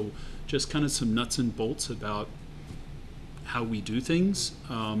 So just kind of some nuts and bolts about how we do things.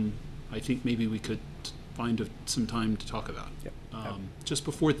 I think maybe we could find some time to talk about. Yep. Just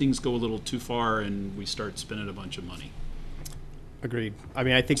before things go a little too far and we start spending a bunch of money. Agreed. I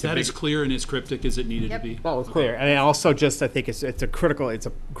mean, I think Is that as clear and as cryptic as it needed to be? Well, it's clear. And also I think it's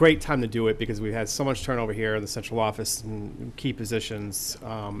a great time to do it, because we've had so much turnover here in the central office and key positions,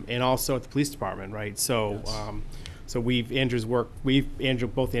 and also at the police department, right? So, Yes. so both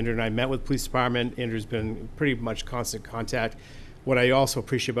Andrew and I met with the police department. Andrew's been pretty much constant contact. What I also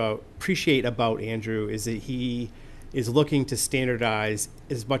appreciate about Andrew is that he is looking to standardize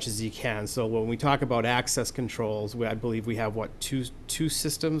as much as he can. So when we talk about access controls, I believe we have two different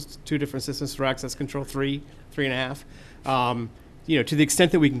systems for access control, three and a half. To the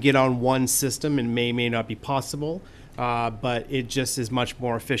extent that we can get on one system, and may not be possible, but it just is much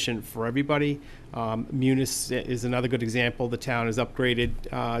more efficient for everybody. Munis is another good example. The town is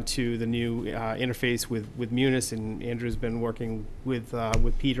upgraded to the new interface with Munis, and Andrew's been working with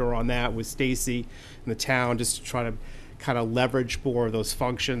Peter on that, with Stacy and the town, just to try to kind of leverage more of those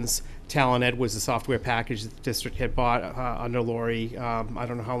functions. Talent Ed was the software package that the district had bought under Lori. I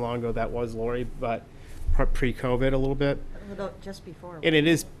don't know how long ago that was, Lori, but pre-COVID a little bit. Just before. And it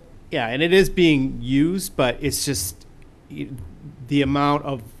is being used, but it's just the amount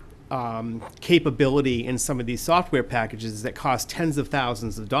of capability in some of these software packages that cost tens of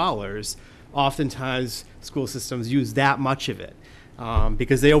thousands of dollars. Oftentimes, school systems use that much of it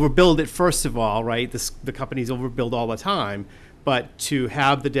because they overbuild it, first of all, right? The companies overbuild all the time. But to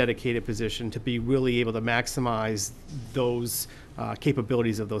have the dedicated position to be really able to maximize those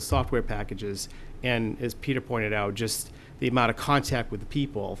capabilities of those software packages, and as Peter pointed out, just the amount of contact with the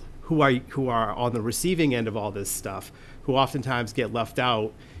people who are on the receiving end of all this stuff, who oftentimes get left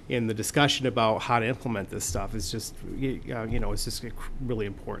out in the discussion about how to implement this stuff, is just it's just really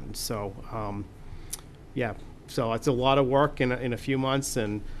important. So yeah, so it's a lot of work in a few months,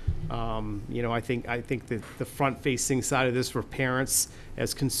 and I think that the front-facing side of this for parents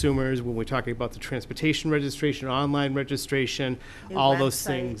as consumers, when we're talking about the transportation registration, online registration, New all those website.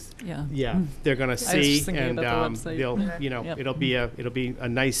 things, Yeah. they're going to I was see, just thinking and about the website. they'll, Yep. it'll be a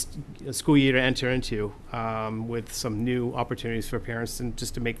nice school year to enter into with some new opportunities for parents and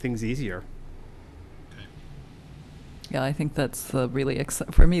just to make things easier. Yeah, I think that's the really,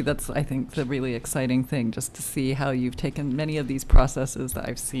 for me, that's, I think, the really exciting thing, just to see how you've taken many of these processes that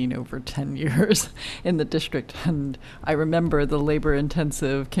I've seen over 10 years in the district. And I remember the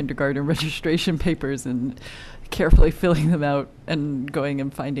labor-intensive kindergarten registration papers and carefully filling them out and going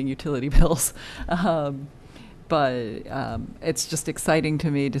and finding utility bills. But it's just exciting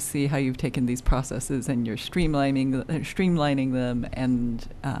to me to see how you've taken these processes and you're streamlining them, and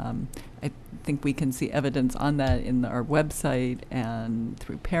I think we can see evidence on that in our website and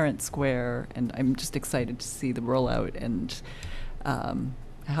through Parent Square, and I'm just excited to see the rollout and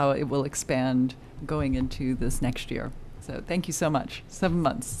how it will expand going into this next year. So thank you so much. 7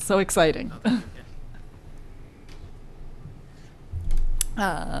 months, so exciting.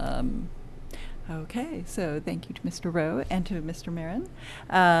 Okay, so thank you to Mr. Rowe and to Mr. Marin.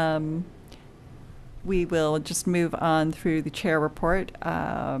 We will just move on through the chair report.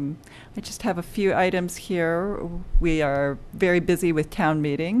 I just have a few items here. We are very busy with town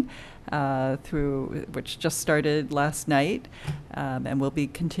meeting, which just started last night, and will be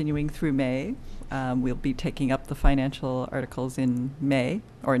continuing through May. We'll be taking up the financial articles in May,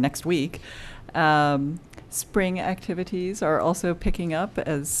 or next week. Spring activities are also picking up,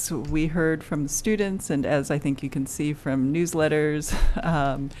 as we heard from the students, and as I think you can see from newsletters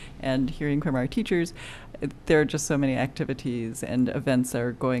and hearing from our teachers. There are just so many activities and events that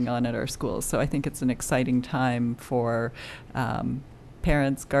are going on at our schools. So I think it's an exciting time for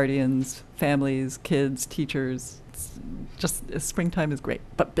parents, guardians, families, kids, teachers. It's just springtime is great,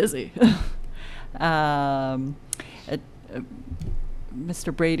 but busy.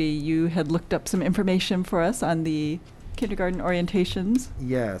 Mr. Brady, you had looked up some information for us on the kindergarten orientations.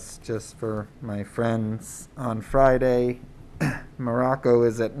 Yes, just for my friends. On Friday, Morocco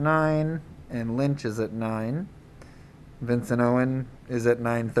is at 9 and Lynch is at 9. Vincent Owen is at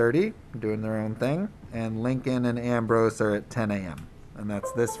 9:30, doing their own thing. And Lincoln and Ambrose are at 10 a.m. And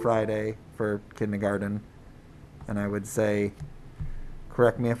that's this Friday for kindergarten. And I would say,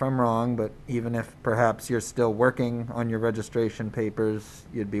 correct me if I'm wrong, but even if perhaps you're still working on your registration papers,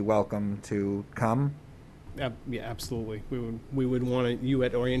 you'd be welcome to come. Yeah, absolutely. We would want you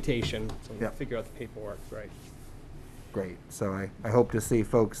at orientation, so Yep. figure out the paperwork, right? Great. So I hope to see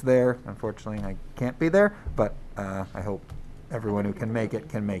folks there. Unfortunately, I can't be there, but I hope everyone who can make it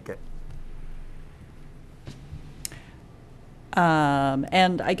can make it.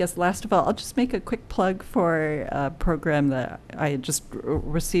 And I guess last of all, I'll just make a quick plug for a program that I had just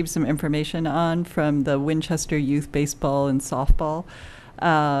received some information on from the Winchester Youth Baseball and Softball.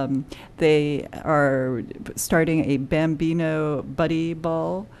 They are starting a Bambino Buddy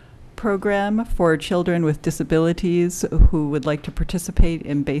Ball program for children with disabilities who would like to participate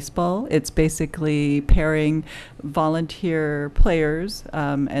in baseball. It's basically pairing volunteer players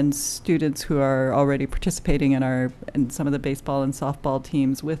and students who are already participating in some of the baseball and softball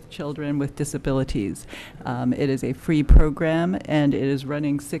teams with children with disabilities. It is a free program, and it is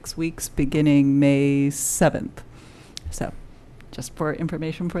running 6 weeks beginning May 7th. So, just for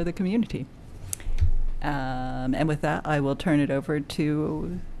information for the community. And with that, I will turn it over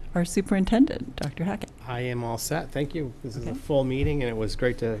to our superintendent, Dr. Hackett. I am all set. Thank you. This is Okay. a full meeting, and it was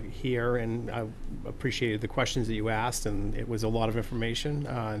great to hear, and I appreciated the questions that you asked, and it was a lot of information.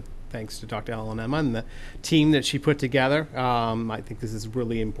 Thanks to Dr. Ellen Emma and the team that she put together. I think this is a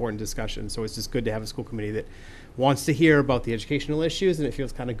really important discussion, so it's just good to have a school committee that wants to hear about the educational issues, and it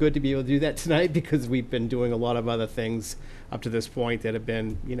feels kind of good to be able to do that tonight because we've been doing a lot of other things up to this point that have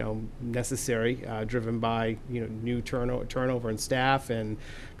been, necessary, driven by, new turnover in staff and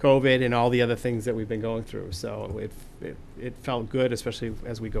COVID and all the other things that we've been going through. So it felt good, especially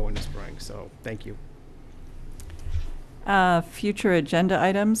as we go into spring. So thank you. Future agenda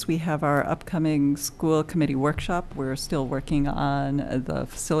items, we have our upcoming school committee workshop. We're still working on the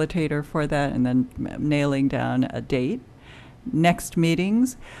facilitator for that and then nailing down a date. Next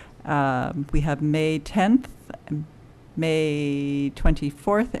meetings, we have May 10th, May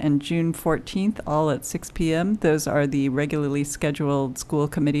 24th, and June 14th, all at 6 p.m. Those are the regularly scheduled school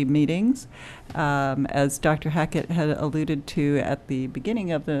committee meetings. As Dr. Hackett had alluded to at the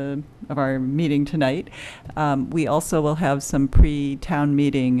beginning of our meeting tonight, we also will have some pre-town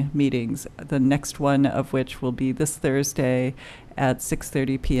meetings, the next one of which will be this Thursday at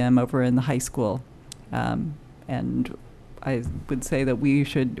 6:30 p.m. over in the high school. And I would say that we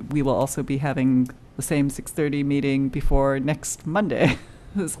will also be having the same 6:30 meeting before next Monday's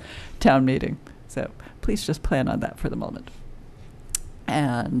town meeting. So please just plan on that for the moment.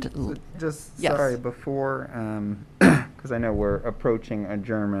 And So just yes. sorry, before, because I know we're approaching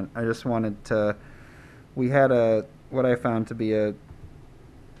adjournment, I just wanted to, we had what I found to be a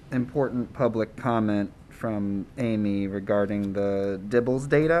important public comment from Amy regarding the Dibbles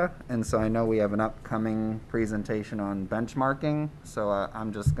data, and so I know we have an upcoming presentation on benchmarking, so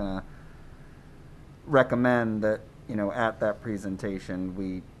I'm just gonna recommend that, at that presentation,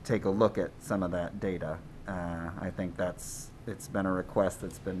 we take a look at some of that data. I think it's been a request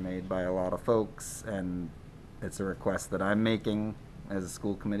that's been made by a lot of folks, and it's a request that I'm making as a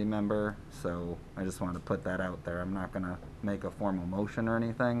school committee member, so I just wanted to put that out there. I'm not gonna make a formal motion or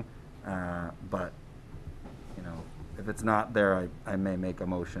anything, but if it's not there, I may make a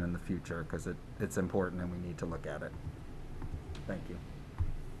motion in the future, because it's important and we need to look at it. Thank you.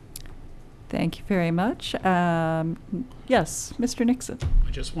 Thank you very much. Yes, Mr. Nixon.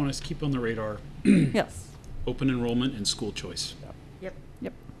 I just want us to keep on the radar. Yes. Open enrollment and school choice. Yep.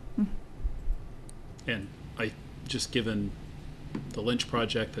 Yep. And just given the Lynch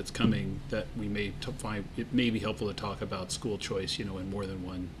project that's coming, that we may find it may be helpful to talk about school choice, in more than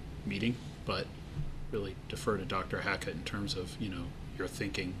one meeting, but really defer to Dr. Hackett in terms of, your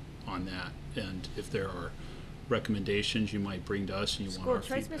thinking on that. And if there are recommendations you might bring to us and you want our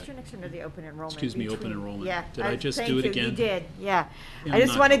School choice, feedback. Mr. Nixon, or the open enrollment? Excuse me, open enrollment. Yeah. Did I just thank do it you. again? You did, yeah. Yeah, I I'm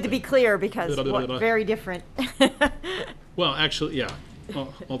just not wanted to open. be clear, because very different. Well, actually, yeah.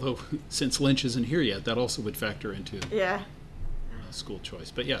 Although, since Lynch isn't here yet, that also would factor into Yeah. School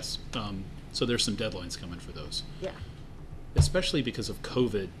choice. But yes, so there's some deadlines coming for those. Yeah. Especially because of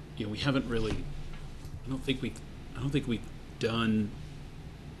COVID, we haven't really. I don't think we've done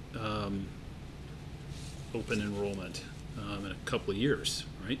open enrollment in a couple of years,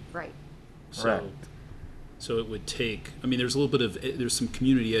 right? Right. Correct. So it would take. I mean, there's a little bit of there's some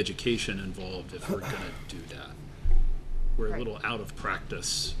community education involved if we're going to do that. We're a little out of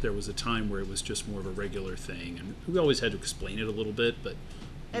practice. There was a time where it was just more of a regular thing, and we always had to explain it a little bit, but.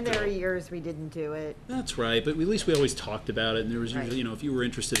 And there are years we didn't do it. That's right, but at least we always talked about it, and there was Right. usually, if you were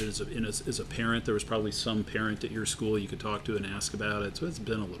interested as a parent, there was probably some parent at your school you could talk to and ask about it. So it's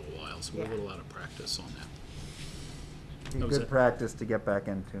been a little while, so we're a little out of practice on that. Be That was good it. practice to get back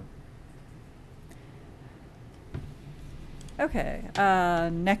into. Okay,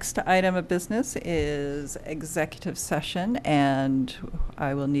 next item of business is executive session, and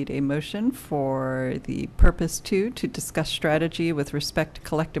I will need a motion for the purpose to discuss strategy with respect to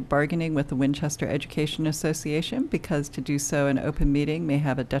collective bargaining with the Winchester Education Association, because to do so in open meeting may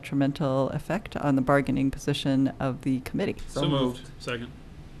have a detrimental effect on the bargaining position of the committee. So moved. Second.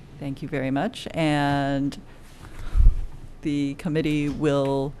 Thank you very much, and the committee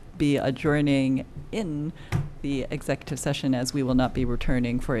will be adjourning in the executive session, as we will not be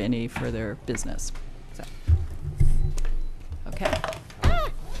returning for any further business.